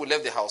said, sorry, we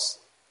left the house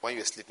when you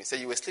were sleeping. She said,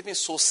 you were sleeping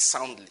so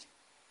soundly. She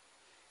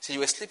said, you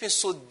were sleeping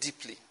so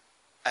deeply.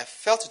 I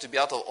felt it to be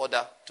out of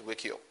order to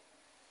wake you up.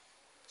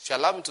 She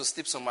allowed me to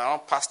sleep, so my own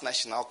past night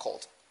she now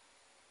called.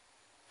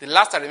 The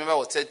last I remember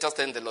was just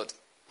telling the Lord.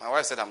 My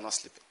wife said, I'm not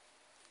sleeping.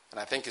 And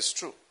I think it's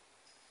true.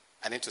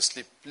 I need to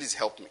sleep. Please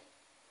help me.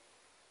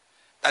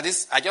 That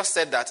is, I just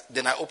said that,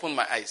 then I opened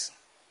my eyes.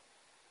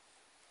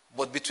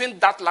 But between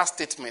that last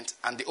statement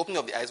and the opening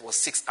of the eyes was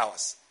 6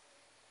 hours.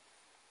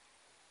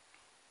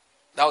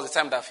 That was the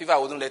time that fever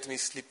wouldn't let me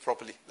sleep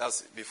properly.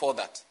 That's before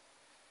that.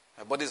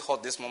 My body is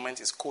hot this moment,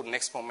 it's cold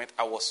next moment.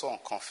 I was so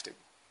uncomfortable.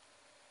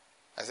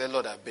 I said,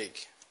 Lord, I beg.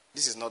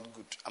 This is not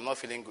good. I'm not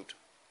feeling good.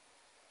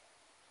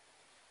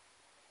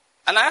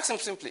 And I asked him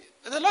simply,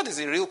 the Lord is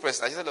a real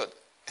person. I said,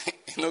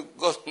 Lord,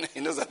 God,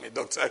 he knows I'm a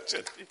doctor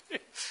actually.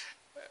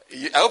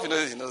 I hope he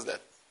knows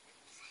that.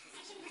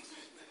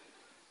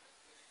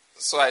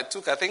 So I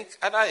took, I think,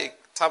 either a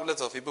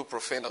tablet of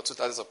ibuprofen or 2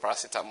 tablets of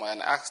paracetamol,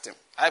 and I asked him.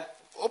 I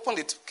opened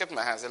it, kept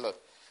my hand, and said, Lord,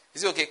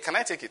 is it okay? Can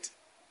I take it?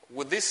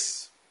 Will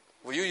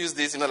you use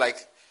this? Do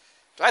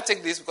I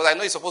take this? Because I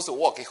know it's supposed to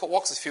work. It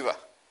works with fever.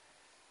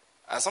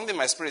 And something in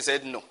my spirit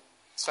said no.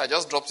 So I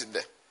just dropped it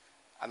there.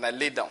 And I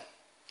laid down.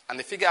 And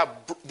the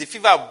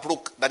fever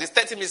broke. That is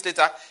 30 minutes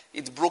later,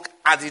 it broke,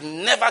 and it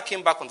never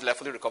came back until I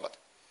fully recovered.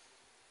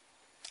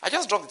 I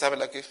just dropped the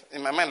tablet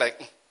in my mind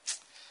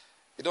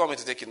you don't want me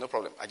to take it, no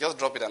problem. I just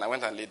dropped it and I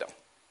went and lay down.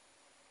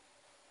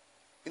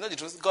 You know the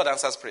truth? God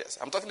answers prayers.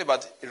 I'm talking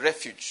about a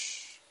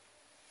refuge.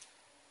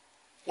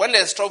 When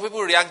there's trouble,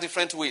 people react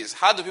different ways.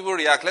 How do people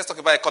react? Let's talk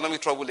about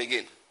economic trouble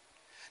again.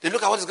 They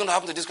look at what is going to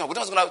happen to this country.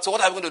 So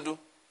what are we going to do?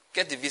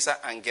 Get the visa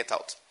and get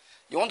out.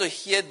 You want to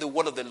hear the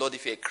word of the Lord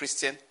if you're a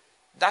Christian?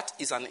 That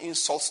is an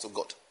insult to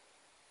God.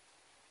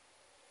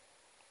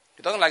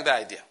 He doesn't like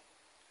that idea.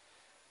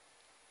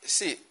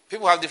 See,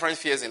 people have different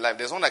fears in life.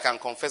 There's one I can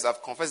confess.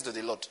 I've confessed to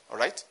the Lord. All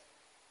right?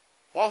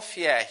 One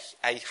fear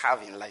I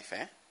have in life,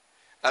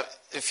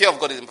 the fear of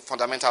God is a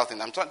fundamental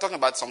thing. I'm talking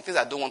about some things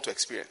I don't want to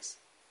experience.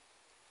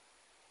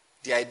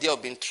 The idea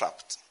of being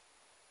trapped.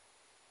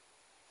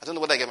 I don't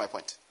know whether I get my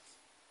point.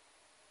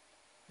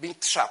 Being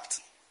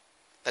trapped.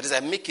 That is, I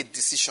make a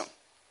decision.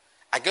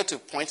 I get to a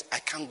point, I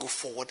can't go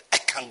forward, I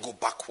can't go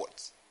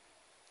backwards.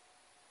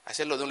 I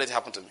said, Lord, don't let it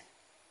happen to me.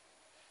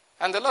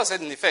 And the Lord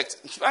said, in effect,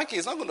 frankly,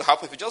 it's not going to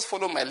happen if you just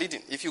follow my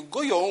leading. If you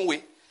go your own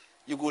way,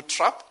 you go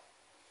trap,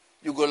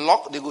 you go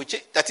lock, they go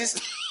change. That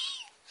is,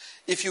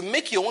 if you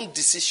make your own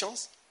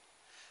decisions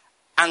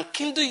and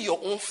kindle your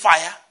own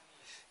fire,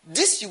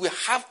 this you will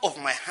have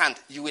of my hand.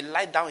 You will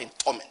lie down in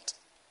torment.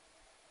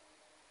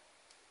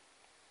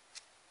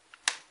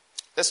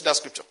 Let's do that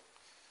scripture.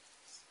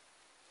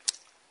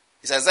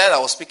 It's Isaiah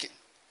that was speaking.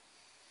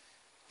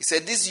 He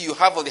said, this you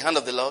have of the hand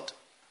of the Lord,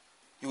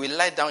 you will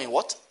lie down in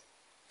what?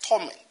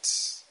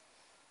 Torment.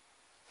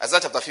 Isaiah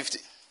chapter 50.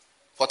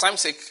 For time's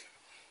sake,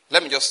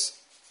 let me just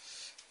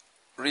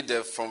read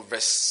from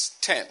verse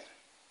 10.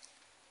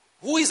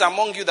 Who is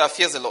among you that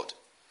fears the Lord?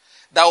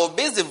 That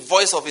obeys the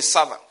voice of his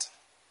servant,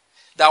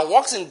 that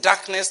walks in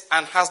darkness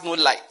and has no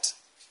light.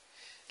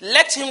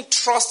 Let him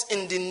trust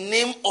in the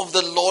name of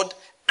the Lord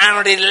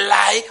and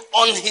rely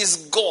on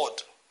his God.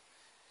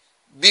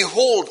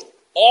 Behold,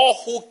 all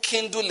who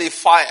kindle a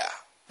fire,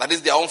 that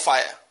is their own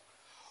fire,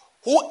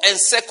 who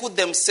encircle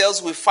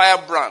themselves with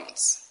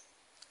firebrands.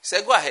 He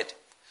said, go ahead.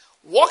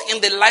 Walk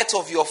in the light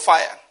of your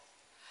fire.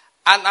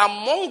 And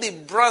among the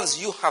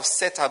brands you have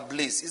set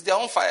ablaze is their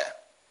own fire.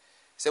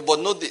 He said, but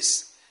know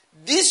this.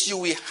 This you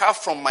will have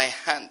from my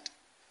hand.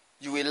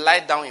 You will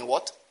lie down in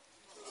what?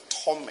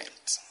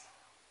 Torment.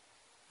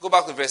 Go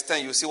back to verse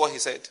 10. You see what he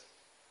said.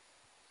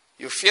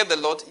 You fear the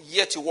Lord,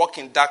 yet you walk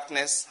in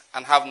darkness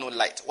and have no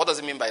light. What does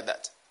it mean by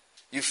that?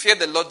 You fear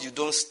the Lord, you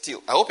don't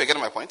steal. I hope you're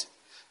getting my point.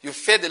 You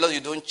fear the Lord,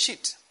 you don't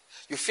cheat.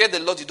 You fear the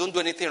Lord, you don't do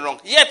anything wrong.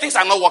 Yet things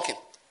are not working.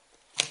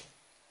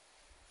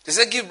 They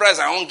say give bribes.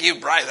 I won't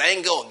give bribes. I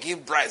ain't going to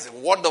give bribes. The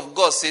word of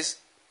God says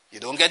you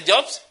don't get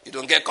jobs, you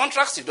don't get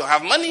contracts, you don't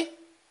have money.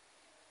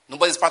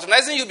 Nobody's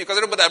patronizing you because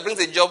everybody that brings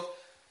a job,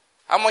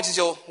 how much is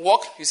your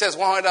work? He says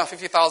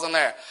 150,000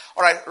 naira.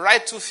 All right,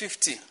 write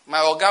 250. My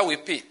Oga will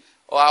pay.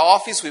 Or our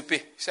office will pay.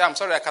 You say, I'm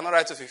sorry, I cannot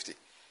write 250.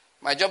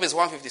 My job is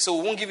 150. So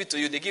we won't give it to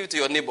you. They give it to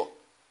your neighbor.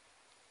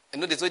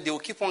 And they will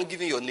keep on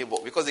giving your neighbor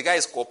because the guy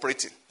is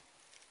cooperating.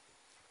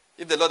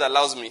 If the Lord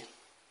allows me,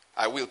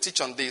 I will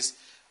teach on this.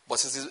 But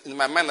since it's in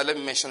my mind, let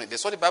me mention it.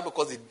 That's what the Bible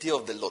calls the day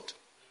of the Lord.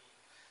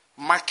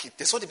 Mark it.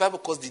 That's what the Bible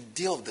calls the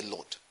day of the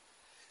Lord.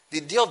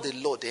 The day of the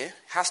Lord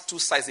has two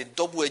sides, a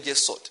double-edged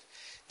sword.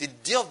 The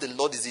day of the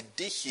Lord is the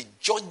day he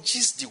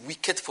judges the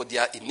wicked for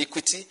their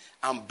iniquity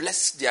and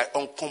blesses their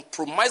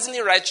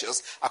uncompromisingly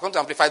righteous, according to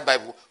Amplified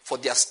Bible, for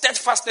their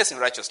steadfastness in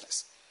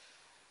righteousness.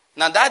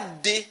 Now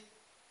that day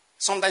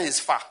sometimes is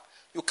far.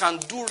 You can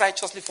do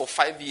righteously for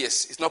 5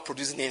 years. It's not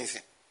producing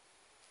anything.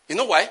 You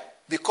know why?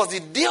 Because the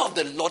day of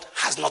the Lord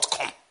has not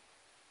come.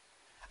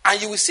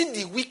 And you will see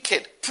the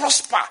wicked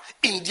prosper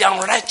in their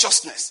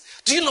unrighteousness.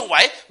 Do you know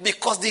why?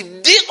 Because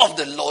the day of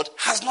the Lord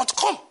has not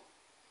come.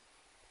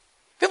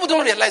 People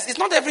don't realize it's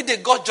not every day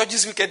God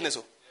judges wickedness.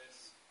 Oh.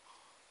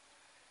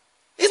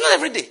 It's not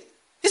every day.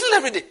 It's not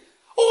every day.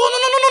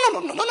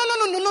 Oh,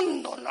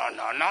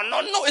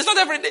 no. It's not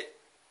every day.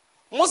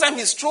 Most time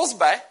he strolls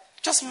by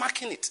just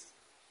marking it.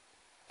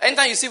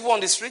 Anytime you see people on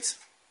the street,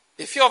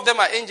 a few of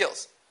them are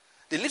angels.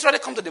 They literally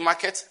come to the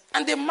market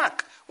and they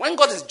mark. When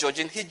God is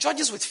judging, he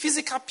judges with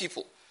physical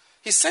people.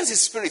 He sends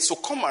his spirits to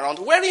come around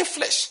wearing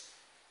flesh.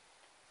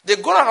 They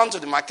go around to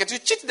the market, you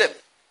cheat them.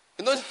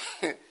 You know,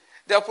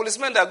 there are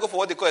policemen that go for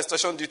what they call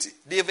extortion duty.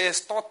 They've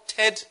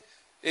extorted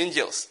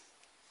angels.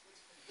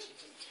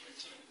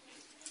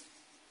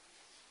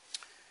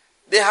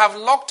 They have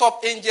locked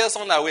up angels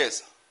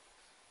unawares.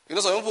 You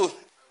know, some people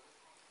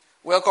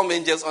welcome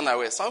angels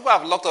unawares. Some people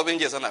have locked up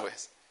angels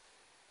unawares.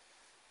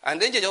 And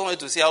the angel just wanted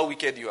to see how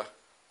wicked you are.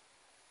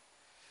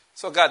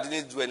 So God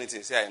didn't do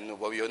anything. Say, I know,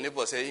 but your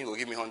neighbor said, he will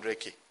give me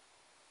 100K.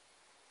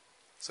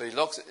 So he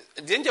locks.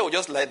 The angel will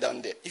just lie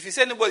down there. If you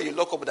see anybody you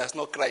lock up that's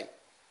not crying,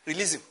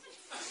 release him.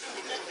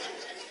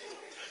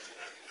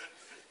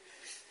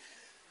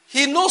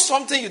 He knows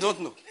something you don't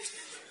know.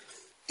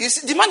 You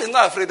see, the man is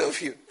not afraid of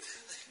you.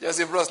 Just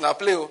say, bros, now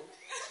play. Oh.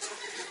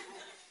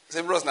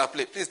 Say, bros, now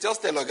play. Please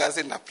just tell Oga,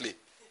 say, now play.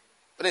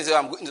 But then say,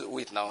 I'm going to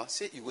wait now.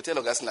 Say, you go tell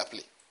Oga, say, now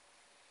play.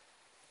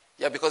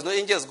 Yeah, because no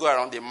angels go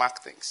around, they mark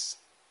things.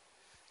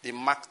 They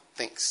mark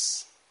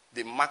things.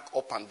 They mark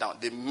up and down.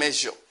 They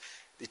measure.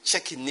 They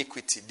check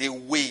iniquity. They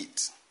weigh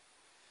it.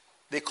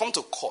 They come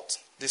to court.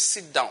 They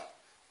sit down.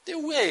 They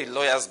wear a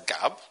lawyer's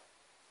garb.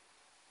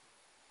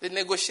 They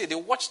negotiate. They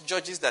watch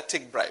judges that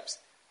take bribes.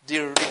 They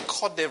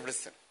record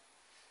everything.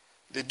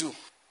 They do.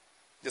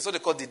 That's what they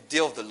call the day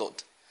of the Lord.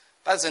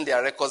 That's when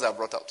their records are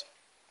brought out.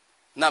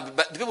 Now,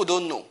 but the people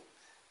don't know.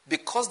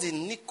 Because the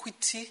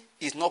iniquity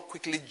is not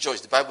quickly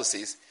judged, the Bible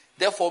says,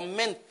 therefore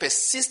men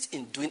persist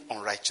in doing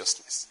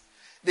unrighteousness.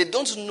 They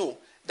don't know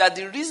that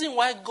the reason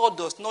why God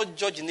does not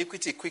judge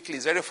iniquity quickly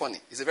is very funny.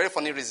 It's a very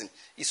funny reason.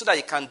 It's so that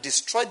he can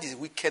destroy the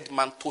wicked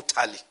man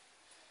totally.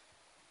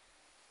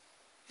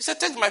 He said,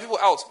 take my people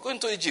out. Go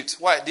into Egypt.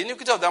 Why? The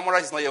iniquity of the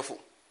Amorites is not your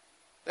fault.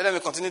 Let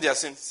them continue their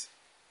sins.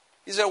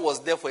 Israel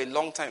was there for a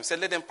long time. He said,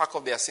 let them pack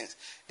up their sins.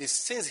 The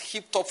sins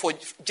heaped up for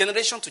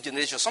generation to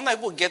generation. Sometimes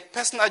people get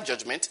personal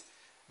judgment.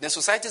 Then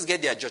societies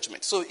get their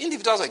judgment. So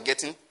individuals are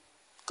getting,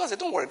 God said,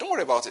 don't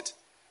worry about it.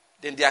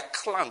 Then their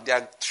clan,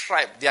 their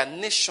tribe, their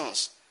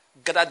nations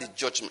gathered the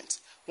judgment.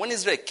 When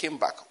Israel came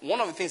back,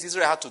 one of the things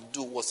Israel had to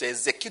do was to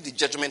execute the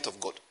judgment of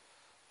God.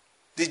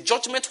 The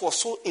judgment was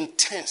so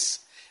intense.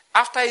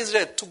 After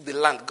Israel took the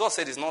land, God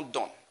said, it's not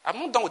done. I'm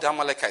not done with the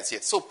Amalekites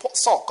yet. So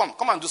Saul,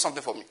 come and do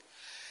something for me.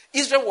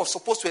 Israel was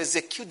supposed to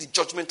execute the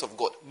judgment of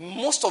God.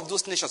 Most of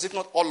those nations, if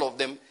not all of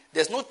them,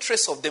 there's no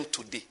trace of them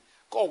today.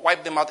 God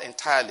wiped them out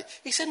entirely.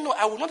 He said, no,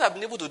 I would not have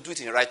been able to do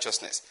it in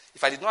righteousness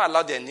if I did not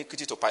allow their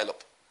iniquity to pile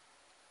up.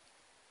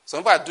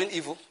 Some people are doing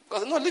evil. God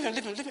said, no, leave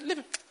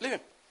him.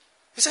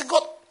 He said,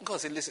 God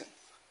said, listen,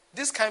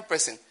 this kind of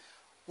person,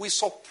 we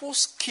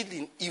suppose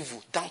killing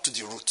evil down to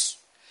the roots.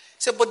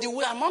 Say, but the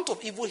amount of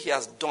evil he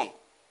has done,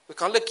 we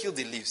can only kill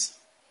the leaves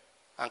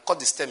and cut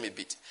the stem a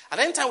bit.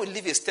 And anytime we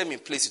leave a stem in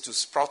place, it will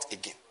sprout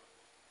again.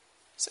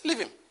 Say, leave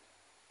him.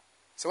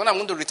 So when I'm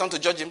going to return to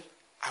judge him,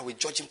 I will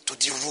judge him to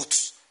the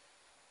root.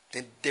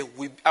 Then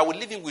I will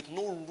leave him with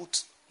no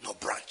root, no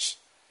branch.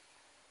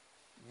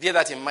 Bear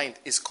that in mind.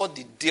 It's called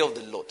the day of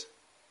the Lord.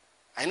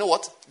 I know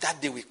what?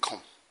 That day will come.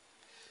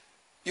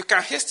 You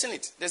can hasten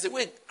it. There's a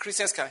way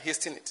Christians can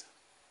hasten it.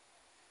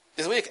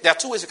 There are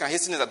two ways you can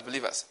hasten it as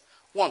believers.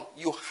 One,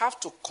 you have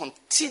to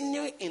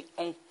continue in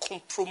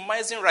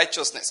uncompromising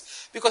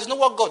righteousness. Because you know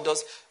what God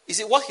does? You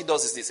see, what he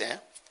does is this.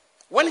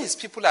 When his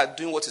people are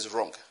doing what is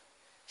wrong,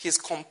 he's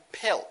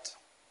compelled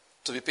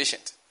to be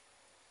patient.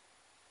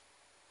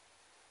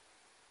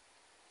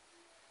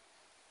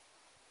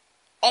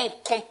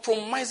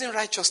 Uncompromising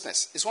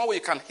righteousness is one way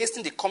you can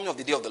hasten the coming of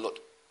the day of the Lord.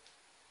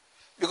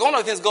 Because one of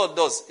the things God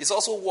does is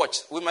also watch.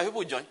 Will my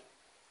people join?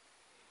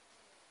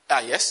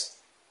 Yes.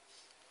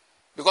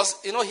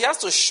 Because, he has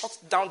to shut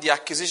down the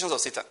accusations of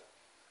Satan.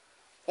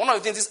 One of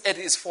the things this earth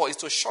is for is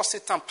to shut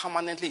Satan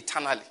permanently,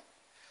 eternally.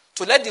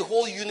 To let the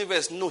whole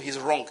universe know he's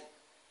wrong.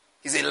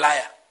 He's a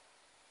liar.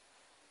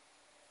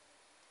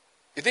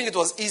 You think it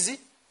was easy?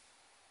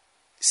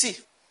 See,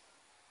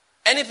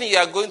 anything you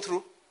are going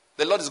through,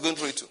 the Lord is going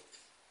through it too.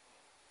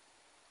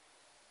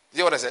 You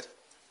hear what I said?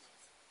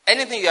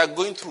 Anything you are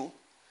going through,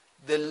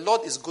 the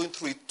Lord is going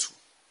through it too.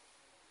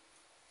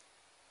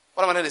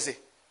 What am I trying to say?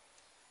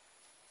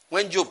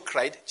 When Job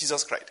cried,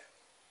 Jesus cried.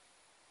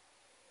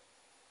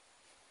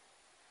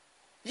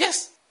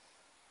 Yes.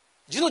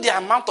 Do you know the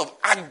amount of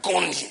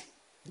agony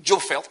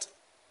Job felt?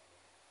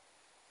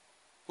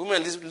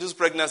 Women lose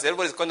pregnancy.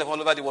 Everybody's calling them all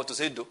over the world to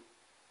say do.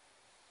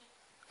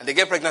 And they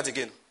get pregnant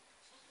again.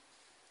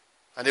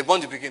 And they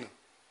born the beginning.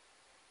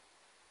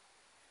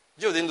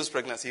 Job didn't lose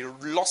pregnancy. He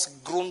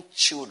lost grown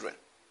children.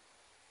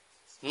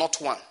 Not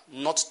 1,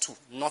 not 2,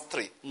 not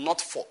 3, not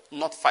 4,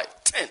 not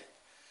 5, 10.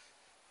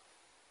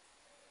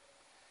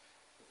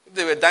 If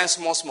they were dying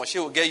small, she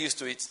would get used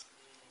to it.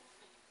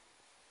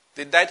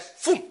 They died,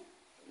 boom.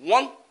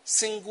 One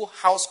single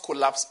house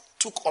collapse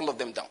took all of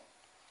them down.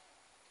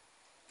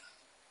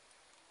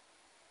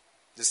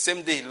 The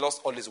same day he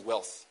lost all his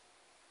wealth.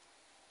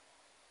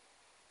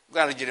 Go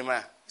and read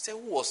Jeremiah. He said,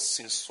 who was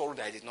in sorrow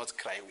that I did not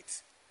cry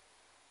with?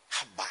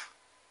 Haba.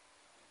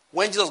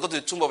 When Jesus got to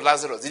the tomb of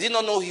Lazarus, did he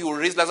not know he would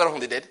raise Lazarus from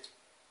the dead?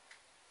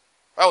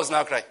 Why was he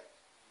now crying?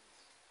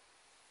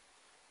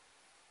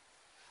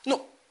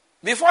 No.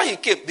 Before he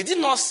came, did he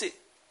not say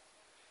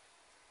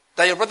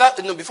that your brother,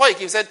 before he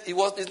came, he said,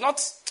 it's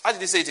not, how did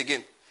he say it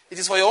again? It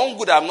is for your own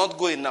good I'm not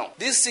going now.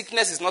 This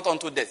sickness is not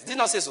unto death. Did he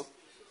not say so?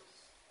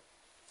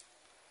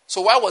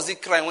 So why was he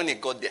crying when he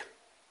got there?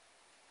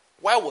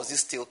 Why was he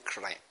still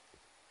crying?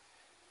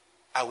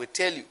 I will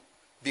tell you,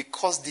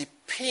 because the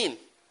pain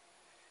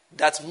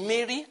that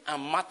Mary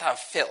and Martha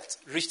felt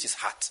reached his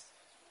heart.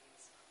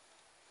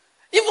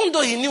 Even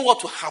though he knew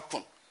what would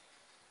happen.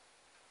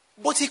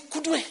 But he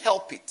couldn't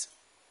help it.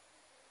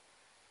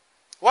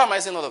 Why am I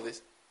saying all of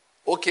this?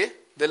 Okay,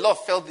 the Lord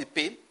felt the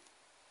pain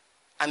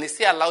and he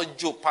still allowed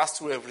Job pass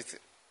through everything.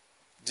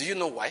 Do you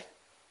know why?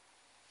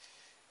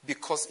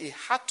 Because he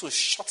had to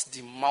shut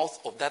the mouth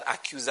of that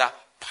accuser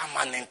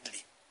permanently.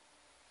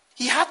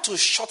 He had to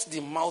shut the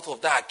mouth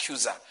of that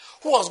accuser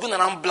who was going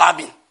around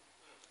blabbing.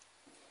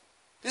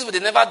 This way, they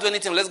never do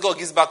anything unless God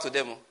gives back to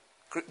them.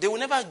 They will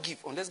never give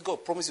unless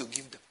God promises to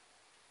give them.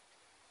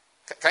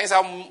 Can you see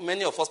how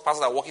many of us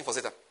pastors are working for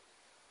Satan?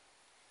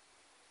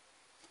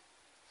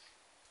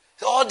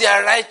 So all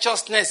their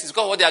righteousness is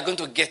because what they are going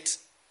to get.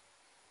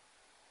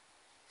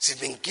 She's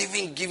been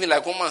giving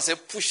like one man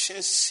said,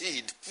 pushing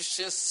seed.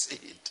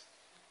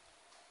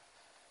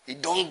 He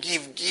don't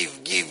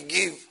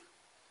give.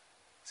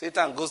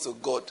 Satan goes to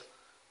God.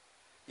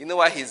 You know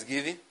why he's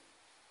giving?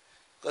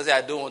 Because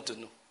I don't want to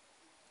know.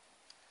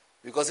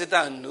 Because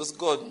Satan knows,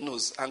 God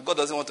knows, and God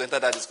doesn't want to enter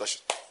that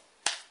discussion.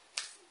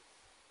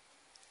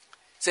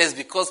 Says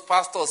because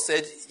pastor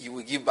said you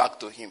will give back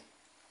to him.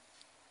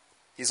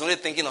 He's only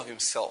thinking of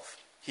himself.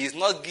 He is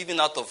not giving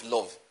out of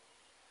love.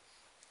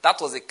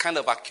 That was a kind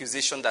of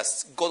accusation that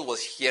God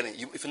was hearing.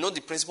 If you know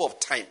the principle of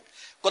time,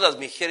 God has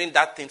been hearing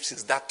that thing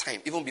since that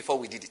time, even before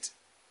we did it.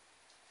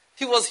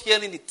 He was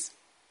hearing it.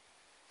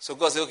 So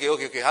God said,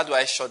 okay, how do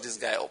I shut this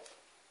guy up?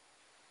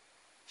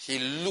 He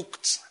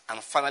looked and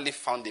finally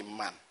found a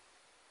man.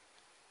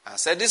 And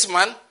said, this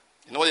man,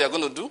 you know what you're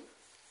going to do?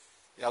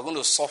 You are going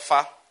to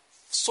suffer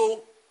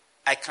so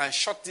I can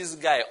shut this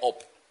guy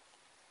up.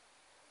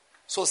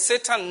 So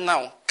Satan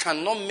now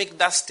cannot make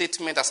that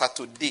statement as of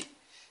today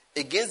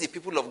against the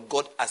people of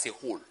God as a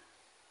whole.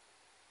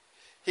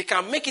 He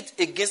can make it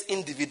against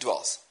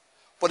individuals.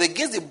 But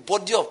against the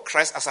body of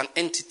Christ as an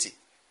entity,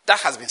 that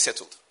has been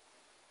settled.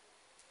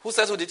 Who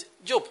settled it?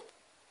 Job.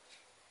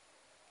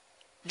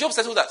 Job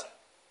settled that.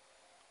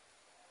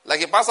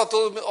 Like a pastor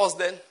told us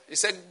then, he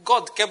said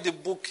God kept the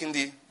book in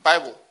the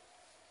Bible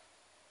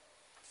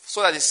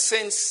so that the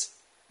saints,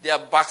 their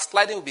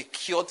backsliding will be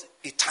cured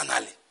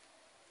eternally.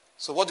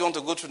 So what do you want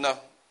to go through now?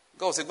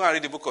 God will say, go and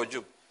read the book of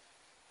Job.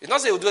 It's not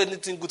say he will do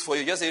anything good for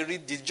you. Just say,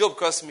 read, did Job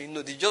curse me?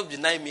 No, did Job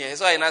deny me? And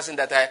so I now saying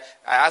that I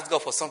asked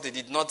God for something,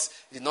 did not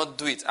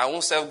do it. I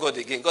won't serve God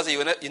again. Because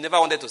he never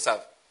wanted to serve.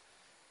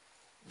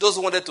 Those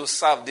who wanted to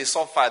serve, they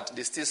suffered,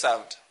 they still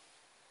served.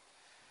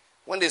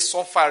 When they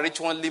suffer,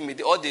 reach one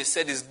limit, all they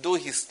said is, though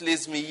he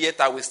slays me, yet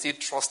I will still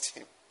trust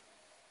him.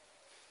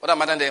 What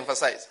am I trying to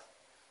emphasize?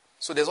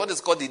 So there's what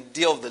is called the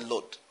day of the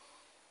Lord.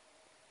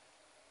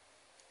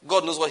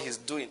 God knows what he's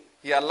doing.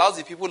 He allows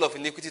the people of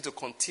iniquity to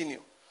continue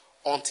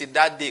until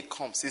that day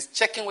comes. He's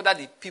checking whether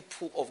the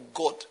people of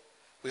God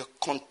will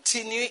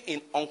continue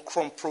in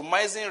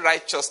uncompromising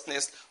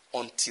righteousness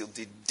until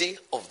the day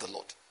of the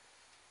Lord.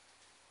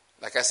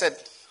 Like I said,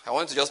 I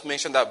want to just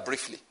mention that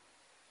briefly.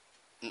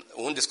 We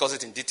won't discuss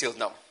it in detail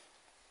now.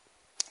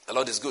 The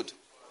Lord is good.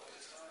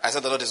 I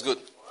said the Lord is good.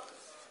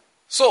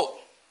 So,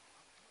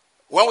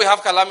 when we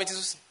have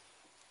calamities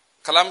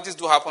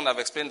do happen, I've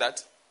explained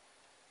that.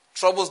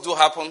 Troubles do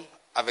happen,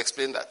 I've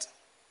explained that.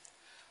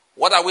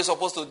 What are we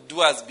supposed to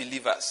do as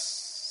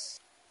believers?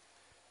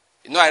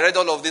 I read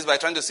all of this by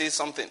trying to say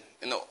something.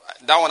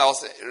 That one I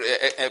was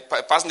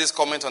passing this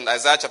comment on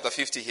Isaiah chapter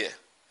 50 here.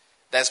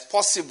 That it's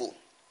possible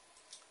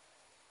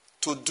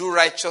to do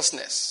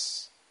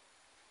righteousness,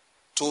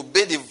 to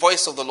obey the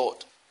voice of the Lord,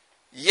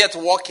 yet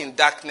walk in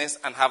darkness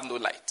and have no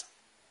light.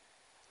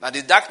 Now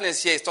the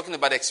darkness here is talking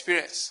about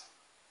experience.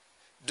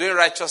 Doing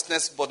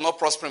righteousness but not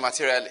prospering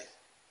materially.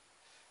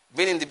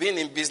 Being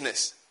in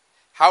business.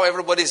 How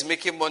everybody is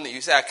making money.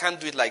 You say, I can't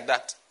do it like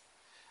that.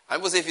 And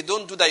people say, if you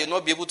don't do that, you'll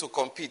not be able to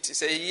compete. You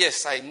say,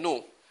 yes, I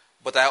know.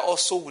 But I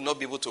also will not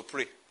be able to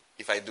pray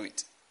if I do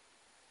it.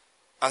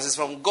 As it's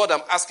from God,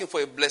 I'm asking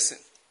for a blessing.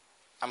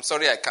 I'm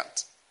sorry I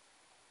can't.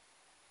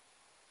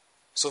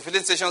 So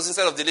filling stations,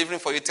 instead of delivering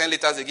for you 10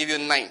 liters, they give you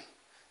 9.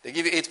 They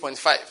give you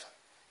 8.5.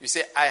 You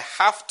say, I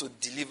have to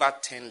deliver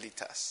 10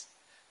 liters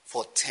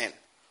for 10.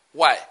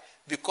 Why?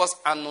 Because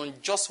an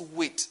unjust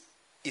weight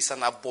is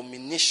an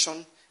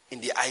abomination in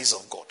the eyes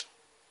of God.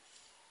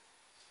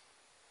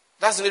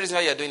 That's the only reason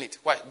why you're doing it.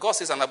 Why? God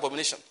says an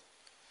abomination.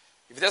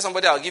 If you tell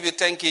somebody, I'll give you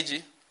 10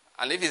 kg,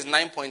 and if it's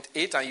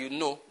 9.8 and you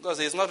know, God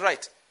says it's not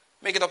right.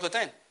 Make it up to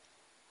 10.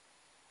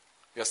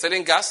 You're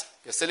selling gas,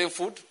 you're selling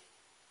food,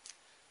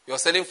 you're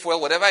selling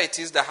fuel, whatever it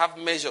is that have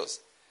measures.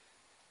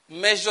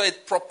 Measure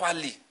it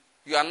properly.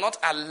 You are not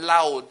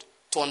allowed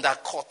to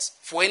undercut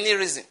for any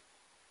reason.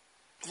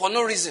 For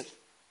no reason.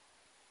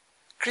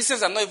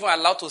 Christians are not even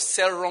allowed to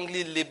sell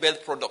wrongly labeled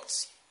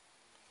products.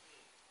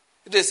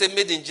 If they say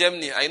made in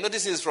Germany, I know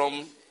this is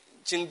from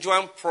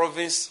Xinjiang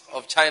province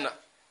of China.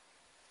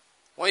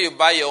 When you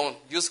buy your own,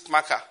 use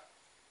marker.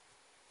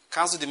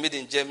 Cancel the made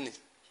in Germany.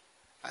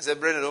 I said,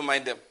 brethren, don't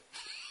mind them.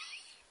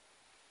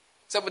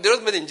 But they're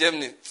not made in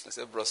Germany. I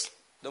said, bros,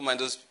 don't mind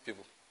those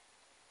people.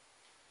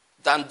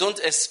 Then don't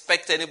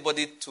expect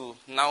anybody to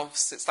now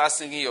start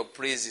singing your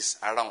praises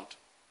around.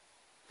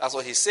 That's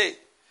what he said.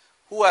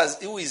 Who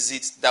is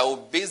it that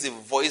obeys the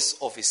voice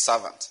of his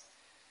servant,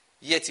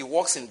 yet he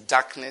walks in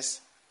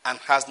darkness and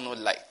has no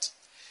light?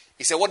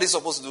 He said, what is he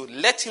supposed to do?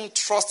 Let him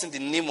trust in the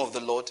name of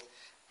the Lord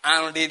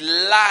and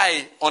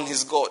rely on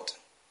his God.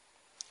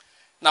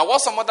 Now,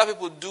 what some other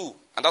people do,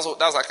 and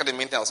that's actually the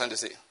main thing I was trying to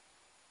say,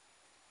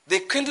 they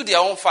kindle their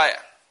own fire.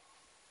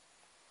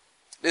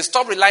 They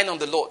stop relying on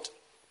the Lord.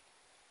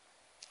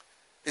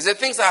 They say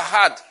things are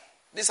hard.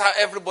 This is how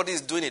everybody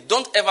is doing it.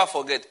 Don't ever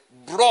forget,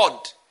 broad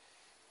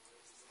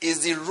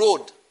is the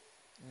road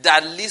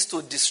that leads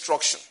to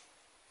destruction.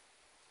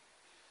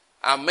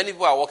 And many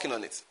people are working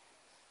on it.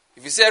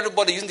 If you say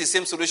everybody using the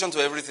same solution to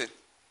everything,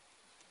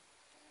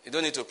 you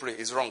don't need to pray.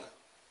 It's wrong.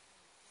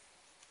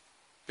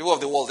 People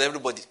of the world,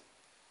 everybody.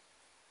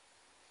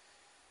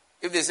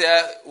 If they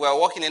say, we are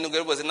working in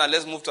everybody say, now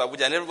let's move to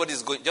Abuja, and everybody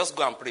is going, just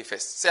go and pray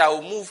first. Say, I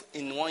will move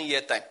in 1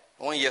 year's time,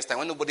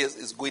 when nobody else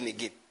is going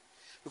again.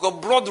 Because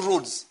broad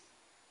roads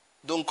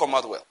don't come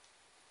out well.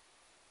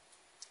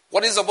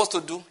 What is he supposed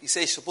to do? He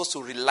says he's supposed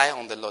to rely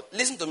on the Lord.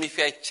 Listen to me, if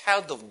you're a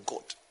child of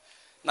God.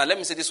 Now let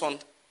me say this one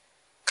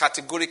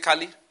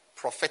categorically,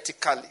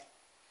 prophetically.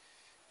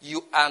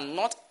 You are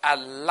not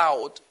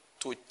allowed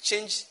to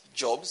change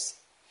jobs.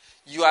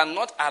 You are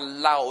not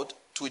allowed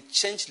to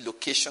change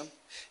location.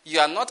 You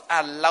are not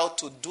allowed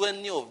to do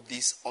any of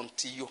this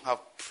until you have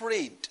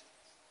prayed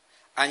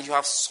and you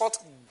have sought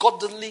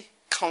godly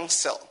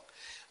counsel,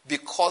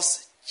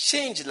 because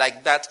change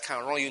like that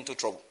can run you into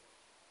trouble.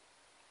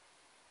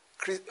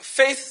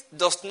 Faith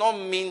does not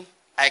mean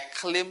I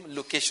claim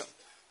location.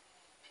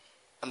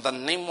 In the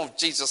name of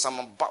Jesus, I'm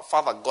about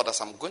Father God,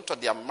 as I'm going to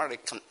the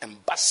American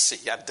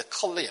embassy, I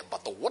declare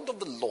about the word of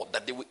the Lord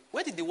that they will.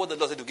 Where did the word of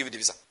the Lord say to give you the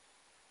visa?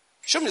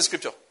 Show me the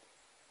scripture.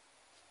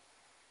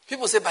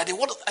 People say, by the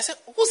word of, I said,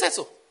 who said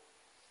so?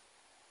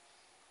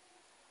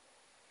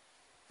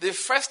 The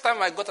first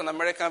time I got an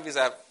American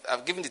visa,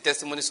 I've given the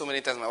testimony so many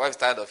times, my wife is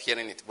tired of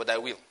hearing it, but I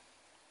will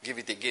give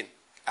it again.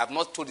 I've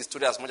not told the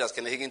story as much as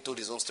Kenneth Hagin told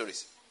his own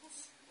stories.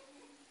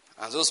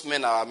 And those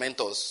men are our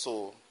mentors,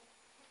 so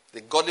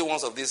the godly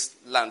ones of this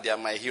land, they are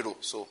my hero,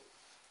 so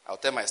I'll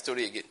tell my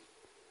story again.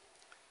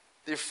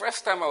 The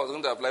first time I was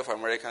going to apply for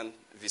American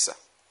visa,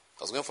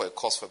 I was going for a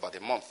course for about a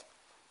month.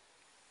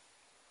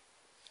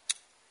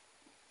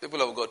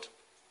 People of God.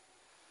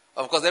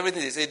 Of course,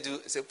 everything they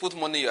say, put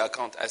money in your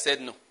account. I said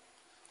no.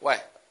 Why?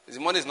 The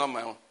money is not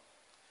my own.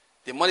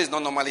 The money is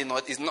not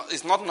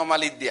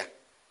normally there.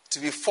 To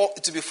be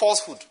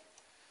falsehood.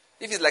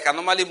 If it's like I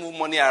normally move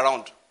money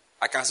around,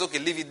 I can say, okay,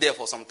 leave it there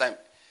for some time.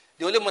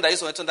 The only money that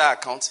used to enter that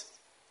account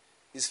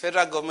is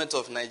federal government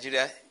of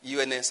Nigeria,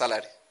 UNN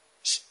salary.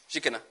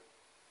 Shikena.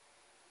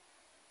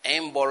 I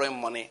ain't borrowing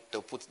money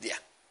to put there.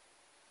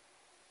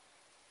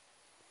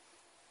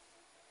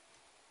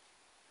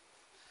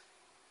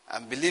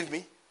 And believe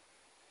me,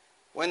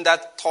 when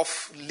that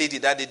tough lady,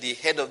 the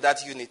head of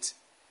that unit,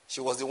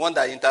 she was the one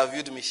that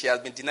interviewed me. She has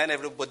been denying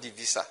everybody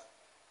visa.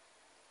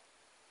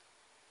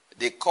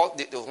 There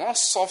was one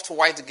soft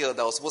white girl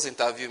that was supposed to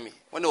interview me.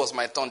 When it was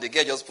my turn, the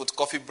girl just put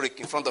coffee break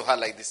in front of her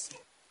like this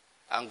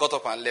and got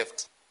up and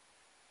left.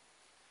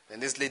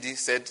 Then this lady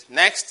said,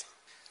 next.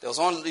 There was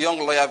one young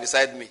lawyer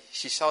beside me.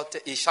 He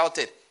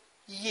shouted,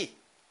 "Yea."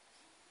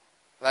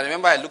 And I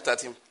remember I looked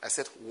at him. I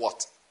said,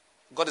 what?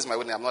 God is my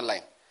witness, I'm not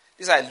lying.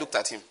 This I looked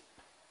at him.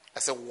 I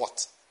said,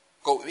 what?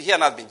 He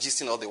and I have been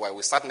gisting all the while.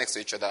 We sat next to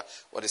each other.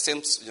 We're the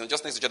same,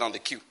 just next to each other on the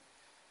queue.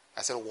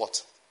 I said,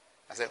 what?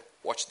 I said,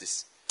 watch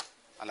this.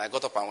 And I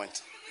got up and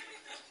went.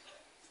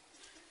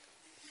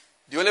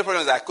 The only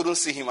problem is I couldn't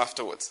see him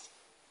afterwards.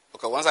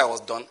 Because once I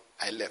was done,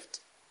 I left.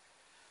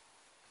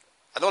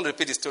 I don't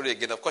repeat the story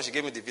again. Of course, she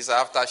gave me the visa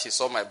after she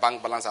saw my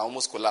bank balance. I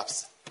almost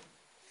collapsed.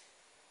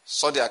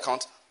 Saw the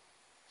account.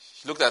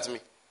 She looked at me.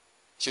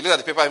 She looked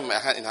at the paper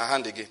in her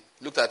hand again.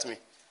 Looked at me.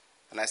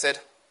 And I said,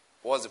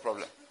 what's the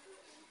problem?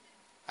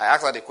 I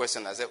asked her the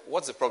question. I said,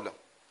 what's the problem?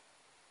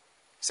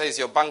 She said, it's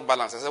your bank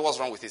balance. I said, what's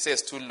wrong with it? He said,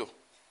 it's too low.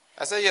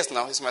 I said, yes,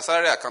 now. It's my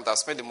salary account. I'll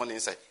spend the money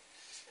inside.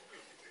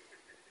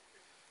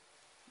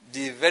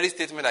 The very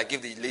statement I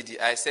gave the lady,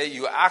 I said,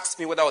 you asked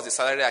me whether I was the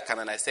salary account,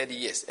 and I said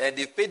yes. And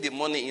they paid the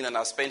money in and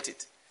I've spent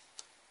it.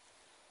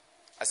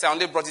 I said, I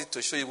only brought it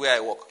to show you where I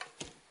work.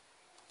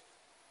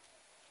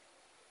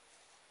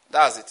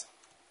 That's it.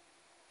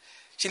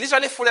 She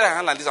literally folded her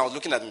hand like this and was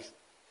looking at me.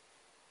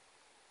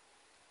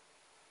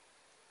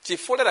 She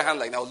folded her hand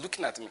like that and was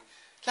looking at me.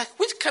 Like,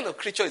 which kind of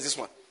creature is this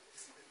one?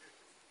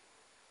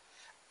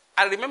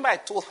 I remember I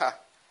told her,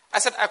 I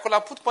said, I could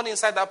have put money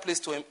inside that place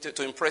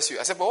to impress you.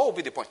 I said, but what would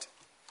be the point?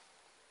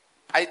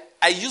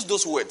 I used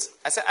those words.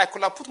 I said, I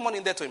could have put money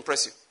in there to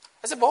impress you.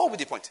 I said, but what would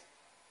be the point?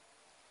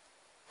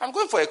 I'm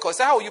going for a course. I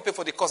said, how will you pay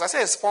for the course? I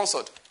said, it's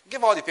sponsored.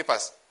 Give all the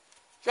papers.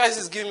 You guys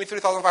is giving me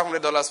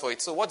 $3,500 for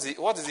it. So what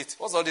is it?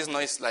 What's all this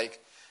noise like?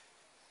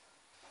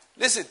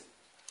 Listen,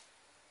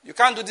 you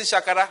can't do this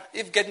shakara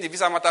if getting the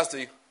visa matters to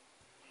you.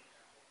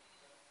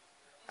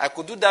 I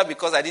could do that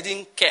because I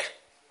didn't care.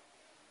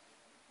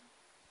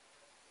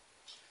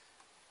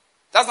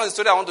 That's not the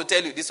story I want to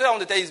tell you. The story I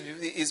want to tell you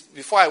is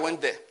before I went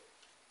there.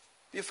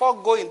 Before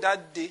going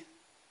that day,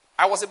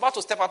 I was about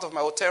to step out of my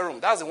hotel room.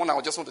 That's the one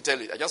I just want to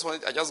tell you. I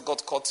just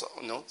got caught,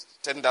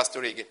 telling that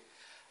story again.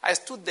 I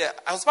stood there.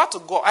 I was about to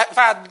go. If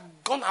I had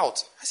gone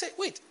out, I said,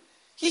 wait.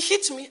 He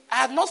hit me. I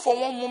had not for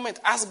one moment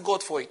asked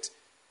God for it.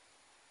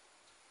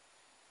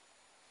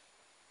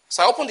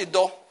 So I opened the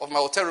door of my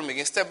hotel room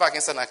again, stepped back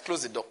inside, and I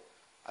closed the door.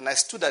 And I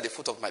stood at the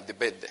foot of the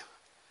bed there.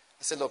 I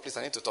said, Lord, please,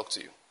 I need to talk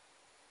to you.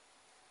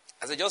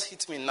 I said, just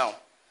hit me now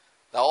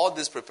that all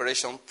this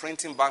preparation,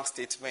 printing bank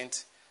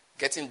statement,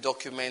 getting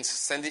documents,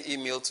 sending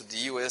email to the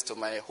US, to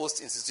my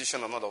host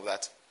institution and all of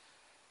that,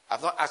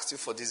 I've not asked you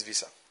for this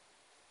visa.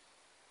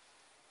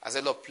 I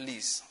said, Lord,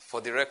 please,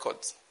 for the record,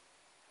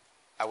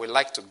 I would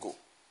like to go.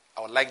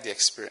 I would like the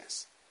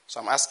experience.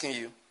 So I'm asking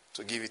you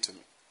to give it to me.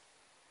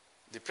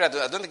 The prayer,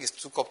 I don't think it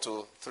took up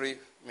to 3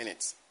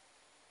 minutes.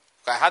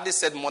 I hardly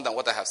said more than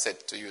what I have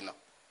said to you now.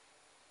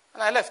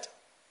 And I left.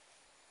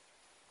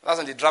 That's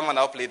when the drama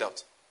now played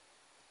out.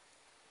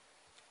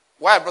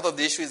 Why I brought up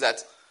the issue is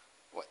that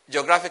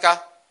geographical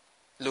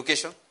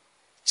location,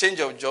 change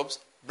of jobs,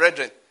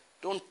 brethren,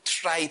 don't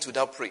try it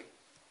without praying.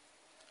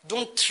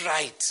 Don't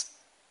try it.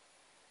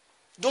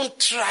 Don't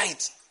try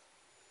it.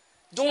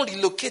 Don't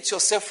relocate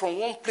yourself from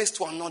one place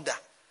to another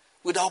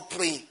without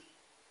praying.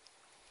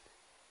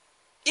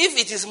 If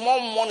it is more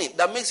money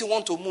that makes you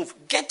want to move,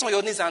 get on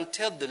your knees and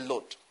tell the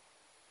Lord.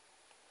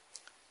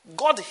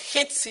 God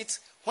hates it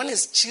when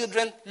his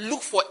children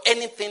look for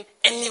anything,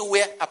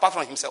 anywhere apart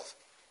from himself.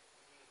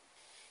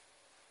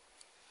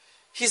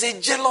 He's a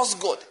jealous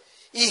God.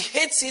 He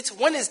hates it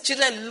when his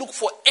children look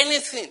for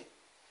anything,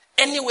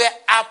 anywhere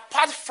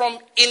apart from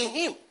in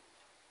him.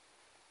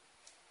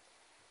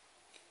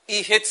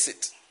 He hates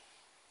it.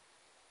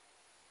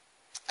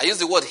 I use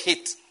the word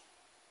hate.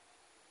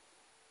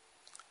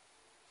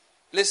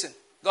 Listen,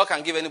 God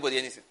can give anybody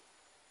anything.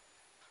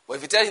 But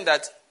if you tell him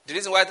that the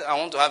reason why I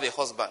want to have a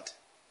husband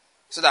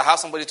so that I have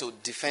somebody to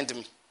defend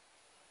me,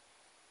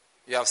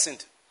 you have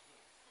sinned.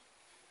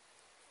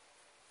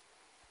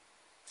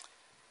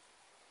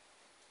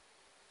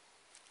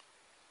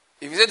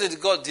 If you say to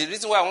God, the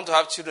reason why I want to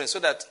have children so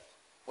that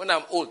when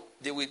I'm old,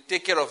 they will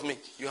take care of me,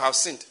 you have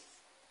sinned.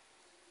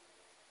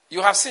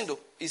 You have sinned, though.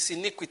 It's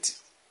iniquity.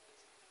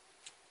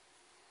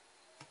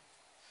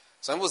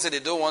 Some people say they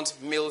don't want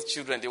male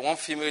children, they want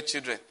female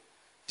children.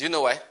 Do you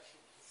know why?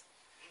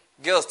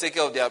 Girls take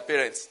care of their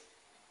parents,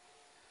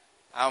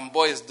 and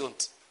boys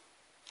don't.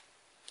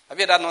 Have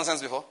you heard that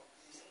nonsense before?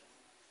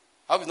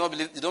 I hope you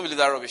don't believe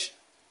that rubbish.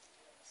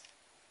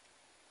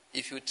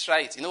 If you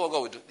try it, you know what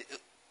God will do?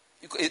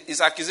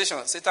 It's accusation.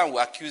 Satan will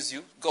accuse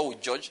you, God will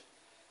judge,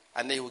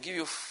 and then he will give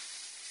you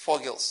 4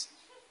 girls.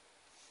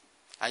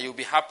 And you'll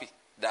be happy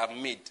that I've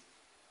made.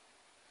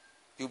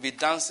 You'll be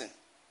dancing.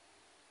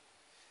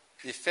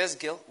 The first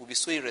girl will be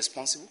so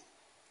irresponsible.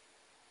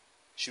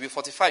 She'll be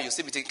 45, you'll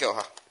still be taking care of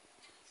her.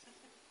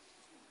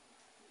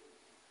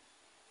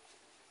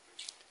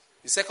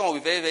 The second will be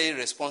very, very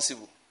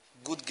responsible.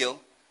 Good girl.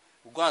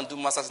 Will go and do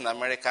masters in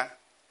America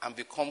and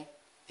become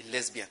a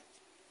lesbian.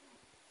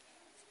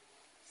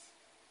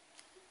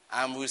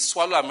 And will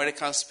swallow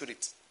American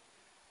spirit.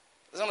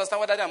 Doesn't understand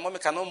why daddy and mommy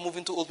cannot move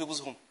into old people's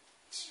home.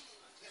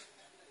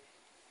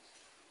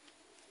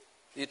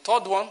 The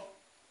third one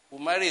will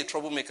marry a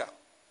troublemaker.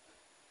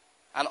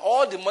 And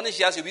all the money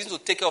she has, she'll be using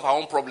to take care of her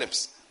own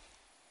problems.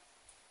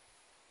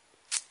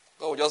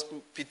 God will just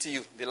pity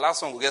you. The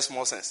last one will get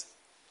small sense.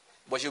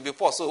 But she'll be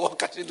poor, so what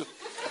can she do?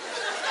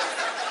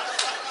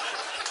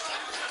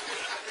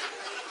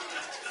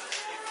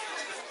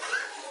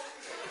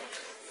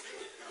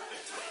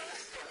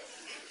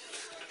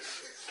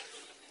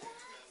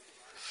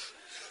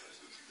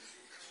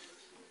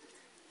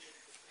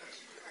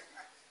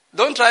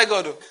 Don't try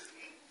God. Though.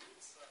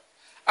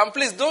 And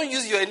please don't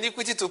use your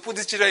iniquity to put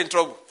these children in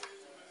trouble.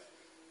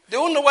 They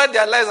won't know why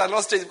their lives are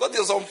not straight because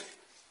there's some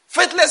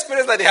faithless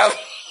parents that they have.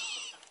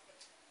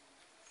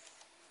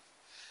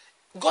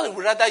 God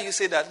would rather you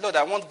say that, Lord,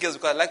 I want girls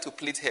because I like to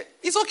plait hair.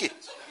 It's okay.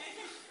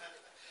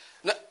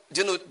 Now,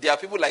 do you know, there are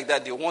people like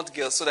that, they want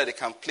girls so that they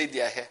can plait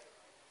their hair.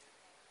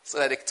 So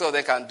that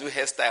they can do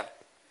hairstyle.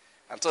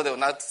 And so they will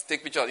not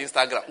take picture on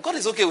Instagram. God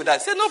is okay with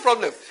that. Say, no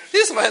problem.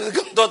 This my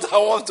daughter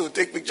wants to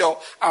take picture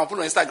and put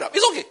on Instagram.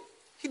 It's okay.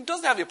 He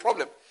doesn't have a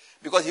problem.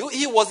 Because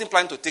he wasn't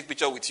planning to take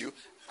picture with you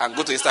and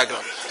go to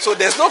Instagram. So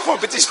there's no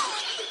competition.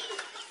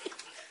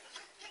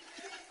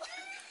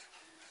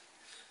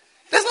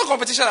 There's no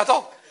competition at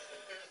all.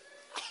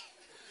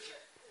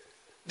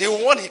 The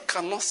one he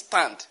cannot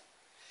stand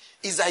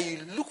is that you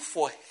look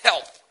for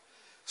help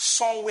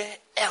somewhere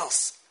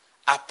else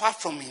apart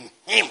from in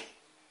him.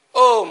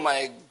 Oh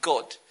my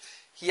God.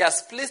 He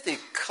has placed a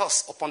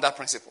curse upon that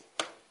principle.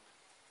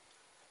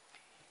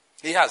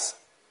 He has.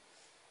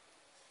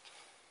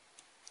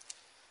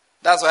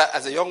 That's why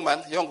as a young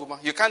woman,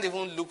 you can't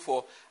even look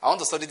for, I want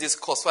to study this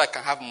course so I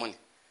can have money.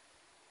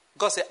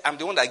 God said, I'm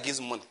the one that gives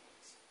money.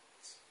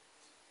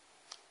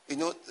 You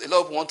know, a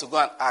lot of people want to go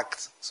and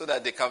act so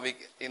that they can be,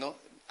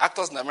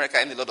 actors in America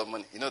earn a lot of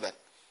money. You know that.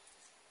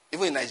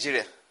 Even in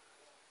Nigeria.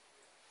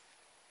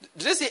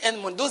 Did they say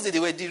earn money? Those days they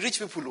were the rich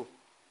people. Who,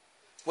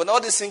 when all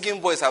these singing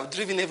boys have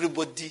driven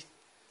everybody.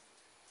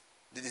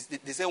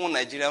 They said one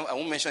Nigerian, I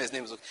won't mention his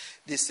name.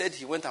 They said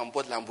he went and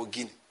bought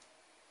Lamborghini.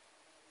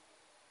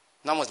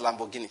 Now much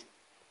Lamborghini?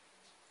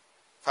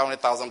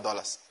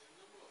 $500,000.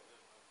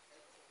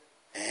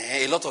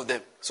 A lot of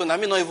them. So now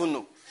me not even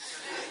know.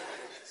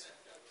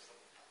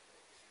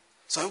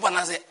 Some people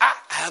now say, I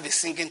have a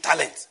singing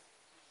talent.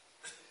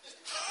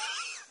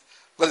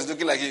 Because it's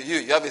looking like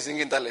you have a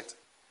singing talent.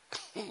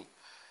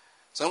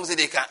 Some people say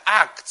they can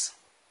act.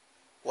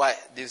 Why?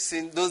 They've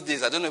seen those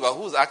days, I don't know about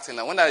who's acting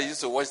now. When I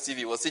used to watch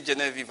TV, was it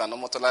Genevieve and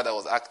Omotola that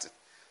was acting?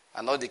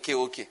 And not the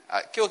KOK.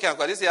 KOK,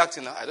 are they say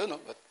acting now? I don't know.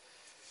 But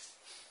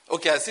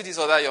okay, I see this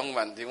other young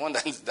man, the one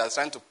that's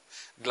trying to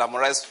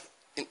glamorize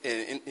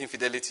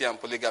infidelity and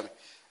polygamy.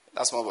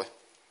 That's my boy.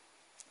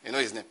 You know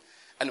his name.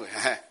 Anyway,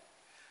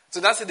 so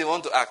that's it, they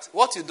want to act.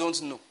 What you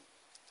don't know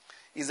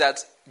is that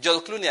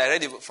George Clooney, I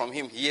read it from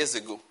him years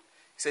ago. He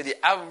said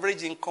the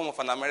average income of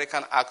an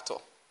American actor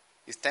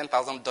is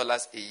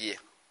 $10,000 a year.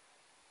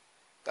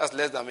 That's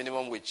less than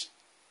minimum wage.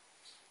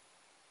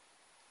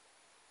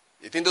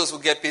 You think those who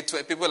get paid,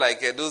 people like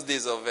those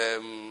days of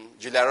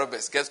Julia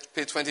Roberts, get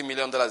paid $20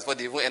 million before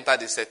they even enter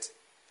the set.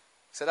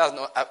 So that's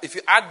not, if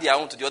you add their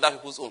own to the other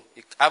people's own,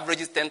 it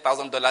averages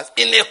 $10,000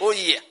 in a whole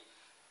year.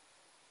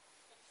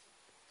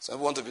 Some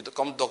people want to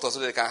become doctors so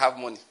they can have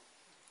money.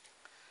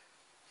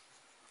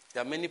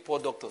 There are many poor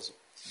doctors.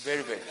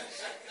 Very, very.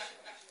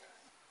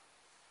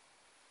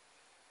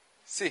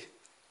 See,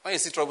 when you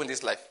see trouble in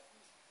this life,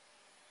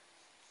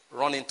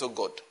 run into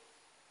God.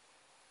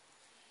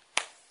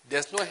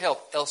 There's no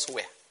help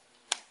elsewhere.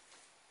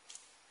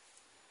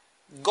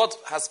 God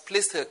has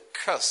placed a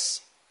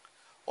curse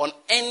on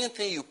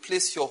anything you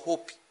place your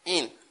hope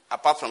in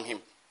apart from him.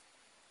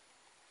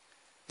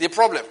 The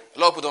problem, a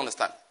lot of people don't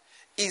understand,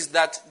 is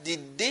that the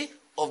day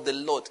of the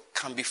Lord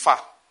can be far.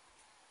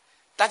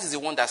 That is the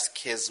one that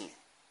scares me.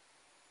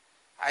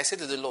 I say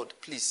to the Lord,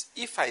 please,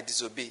 if I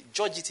disobey,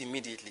 judge it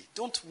immediately.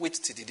 Don't wait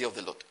till the day of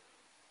the Lord.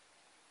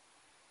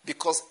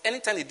 Because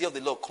anytime the day of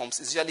the Lord comes,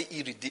 it's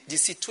usually the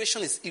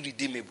situation is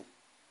irredeemable.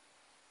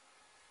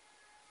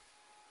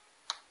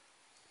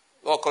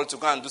 We are called to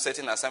go and do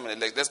certain assignment.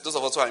 Like those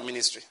of us who are in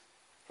ministry.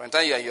 From the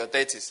time you are in your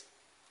 30s,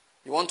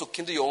 You want to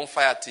kindle your own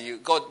fire till you,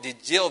 God, the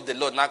day of the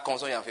Lord now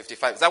comes when you are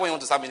 55. Is that when you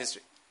want to start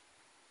ministry?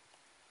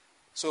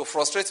 So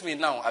frustrate me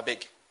now, I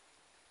beg.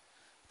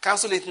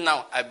 Cancel it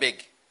now, I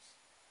beg.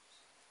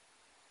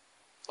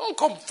 Don't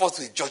come forth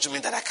with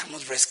judgment that I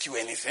cannot rescue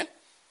anything.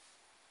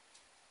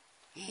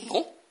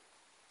 No.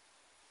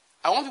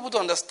 I want people to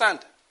understand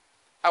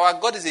our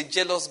God is a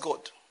jealous God.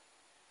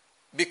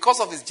 Because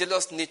of his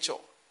jealous nature,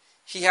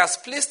 he has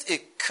placed a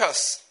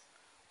curse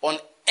on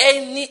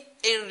any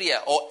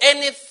area or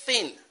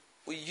anything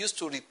we use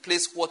to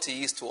replace what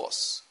he is to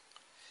us.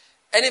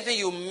 Anything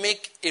you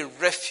make a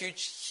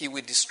refuge, he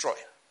will destroy.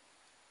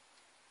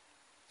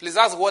 Please,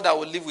 that's what I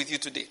will leave with you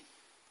today.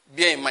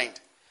 Bear in mind,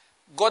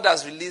 God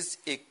has released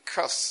a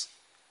curse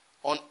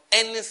on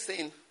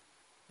anything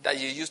that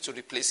you use to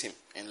replace him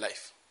in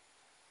life.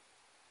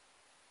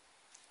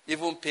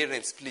 Even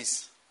parents,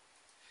 please.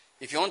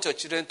 If you want your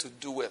children to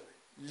do well,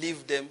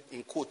 leave them,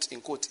 in quote,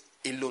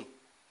 alone.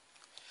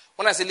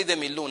 When I say leave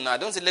them alone now, I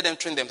don't say let them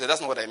train them.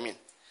 That's not what I mean.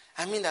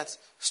 I mean that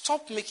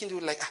stop making you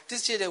like,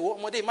 this children,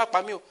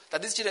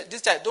 that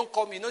this child, don't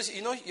call me.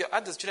 You know, you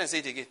had the children say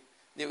it again.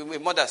 The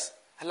mothers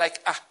are like,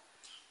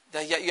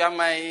 that you are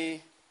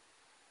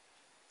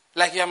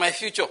my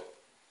future.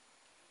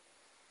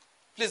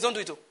 Please don't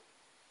do it.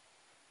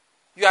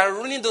 You are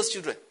ruining those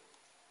children.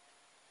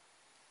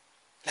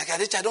 Like,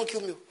 this child, don't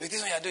kill me. Like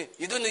this one you are doing.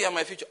 You don't know you are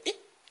my future.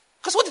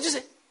 Because what did you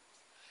say?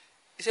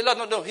 He said,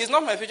 Lord, no, he's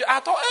not my future.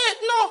 I thought,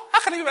 no, how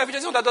can he be my future?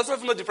 He's one that doesn't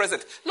even know the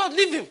present. Lord,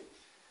 leave him.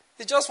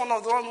 He's just one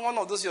of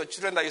those your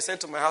children that you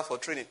sent to my house for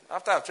training.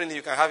 After I've trained him,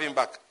 you can have him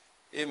back.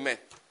 Amen.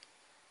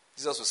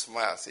 Jesus will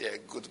smile and say,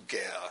 good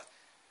girl.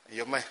 And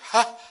your mind,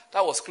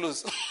 that was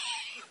close.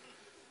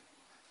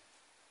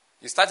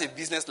 You start a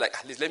business like,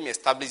 at least let me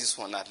establish this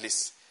one at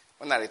least.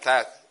 When I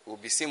retire, we'll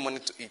be seeing money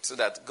to eat so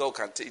that God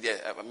can take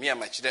me and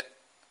my children.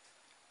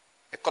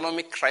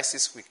 Economic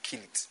crisis will kill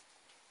it.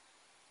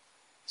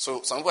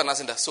 So some people are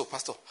asking that, so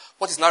Pastor,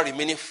 what is now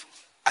remaining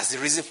as the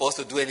reason for us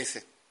to do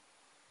anything?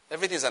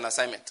 Everything is an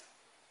assignment.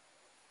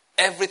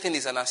 Everything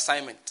is an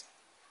assignment.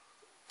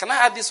 Can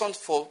I add this one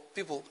for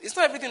people? It's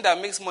not everything that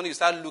makes money you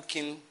start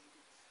looking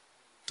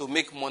to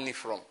make money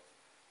from.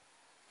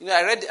 You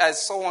know, I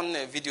saw one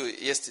video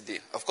yesterday.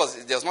 Of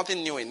course, there's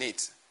nothing new in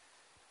it.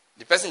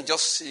 The person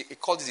he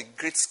called it a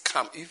great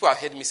scam. People have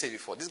heard me say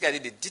before. This guy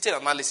did a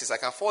detailed analysis. I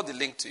can forward the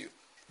link to you.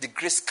 The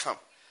great scam.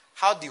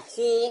 How the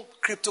whole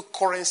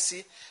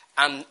cryptocurrency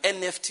and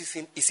NFT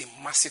thing is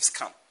a massive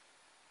scam.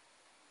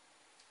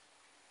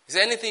 Is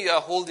there anything you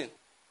are holding,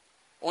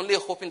 only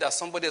hoping that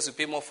somebody else will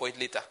pay more for it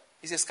later?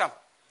 It's a scam.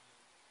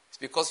 It's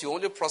because you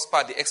only prosper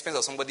at the expense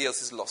of somebody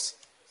else's loss.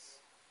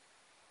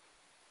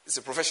 It's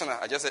a professional.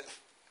 I just said,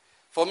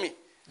 for me,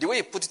 the way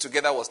he put it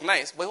together was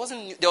nice, but it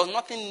wasn't new. There was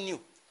nothing new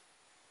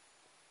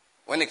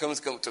when it comes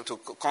to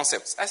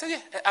concepts. I said,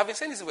 yeah, I've been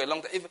saying this for a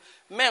long time. If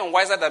men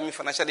wiser than me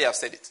financially have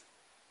said it.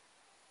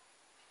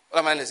 What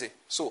am I going to say?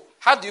 So,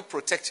 how do you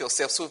protect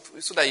yourself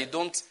so that you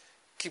don't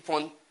keep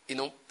on,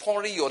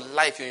 pouring your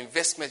life, your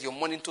investment, your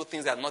money into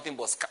things that are nothing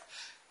but scam?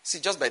 See,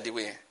 just by the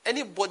way,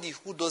 anybody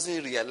who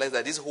doesn't realize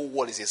that this whole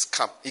world is a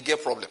scam, he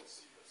get problem.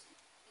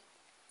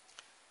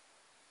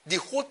 The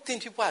whole thing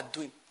people are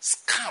doing,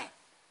 scam.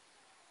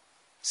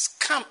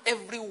 Scam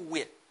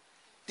everywhere.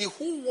 The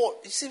whole world,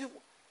 you see,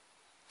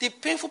 the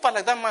painful part,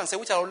 like that man said,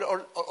 which I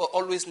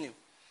always knew.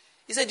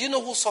 He said, do you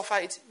know who suffer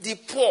it? The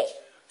poor.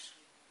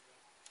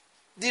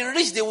 The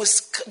rich, they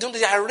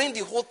arrange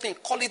the whole thing,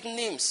 call it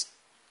names.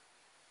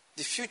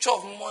 The future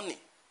of money.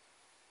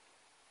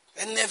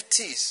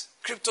 NFTs,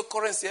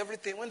 cryptocurrency,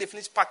 everything. When they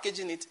finish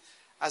packaging it,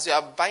 as you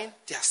are buying,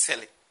 they are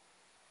selling.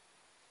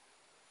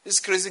 This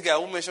crazy guy, I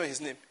won't mention his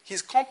name,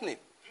 his company,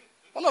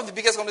 one of the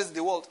biggest companies in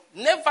the world,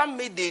 never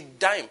made a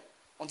dime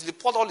until he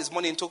poured all his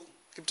money into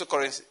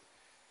cryptocurrency.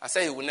 And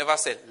said he will never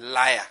sell.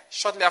 Liar.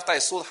 Shortly after,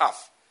 he sold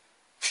half.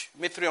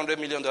 Made $300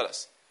 million.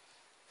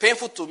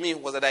 Painful to me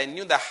was that I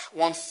knew that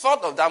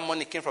 1/3 of that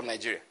money came from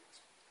Nigeria.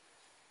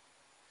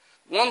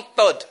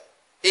 1/3,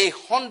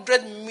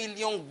 100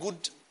 million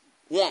good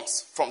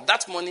ones from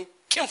that money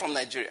came from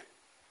Nigeria.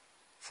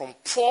 From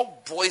poor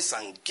boys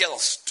and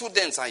girls,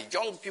 students and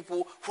young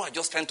people who are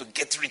just trying to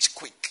get rich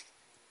quick.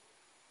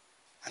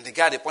 And the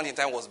guy at the point in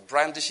time was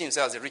brandishing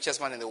himself as the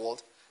richest man in the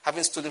world,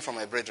 having stolen from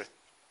my brethren.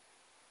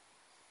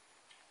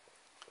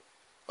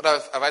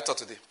 What have I taught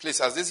today?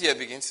 Please, as this year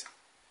begins,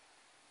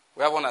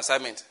 we have one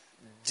assignment.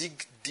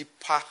 Dig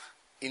deeper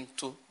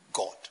into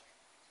God.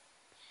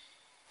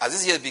 As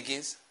this year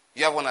begins,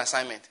 you have one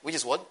assignment, which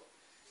is what?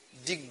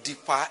 Dig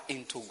deeper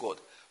into God.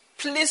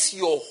 Place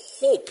your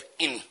hope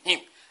in Him.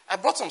 I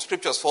brought some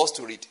scriptures for us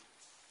to read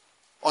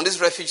on this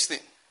refuge thing.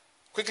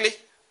 Quickly,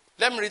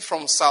 let me read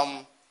from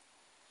Psalm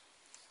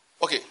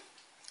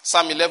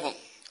 11.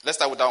 Let's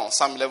start with that one.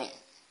 Psalm 11.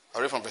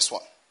 I'll read from verse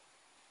 1.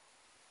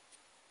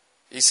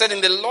 He said,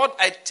 in the Lord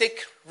I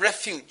take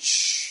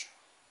refuge.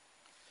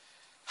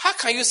 How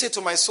can you say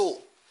to my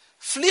soul,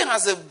 flee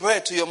as a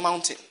bird to your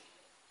mountain?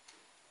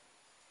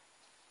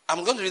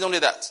 I'm going to read only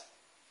that.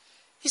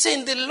 He said,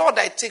 in the Lord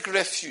I take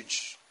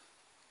refuge.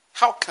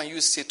 How can you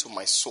say to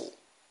my soul,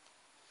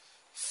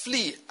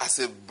 flee as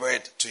a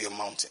bird to your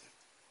mountain.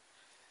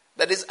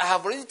 That is, I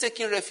have already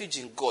taken refuge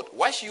in God.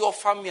 Why should you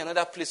offer me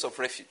another place of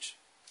refuge?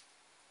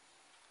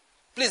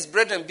 Please,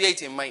 brethren, bear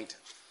it in mind.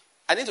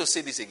 I need to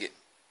say this again.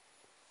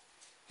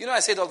 You know, I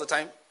say it all the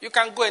time. You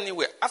can go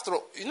anywhere. After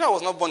all, you know, I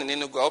was not born in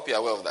Enugu. I hope you're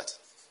aware of that.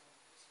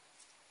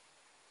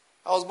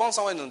 I was born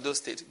somewhere in Ondo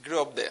State.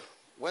 Grew up there.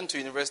 Went to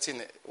university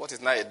in what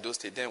is now Edo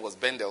State. Then it was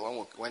Bendel. When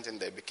we went in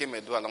there, became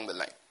Edo along the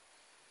line.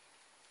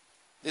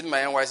 Did my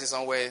NYC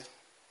somewhere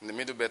in the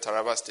Middle Belt,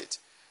 Taraba State.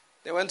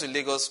 They went to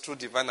Lagos through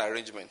divine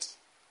arrangement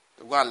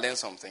to go and learn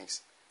some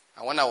things.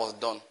 And when I was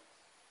done,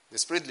 the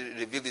Spirit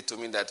revealed it to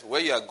me that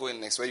where you are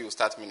going next, where you will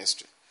start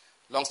ministry.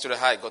 Long story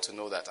how I got to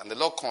know that. And the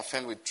Lord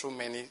confirmed with through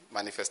many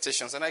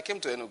manifestations. And I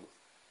came to Enugu.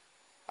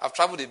 I've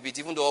traveled a bit,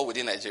 even though all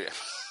within Nigeria.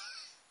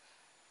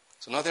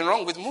 So nothing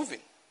wrong with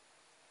moving.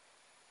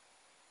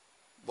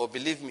 But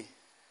believe me,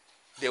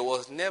 there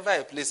was never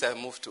a place I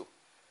moved to.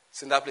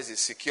 Saying that place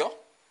is secure,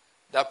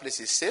 that place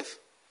is safe,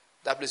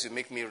 that place will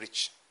make me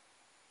rich.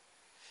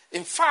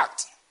 In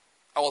fact,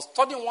 I was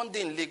studying one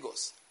day in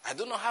Lagos. I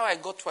don't know how I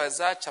got to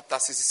Isaiah chapter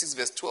 66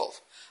 verse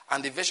 12.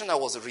 And the version I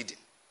was reading.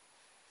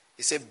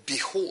 He said,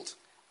 behold,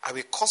 I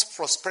will cause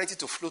prosperity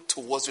to flow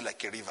towards you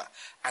like a river,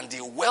 and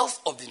the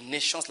wealth of the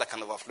nations like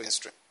an overflowing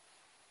stream.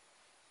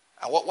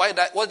 And what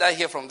did I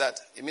hear from that?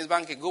 It means,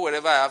 Banky, go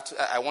wherever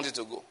I want you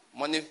to go.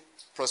 Money,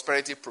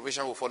 prosperity,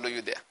 provision will follow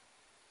you there.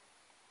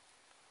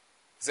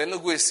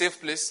 Enugu is a safe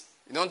place.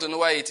 You don't want to know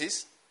why it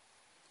is?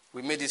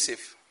 We made it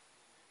safe.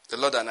 The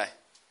Lord and I.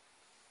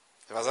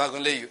 If I was not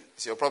going to let you,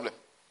 it's your problem.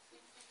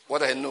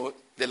 What I know,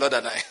 the Lord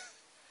and I.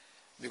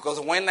 Because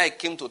when I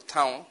came to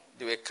town,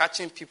 they were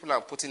catching people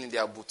and putting in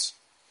their boots.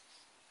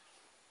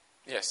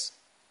 Yes.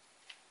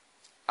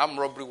 Armed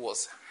robbery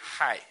was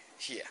high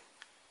here.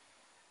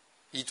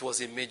 It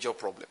was a major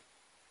problem.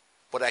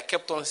 But I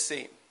kept on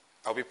saying,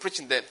 I'll be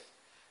preaching then.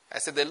 I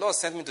said, the Lord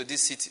sent me to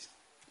this city.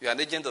 You are an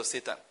agent of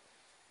Satan.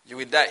 You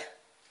will die.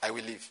 I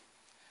will live.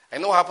 And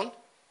you know what happened?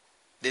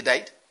 They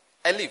died.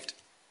 I lived.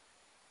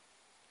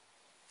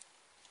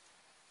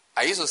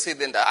 I used to say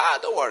then that,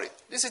 don't worry.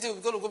 This city is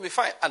going to be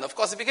fine. And of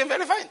course, it became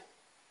very fine.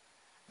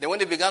 Then when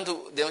they began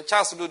to,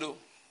 Charles Ludo,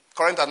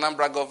 current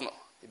Anambra governor,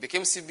 he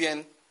became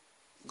CBN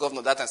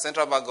governor, that time,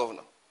 Central Bank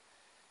governor.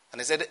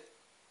 And he said,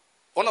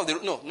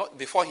 not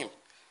before him.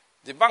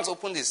 The banks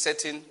opened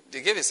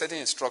they gave a certain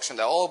instruction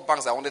that all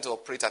banks that wanted to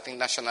operate, I think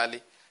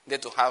nationally,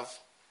 needed to have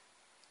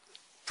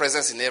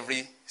presence in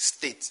every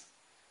state.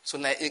 So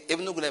now,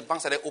 even though banks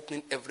started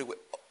opening everywhere,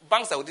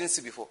 banks that we didn't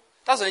see before.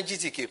 That's when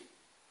GT came.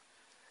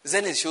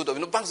 Zenith showed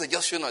up. Banks were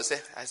just showing up.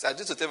 I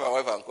used to tell my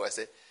wife and uncle, I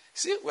said,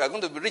 see, we are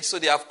going to be rich, so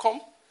they have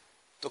come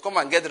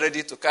and get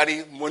ready to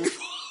carry money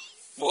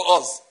for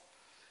us.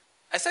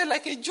 I said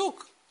like a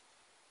joke.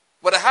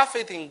 But I have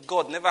faith in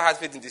God, never had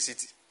faith in the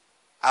city.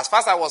 As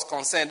far as I was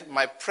concerned,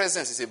 my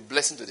presence is a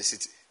blessing to the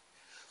city.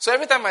 So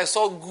every time I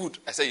saw good,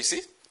 I said, you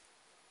see,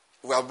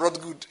 we have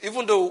brought good.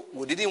 Even though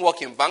we didn't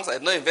work in banks, I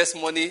did not invest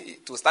money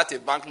to start a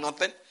bank,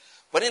 nothing.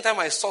 But anytime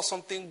I saw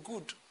something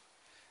good,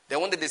 then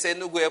one day they said,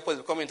 Enugu Airport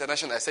will become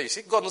international. I said, you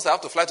see, God knows I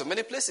have to fly to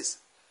many places.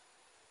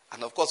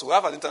 And of course, we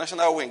have an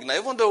international wing. Now,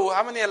 even though,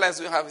 how many airlines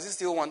do we have? Is it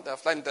still one that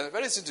fly international?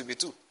 Very soon to be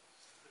two.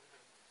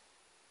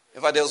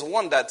 In fact, there was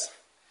one that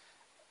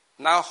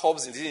now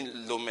hubs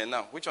in Lome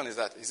now. Which one is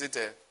that? Is it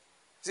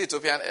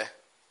Ethiopian Air?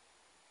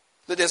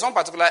 So there's one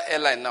particular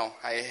airline now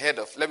I heard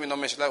of. Let me not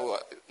mention that,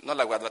 not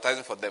like we're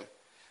advertising for them.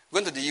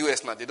 Going to the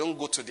US now, they don't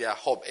go to their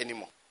hub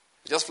anymore.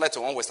 They just fly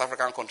to one West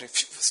African country,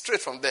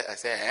 straight from there. I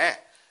say,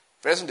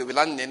 very soon they'll be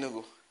landing in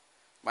Enugu.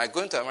 My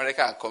going to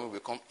America and coming will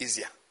become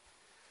easier.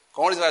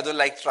 One reason I don't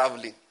like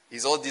traveling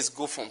is all this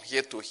go from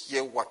here to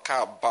here,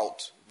 waka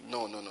about.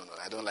 No,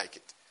 I don't like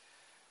it.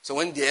 So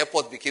when the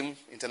airport became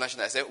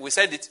international, I said, we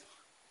said it,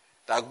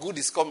 that good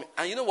is coming.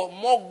 And you know what?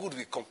 More good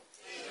will come.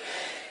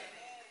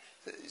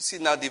 Amen. See,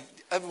 now,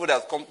 everybody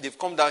has come, they've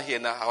come down here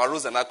now. Our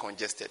roads are now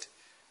congested.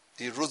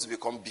 The roads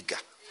become bigger.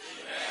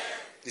 Amen.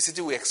 The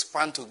city will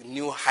expand to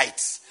new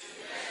heights.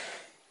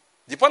 Amen.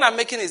 The point I'm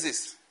making is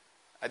this.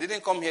 I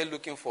didn't come here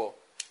looking for...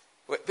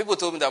 People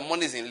told me that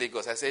money is in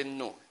Lagos. I said,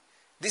 no.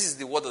 This is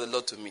the word of the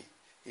Lord to me.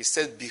 He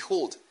said,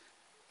 behold,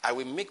 I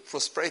will make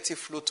prosperity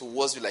flow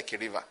towards you like a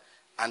river,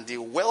 and the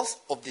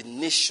wealth of the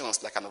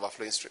nations like an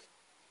overflowing stream.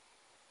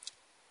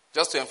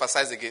 Just to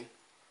emphasize again,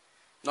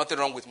 nothing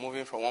wrong with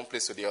moving from one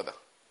place to the other.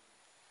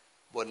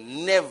 But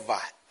never,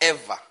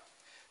 ever,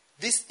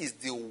 this is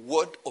the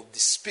word of the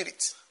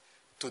Spirit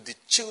to the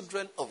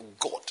children of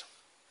God.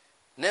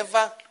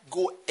 Never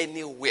go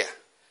anywhere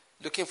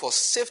looking for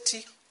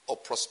safety or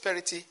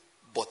prosperity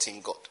but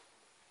in God.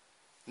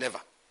 Never.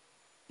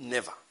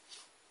 Never.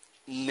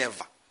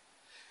 Never.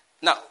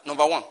 Now,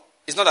 number one,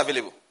 it's not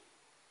available.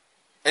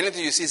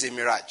 Anything you see is a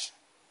mirage.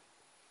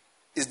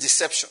 It's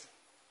deception.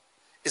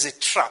 It's a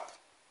trap.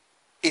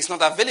 It's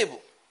not available.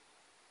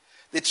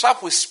 The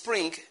trap will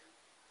spring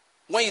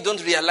when you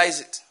don't realize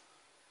it.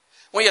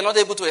 When you're not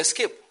able to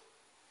escape.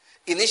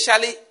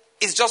 Initially,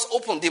 it's just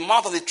open. The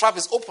mouth of the trap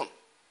is open.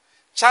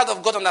 Child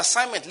of God on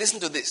assignment, listen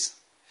to this.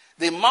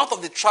 The mouth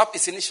of the trap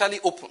is initially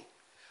open.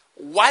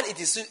 while it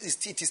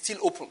is still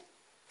open.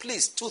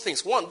 Please, two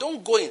things. One,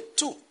 don't go in.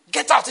 Two,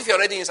 get out if you're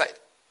already inside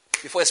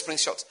before it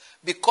springs shut.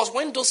 Because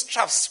when those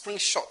traps spring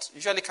shut, you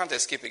usually can't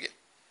escape again.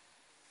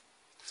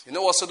 You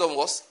know what Sodom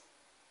was?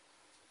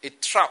 A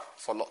trap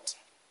for Lot.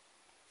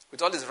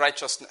 With all his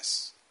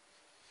righteousness,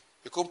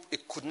 he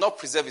could not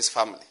preserve his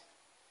family.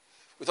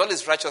 With all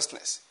his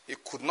righteousness, he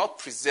could not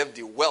preserve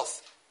the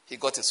wealth he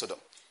got in Sodom.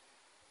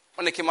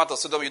 When he came out of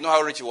Sodom, you know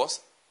how rich he was?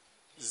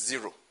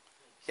 Zero.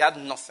 He had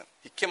nothing.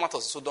 He came out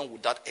of Sodom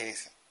without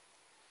anything.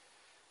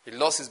 He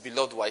lost his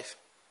beloved wife,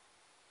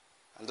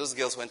 and those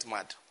girls went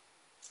mad.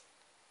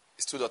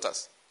 His two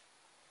daughters.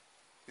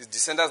 His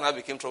descendants now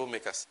became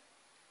troublemakers.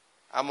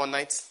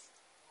 Ammonites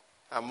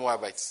and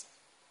Moabites.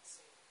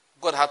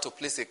 God had to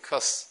place a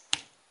curse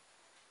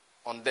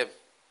on them.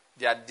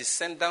 Their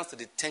descendants to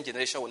the 10th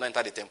generation will not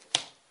enter the temple.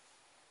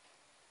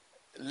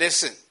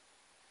 Listen,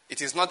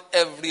 it is not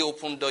every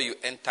open door you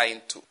enter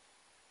into.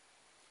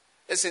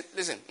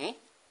 Listen.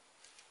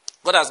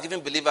 God has given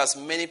believers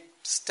many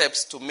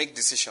steps to make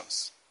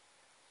decisions.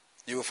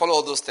 You will follow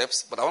all those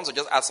steps, but I want to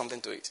just add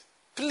something to it.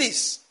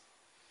 Please,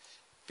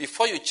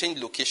 before you change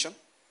location,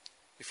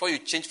 before you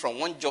change from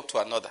one job to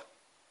another,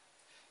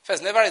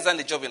 first, never resign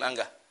the job in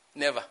anger.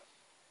 Never.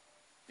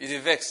 It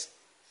will vex.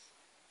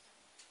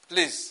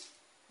 Please,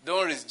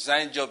 don't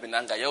resign job in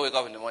anger. You wake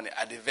up in the morning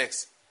at the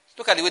vex.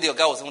 Look at the way the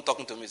guy was even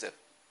talking to me. Sir.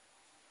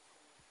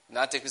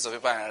 Now take a piece of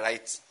paper and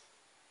write,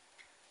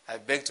 I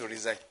beg to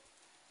resign.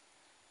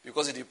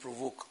 Because it will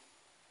provoke.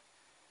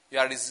 You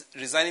are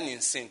resigning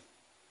in sin.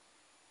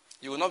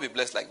 You will not be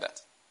blessed like that.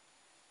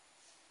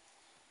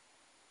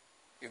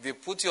 If they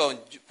put you on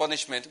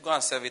punishment, go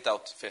and serve it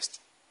out first.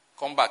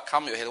 Come back,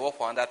 calm your head, work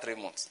for under 3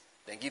 months.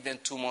 Then give them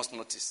 2 months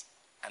notice.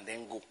 And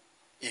then go.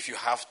 If you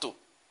have to.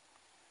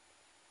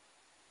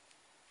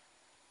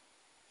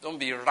 Don't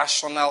be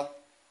irrational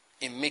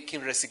in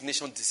making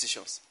resignation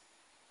decisions.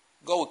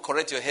 God will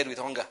correct your head with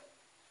hunger.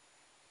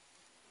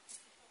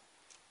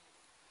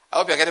 I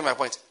hope you're getting my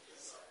point.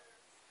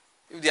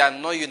 If they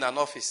annoy you in an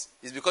office,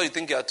 it's because you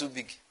think you are too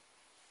big.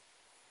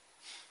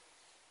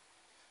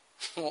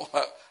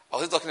 I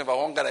was talking about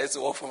one guy that used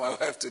to work for my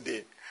wife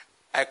today.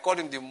 I called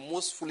him the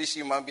most foolish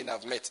human being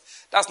I've met.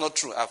 That's not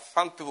true. I've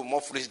found people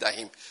more foolish than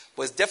him.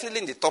 But it's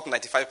definitely in the top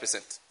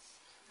 95%.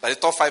 Like the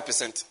top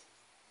 5%.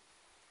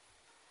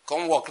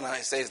 Come work now.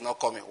 He says he's not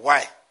coming.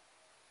 Why?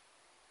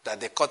 That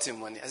they cut him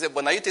money. I said,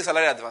 but now you take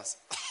salary advance.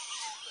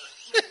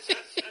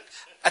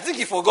 I think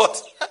he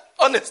forgot.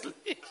 Honestly.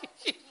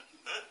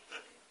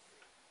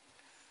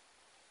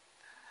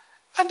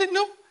 And then,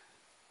 no.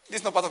 This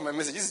is not part of my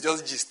message. This is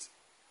just gist.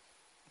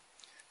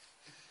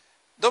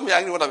 Don't be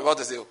angry what I'm about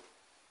to say.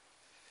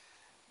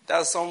 There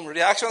are some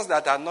reactions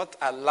that are not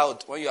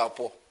allowed when you are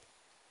poor.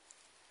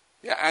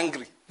 You are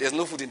angry. There's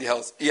no food in the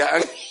house. You are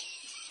angry.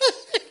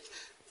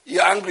 You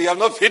are angry. You have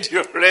not paid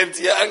your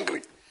rent. You are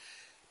angry.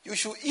 You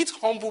should eat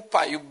humble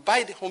pie. You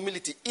buy the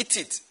humility. Eat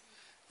it.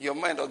 Your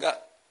mind, oh God.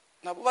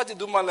 Now, what do you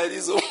do man like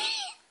this?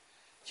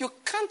 You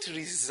can't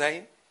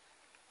resign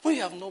when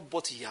you have not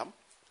bought yam.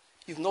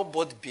 You've not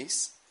bought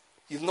beans.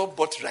 You've not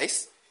bought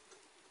rice.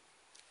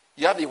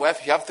 You have a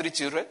wife. You have 3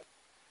 children.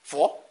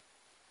 4. You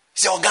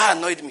say, oh God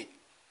annoyed me.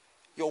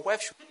 Your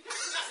wife should.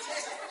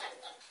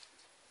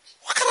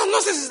 What kind of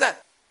nonsense is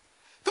that?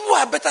 People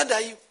are better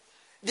than you.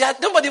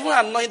 Nobody even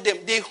annoyed them.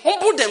 They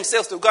humble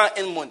themselves to go and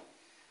earn money.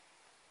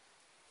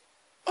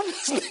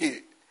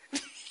 Honestly.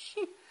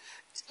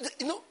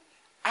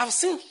 I've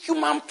seen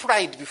human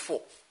pride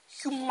before.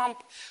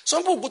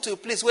 Some people go to a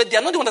place where they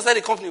are not the one that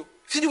started the company.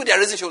 See the way they are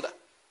raising shoulder.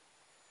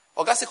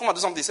 Or guys say, come and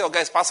do something. They say, oh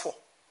guys, past 4.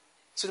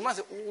 So the man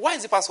says, why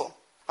is it past 4?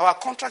 Our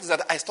contract is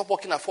that I stop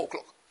working at 4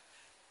 o'clock.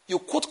 You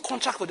quote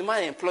contract for the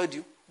man who employed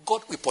you,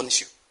 God will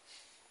punish you.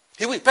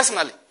 He will,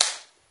 personally.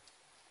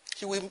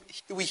 He will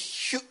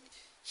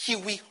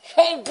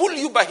humble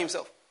you by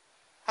himself.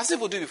 I've seen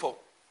people do it before.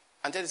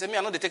 And then they say, me,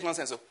 I know they take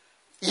nonsense. So,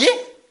 yeah.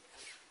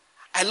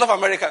 I love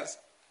Americans.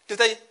 They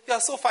tell you, you are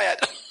so fired.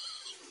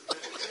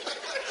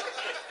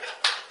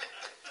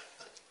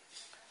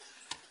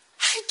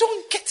 I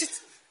don't get it.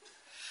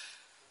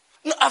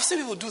 No, I've seen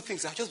people do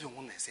things. I've just been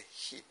wondering. I say,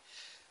 hey.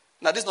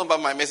 Now, this is not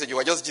about my message. You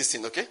are just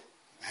gisting, okay?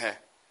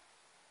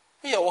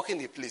 When you are walking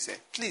in a place,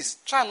 please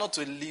try not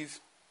to leave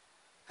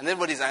and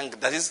everybody's angry.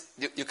 That is,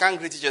 you can't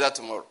greet each other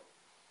tomorrow.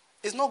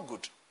 It's not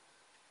good.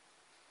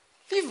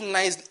 Live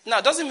nice. Now,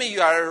 it doesn't mean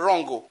you are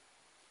wrong.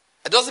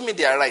 It doesn't mean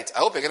they are right. I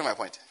hope you're getting my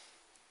point.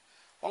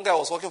 One guy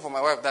was working for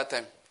my wife that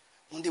time.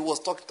 When they was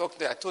talking,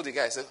 I told the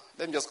guy, I said,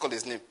 let me just call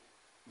his name.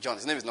 John.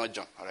 His name is not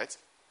John, all right?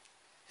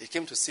 He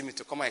came to see me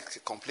to come and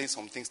complain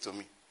some things to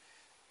me.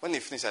 When he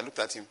finished, I looked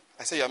at him.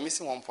 I said, you are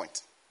missing one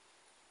point.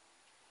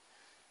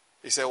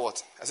 He said,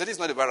 what? I said, this is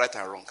not about right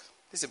and wrong.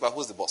 This is about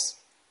who's the boss.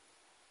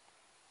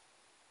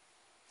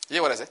 You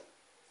hear what I said?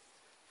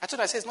 I told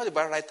him, I said, it's not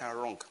about right and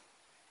wrong.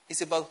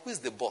 It's about who is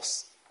the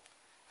boss.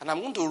 And I'm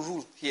going to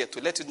rule here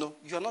to let you know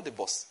you are not the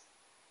boss.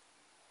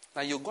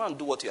 Now you go and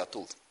do what you are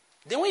told.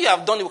 Then when you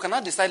have done it, we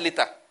cannot decide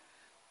later.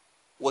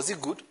 Was it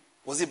good?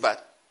 Was it bad?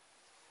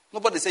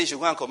 Nobody said you should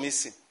go and commit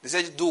sin. They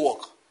said do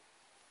work.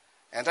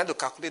 And trying to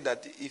calculate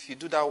that if you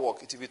do that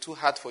work, it will be too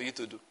hard for you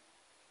to do.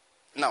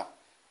 Now,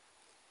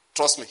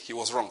 trust me, he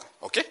was wrong.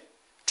 Okay?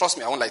 Trust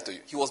me, I won't lie to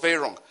you. He was very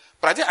wrong.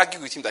 But I didn't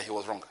argue with him that he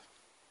was wrong.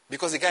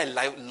 Because the guy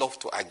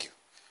loved to argue.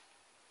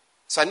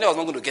 So I knew I was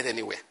not going to get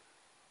anywhere.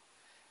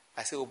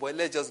 I said, oh boy,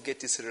 let's just get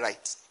this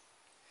right.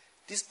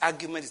 This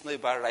argument is not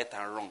about right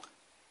and wrong.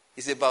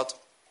 It's about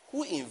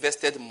who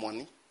invested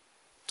money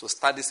to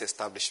start this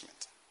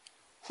establishment.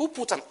 Who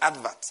put an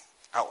advert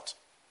out?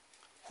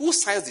 Who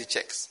signs the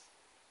checks?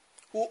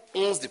 Who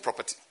owns the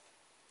property?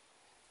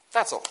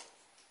 That's all.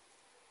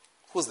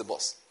 Who's the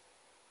boss?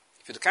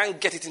 If you can't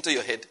get it into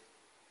your head,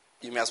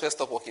 you may as well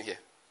stop working here.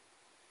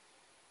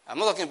 I'm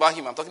not talking about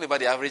him. I'm talking about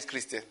the average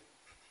Christian.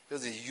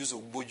 Just the use of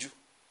boju.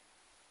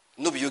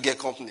 No, you get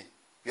company.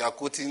 You are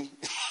quoting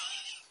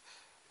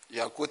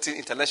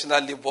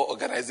International Labour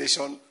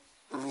Organization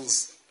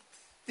rules.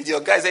 Did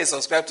your guys say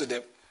subscribe to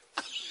them?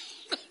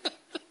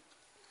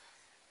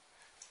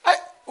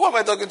 Who am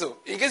I talking to?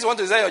 In case you want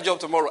to resign your job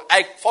tomorrow,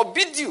 I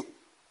forbid you.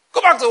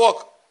 Go back to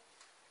work.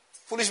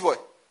 Foolish boy.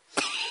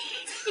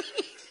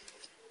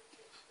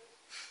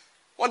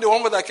 One day,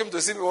 one brother came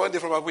to see me one day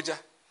from Abuja.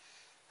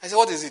 I said,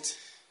 what is it?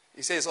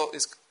 He said,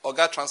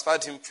 Oga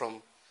transferred him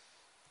from,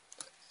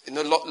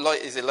 law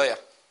is a lawyer,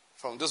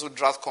 from those who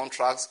draft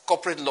contracts,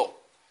 corporate law,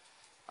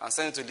 and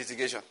send it to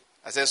litigation.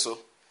 I said, so? He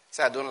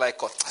said, I don't like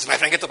court. I said, my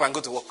friend, get up and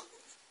go to work.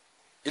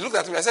 He looked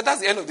at me. I said,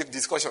 that's the end of the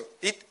discussion.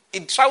 He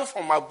traveled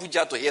from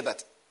Abuja to hear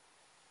that.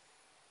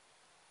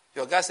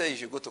 Your guy said you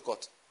should go to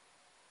court.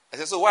 I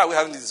said, so why are we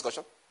having this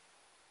discussion?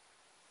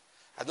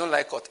 I don't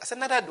like court. I said,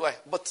 neither do I.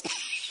 But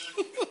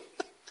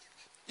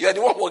you are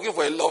the one working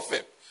for a law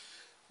firm.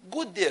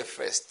 Go there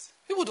first.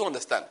 People don't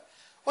understand.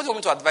 What do you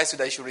want me to advise you,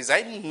 that you should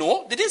resign?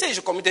 No. They didn't say you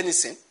should commit any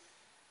sin.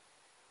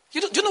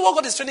 Do you know what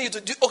God is training you to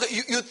do? Okay,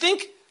 you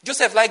think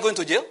Joseph liked going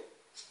to jail?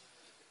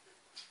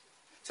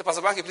 Say,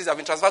 Pastor Banky, please, I've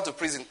been transferred to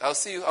prison. I'll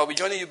see you. I'll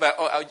join you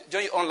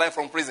online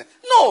from prison.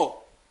 No.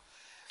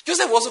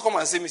 Joseph will also come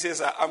and see me,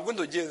 says, I'm going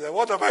to jail.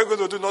 What am I going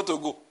to do not to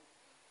go?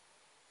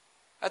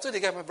 I told the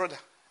guy, my brother,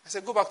 I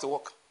said, go back to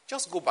work.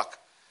 Just go back.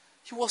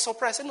 He was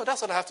surprised. I said, no,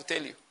 that's what I have to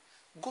tell you.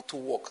 Go to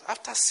work.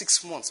 After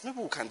 6 months, maybe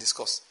we can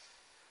discuss.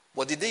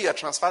 But the day you are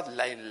transferred,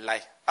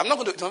 lie. I'm not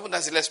going to do.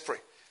 Let's pray.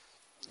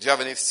 Do you have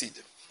any seed?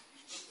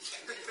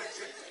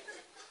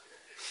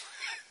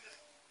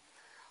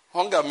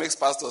 Hunger makes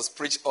pastors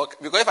preach.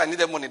 Because if I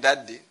needed money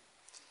that day,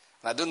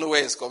 and I don't know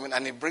where it's coming,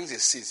 and he brings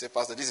his seed, say,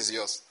 Pastor, this is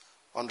yours.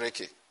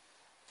 100K.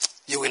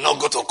 You will not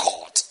go to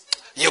court.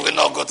 You will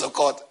not go to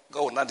court.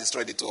 God will not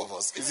destroy the two of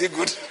us. Is it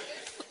good?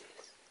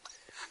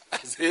 I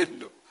said,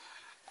 no.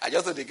 I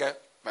just told the guy,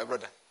 my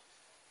brother,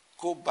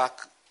 go back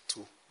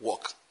to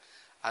work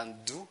and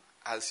do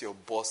as your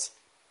boss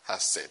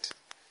has said.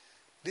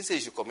 Didn't say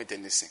you should commit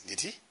any sin, did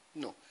he?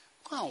 No.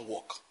 Go and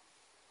work.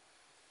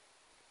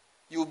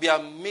 You'll be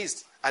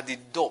amazed at the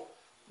door.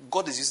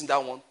 God is using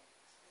that one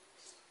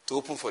to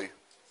open for you.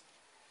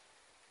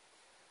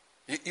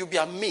 You'll be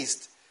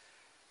amazed.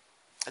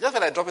 I just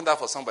feel like dropping that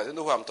for somebody. I don't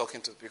know who I'm talking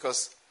to,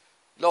 because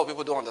a lot of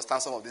people don't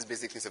understand some of these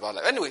basic things about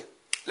life. Anyway,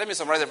 let me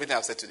summarize everything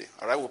I've said today.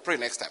 All right, we'll pray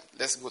next time.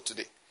 Let's go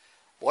today.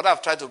 What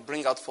I've tried to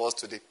bring out for us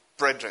today,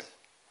 brethren.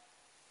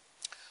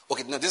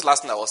 Okay, no, this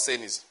last thing I was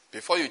saying is,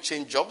 before you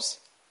change jobs,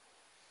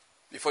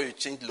 before you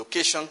change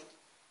location,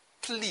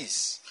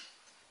 please,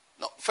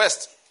 no,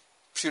 first,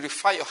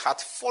 purify your heart.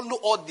 Follow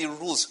all the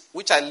rules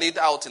which I laid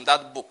out in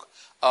that book,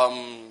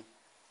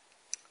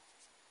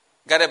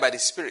 Guided by the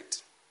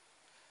Spirit.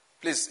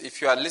 Please,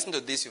 if you are listening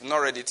to this, you've not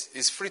read it,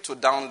 it's free to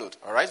download.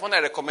 All right? When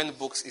I recommend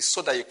books, it's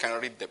so that you can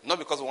read them, not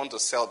because we want to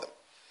sell them.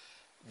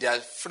 They are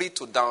free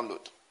to download.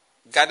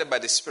 Guided by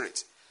the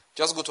Spirit.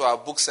 Just go to our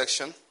book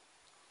section,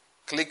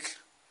 click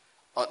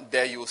on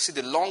there, you will see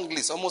the long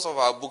list. Almost all of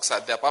our books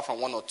are there, apart from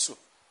 1 or 2.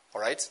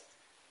 All right?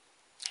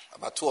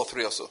 About 2 or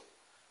 3 or so.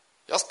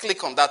 Just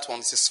click on that one.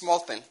 It's a small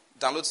thing.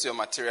 Download to your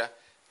material.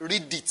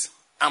 Read it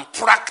and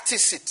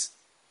practice it.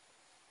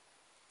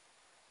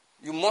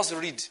 You must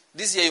read.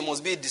 This year you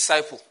must be a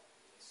disciple.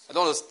 I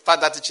don't want to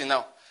start that teaching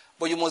now.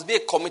 But you must be a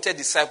committed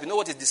disciple. You know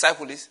what a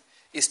disciple is?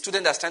 A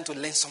student that's trying to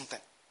learn something.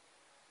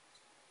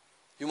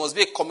 You must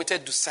be a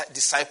committed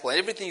disciple. And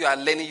everything you are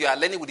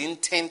learning with the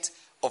intent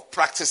of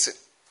practicing.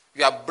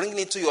 You are bringing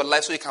it to your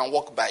life so you can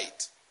walk by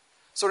it.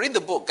 So read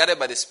the book, Guided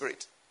by the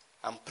Spirit.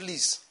 And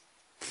please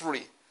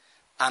pray.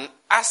 And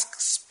ask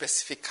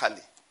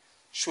specifically,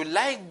 should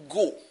I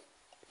go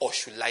or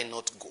should I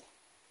not go?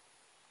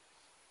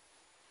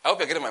 I hope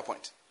you're getting my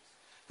point.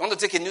 You want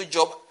to take a new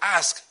job,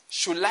 ask,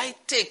 should I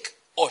take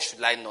or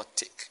should I not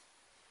take?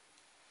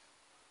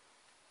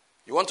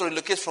 You want to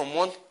relocate from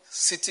one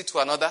city to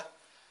another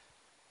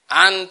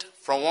and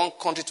from one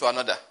country to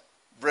another.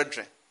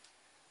 Brethren,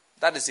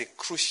 that is a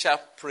crucial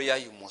prayer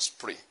you must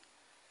pray.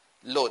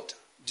 Lord,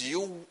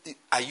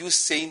 are you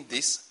saying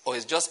this, or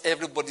is just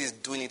everybody is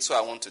doing it so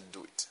I want to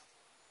do it?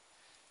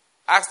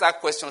 Ask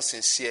that question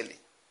sincerely.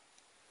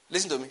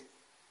 Listen to me.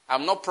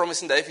 I'm not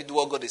promising that if you do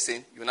what God is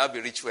saying, you will not be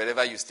rich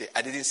wherever you stay.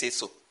 I didn't say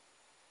so.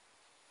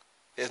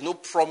 There's no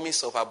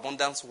promise of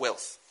abundance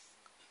wealth.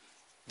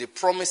 The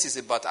promise is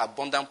about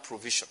abundant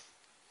provision.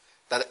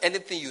 That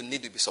anything you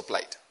need will be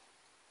supplied.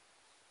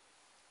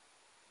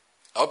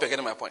 I hope you're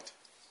getting my point.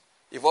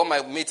 If all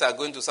my mates are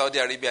going to Saudi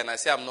Arabia and I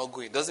say I'm not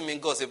going, it doesn't mean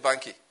God's a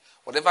banky.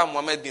 Whatever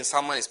Mohammed bin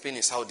Salman is paying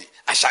in Saudi,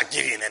 I shall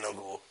give you and not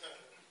go.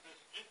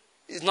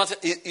 It's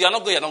not, you are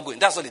not going, you are not going.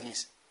 That's what it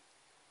means.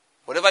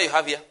 Whatever you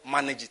have here,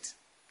 manage it.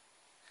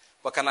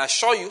 But can I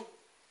assure you,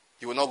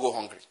 you will not go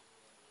hungry.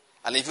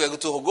 And if you are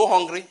to go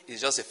hungry,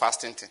 it's just a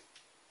fasting thing.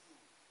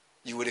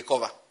 You will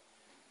recover.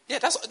 Yeah,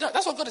 that's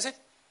what God is saying.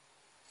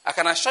 I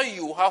can assure you,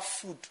 you will have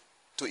food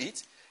to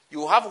eat. You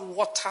will have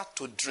water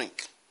to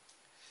drink.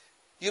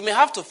 You may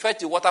have to fetch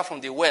the water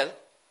from the well.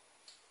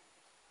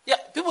 Yeah,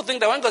 people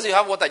think that when because you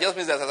have water, just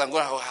means that I'm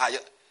going to have higher.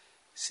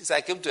 Since I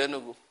came to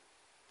Enugu,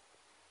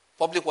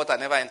 public water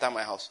never entered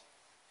my house.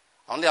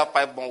 I only have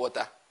pipe-borne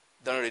water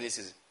during rainy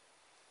season.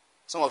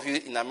 Some of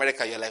you in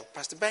America, you're like,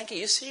 Pastor Banky,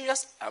 you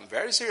serious? I'm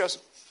very serious.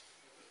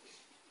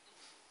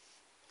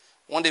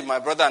 One day, my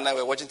brother and I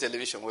were watching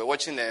television. We were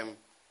watching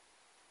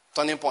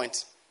Turning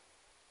Point.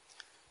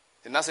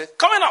 And I said,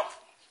 coming up.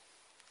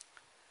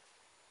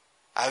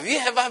 Have you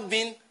ever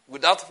been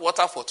without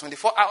water for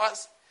 24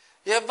 hours?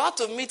 You're about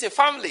to meet a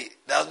family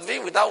that's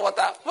been without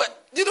water.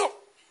 But, you know,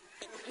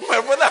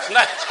 my brother and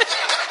I,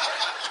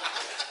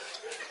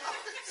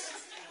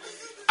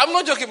 I'm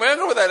not joking, my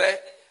younger brother and I,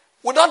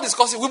 without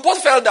discussing, we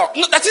both fell down.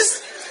 No, that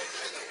is,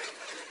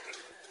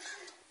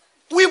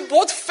 we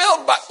both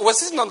fell back. We were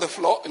sitting on the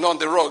floor, on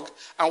the rug,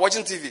 and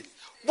watching TV.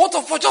 Both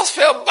of us just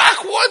fell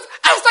backwards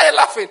and started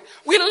laughing.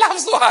 We laughed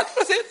so hard.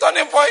 I said,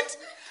 Turning Point.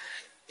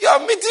 You are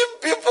meeting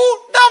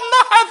people that have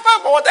not had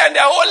pipe water in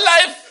their whole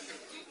life.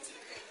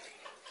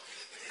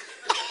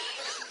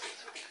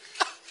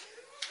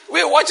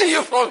 We're watching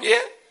you from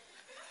here.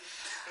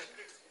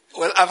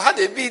 Well, I've had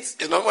a bit,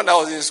 when I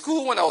was in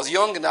school, when I was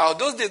young. Now,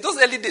 those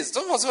early days,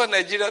 some of us were in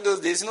Nigeria those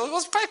days, it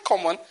was quite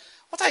common.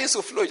 Water used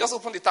to flow. You just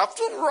open the tap,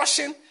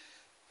 rushing.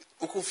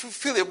 We could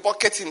fill a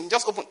bucket in,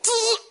 just open.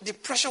 The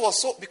pressure was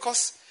so,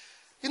 because,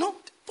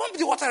 pump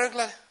the water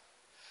regularly.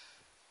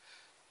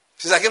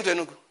 Since I came to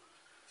Enugu,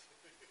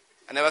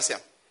 I never see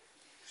him.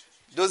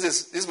 Those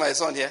days, this is my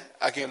son here,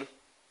 Akinlu.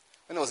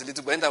 When I was a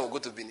little boy, anytime I would go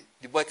to Bini,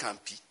 the boy can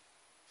pee.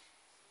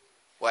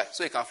 Why?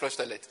 So he can flush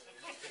toilet.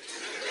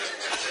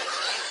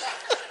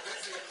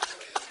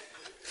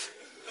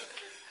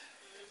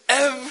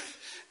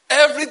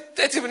 Every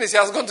 30 minutes he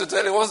has gone to the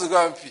toilet, he wants to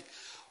go and pee.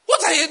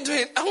 What are you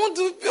doing? I want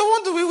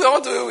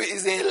to wee.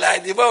 It's a lie.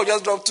 The boy will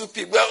just drop 2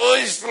 pee. Oh,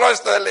 he's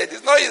flushed toilet.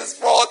 It's not his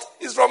fault.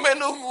 He's from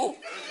Enugu.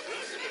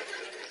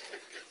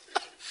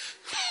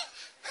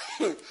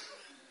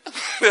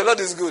 The Lord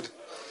is good.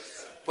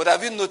 But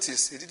have you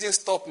noticed? It didn't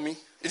stop me.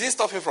 It didn't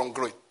stop me from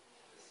growing.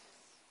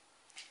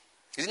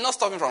 It did not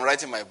stop me from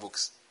writing my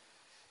books.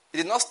 It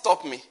did not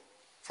stop me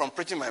from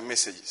preaching my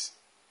messages.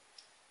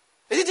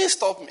 It didn't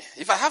stop me.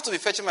 If I have to be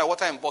fetching my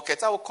water in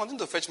buckets, I will continue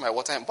to fetch my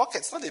water in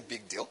buckets. It's not a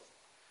big deal.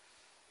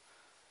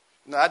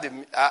 Their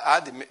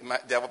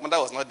mother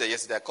was not there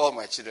yesterday. I called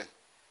my children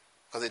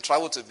because they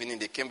traveled to Benin.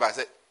 They came back. I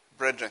said,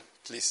 brethren,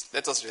 please,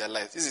 let us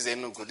realize this is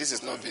Enugu. This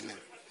is not Benin.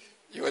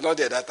 You were not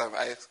there that time.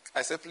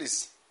 I said,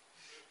 please.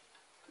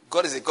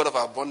 God is a God of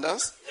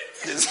abundance.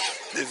 They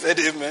said,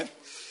 amen.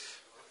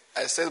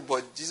 I said,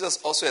 but Jesus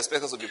also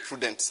expects us to be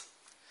prudent.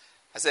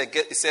 I said,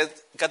 he said,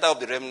 gather up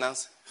the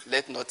remnants,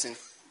 let nothing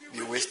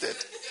be wasted.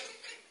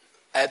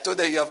 I told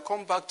them, you have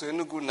come back to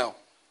Enugu now.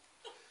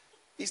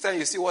 Each time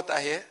you see water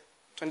here,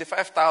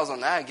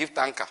 25,000, I give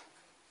tanker.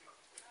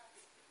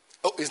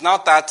 Oh, it's now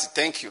 30,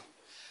 thank you.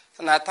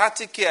 So now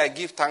 30K, I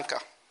give tanker.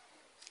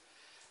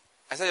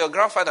 I said, your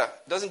grandfather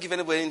doesn't give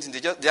anybody anything.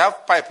 They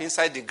have pipe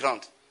inside the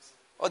ground.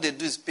 All they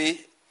do is pay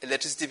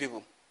electricity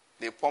people.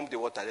 They pump the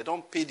water. They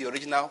don't pay the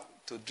original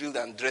to drill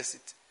and dress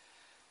it.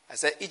 I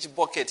said, each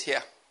bucket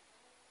here,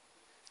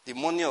 the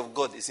money of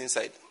God is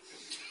inside.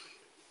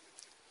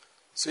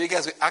 So you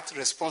guys will act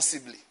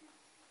responsibly.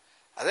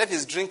 As if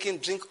it's drinking,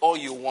 drink all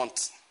you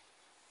want.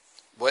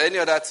 But any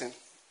other thing,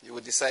 you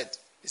will decide.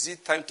 Is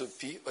it time to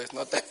pee or it's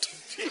not time to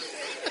pee?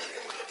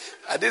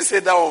 I didn't say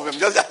that one of them.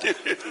 Just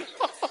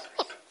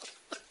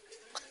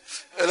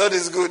the Lord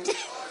is good.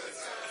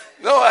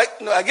 No,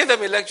 I gave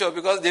them a lecture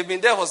because they've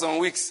been there for some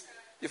weeks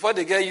before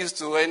they get used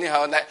to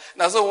anyhow.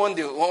 Now, so one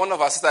day, one of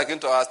our sisters came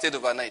to our state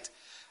overnight.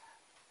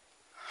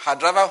 Her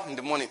driver in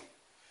the morning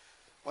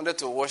wanted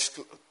to wash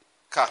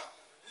car.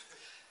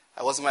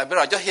 I was in my bed.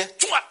 I just hear,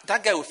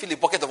 that guy will fill a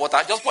bucket of water.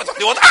 I just pour the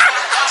water.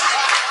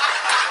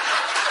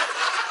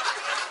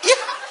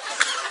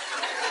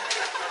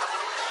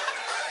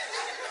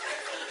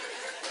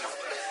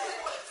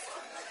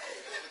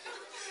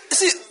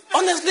 See,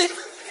 honestly,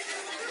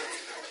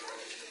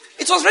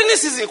 it was rainy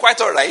season,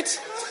 quite all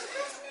right.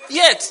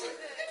 Yet,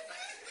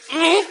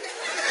 I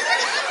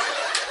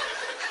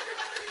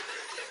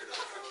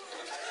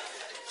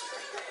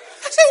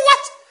said,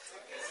 what?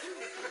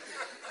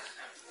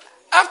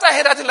 After I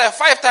heard that thing like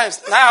 5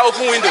 times, now I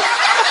open window.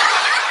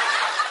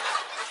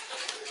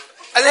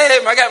 I said, hey,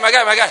 my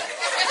guy.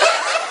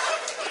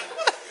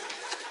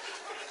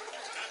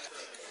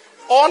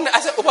 I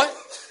said, oh boy,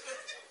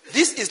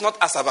 This is not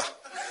Asaba.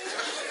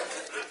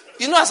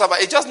 You know Asaba,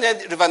 it's just near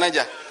River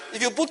Niger.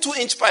 If you put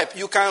 2-inch pipe,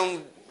 you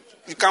can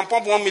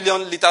pump 1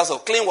 million liters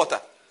of clean water.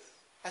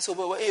 I said,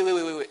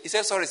 wait. He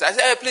said, sorry, sir. I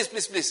said, hey,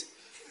 please.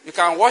 You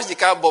can wash the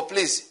car, but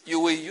please, you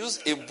will use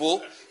a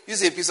bowl,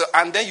 use a piece of,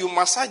 and then you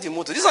massage the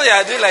motor. This is what you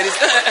are doing like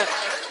this.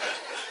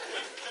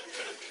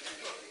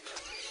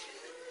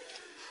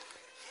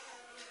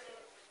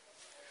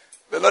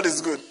 The Lord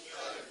is good.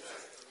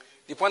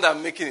 The point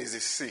I'm making is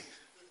this, see.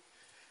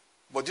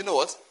 But you know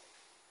what?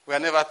 We are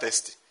never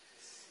thirsty.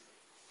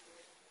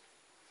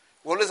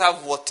 We always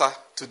have water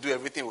to do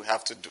everything we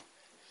have to do.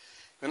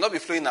 We will not be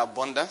flowing in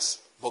abundance,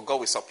 but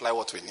God will supply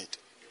what we need.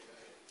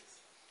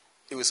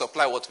 He will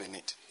supply what we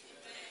need.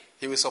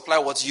 He will supply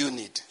what you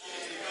need.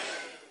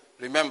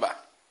 Remember,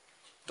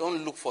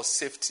 don't look for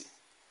safety.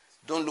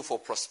 Don't look for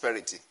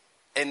prosperity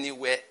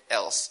anywhere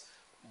else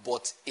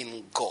but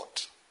in God.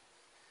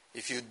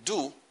 If you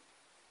do,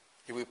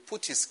 He will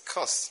put His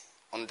curse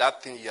on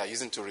that thing you are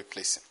using to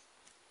replace Him.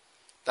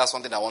 That's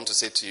one thing I want to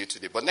say to you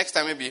today. But next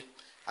time maybe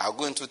I'll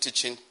go into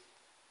teaching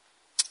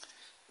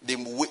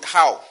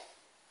how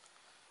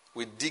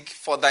we dig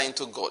further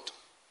into God.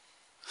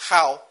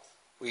 How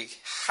we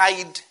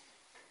hide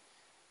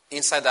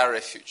inside that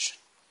refuge.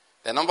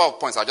 There are a number of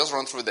points. I'll just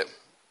run through them.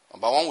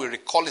 Number one, we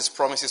recall His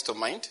promises to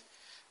mind.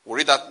 We'll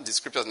read that in the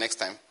scriptures next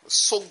time. We'll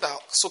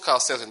soak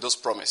ourselves in those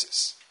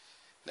promises.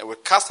 Then we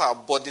cast our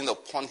burden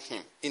upon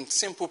Him in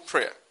simple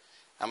prayer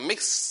and make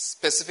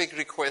specific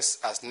requests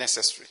as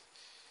necessary.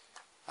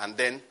 And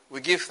then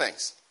we give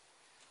thanks.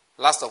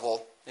 Last of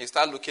all, you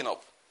start looking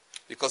up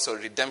because your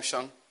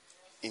redemption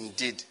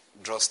indeed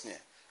draws near.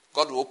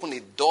 God will open a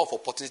door of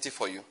opportunity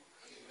for you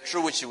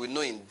through which you will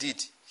know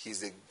indeed He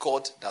is a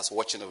God that's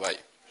watching over you.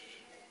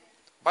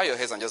 Bow your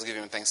heads and just give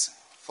Him thanks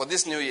for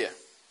this new year,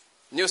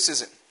 new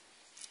season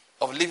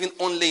of living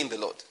only in the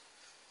Lord.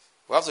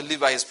 We have to live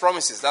by His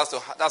promises.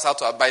 That's how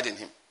to abide in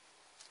Him.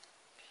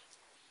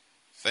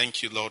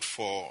 Thank you, Lord,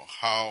 for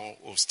how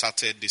we've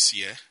started this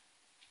year.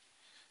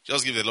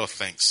 Just give the Lord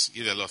thanks.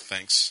 Give the Lord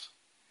thanks.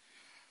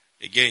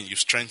 Again, you've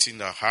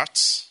strengthened our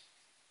hearts.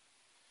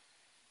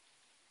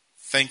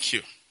 Thank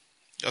you.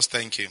 Just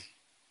thank Him.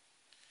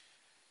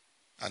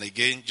 And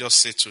again, just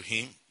say to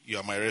Him, you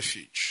are my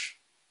refuge.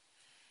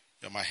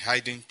 You are my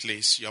hiding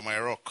place. You are my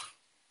rock.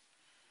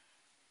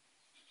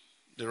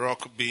 The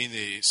rock being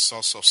a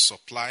source of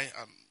supply,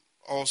 and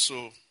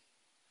also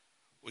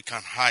we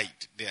can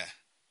hide there.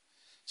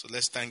 So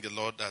let's thank the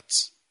Lord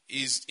that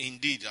He is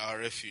indeed our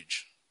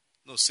refuge.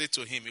 No, say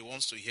to Him, He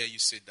wants to hear you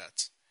say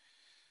that.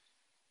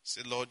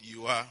 Say, Lord,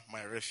 you are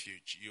my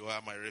refuge. You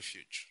are my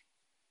refuge.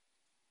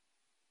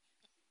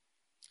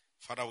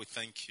 Father, we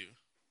thank you.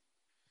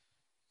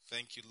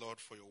 Thank you, Lord,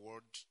 for your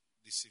word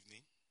this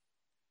evening.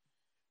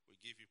 We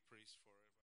give you praise for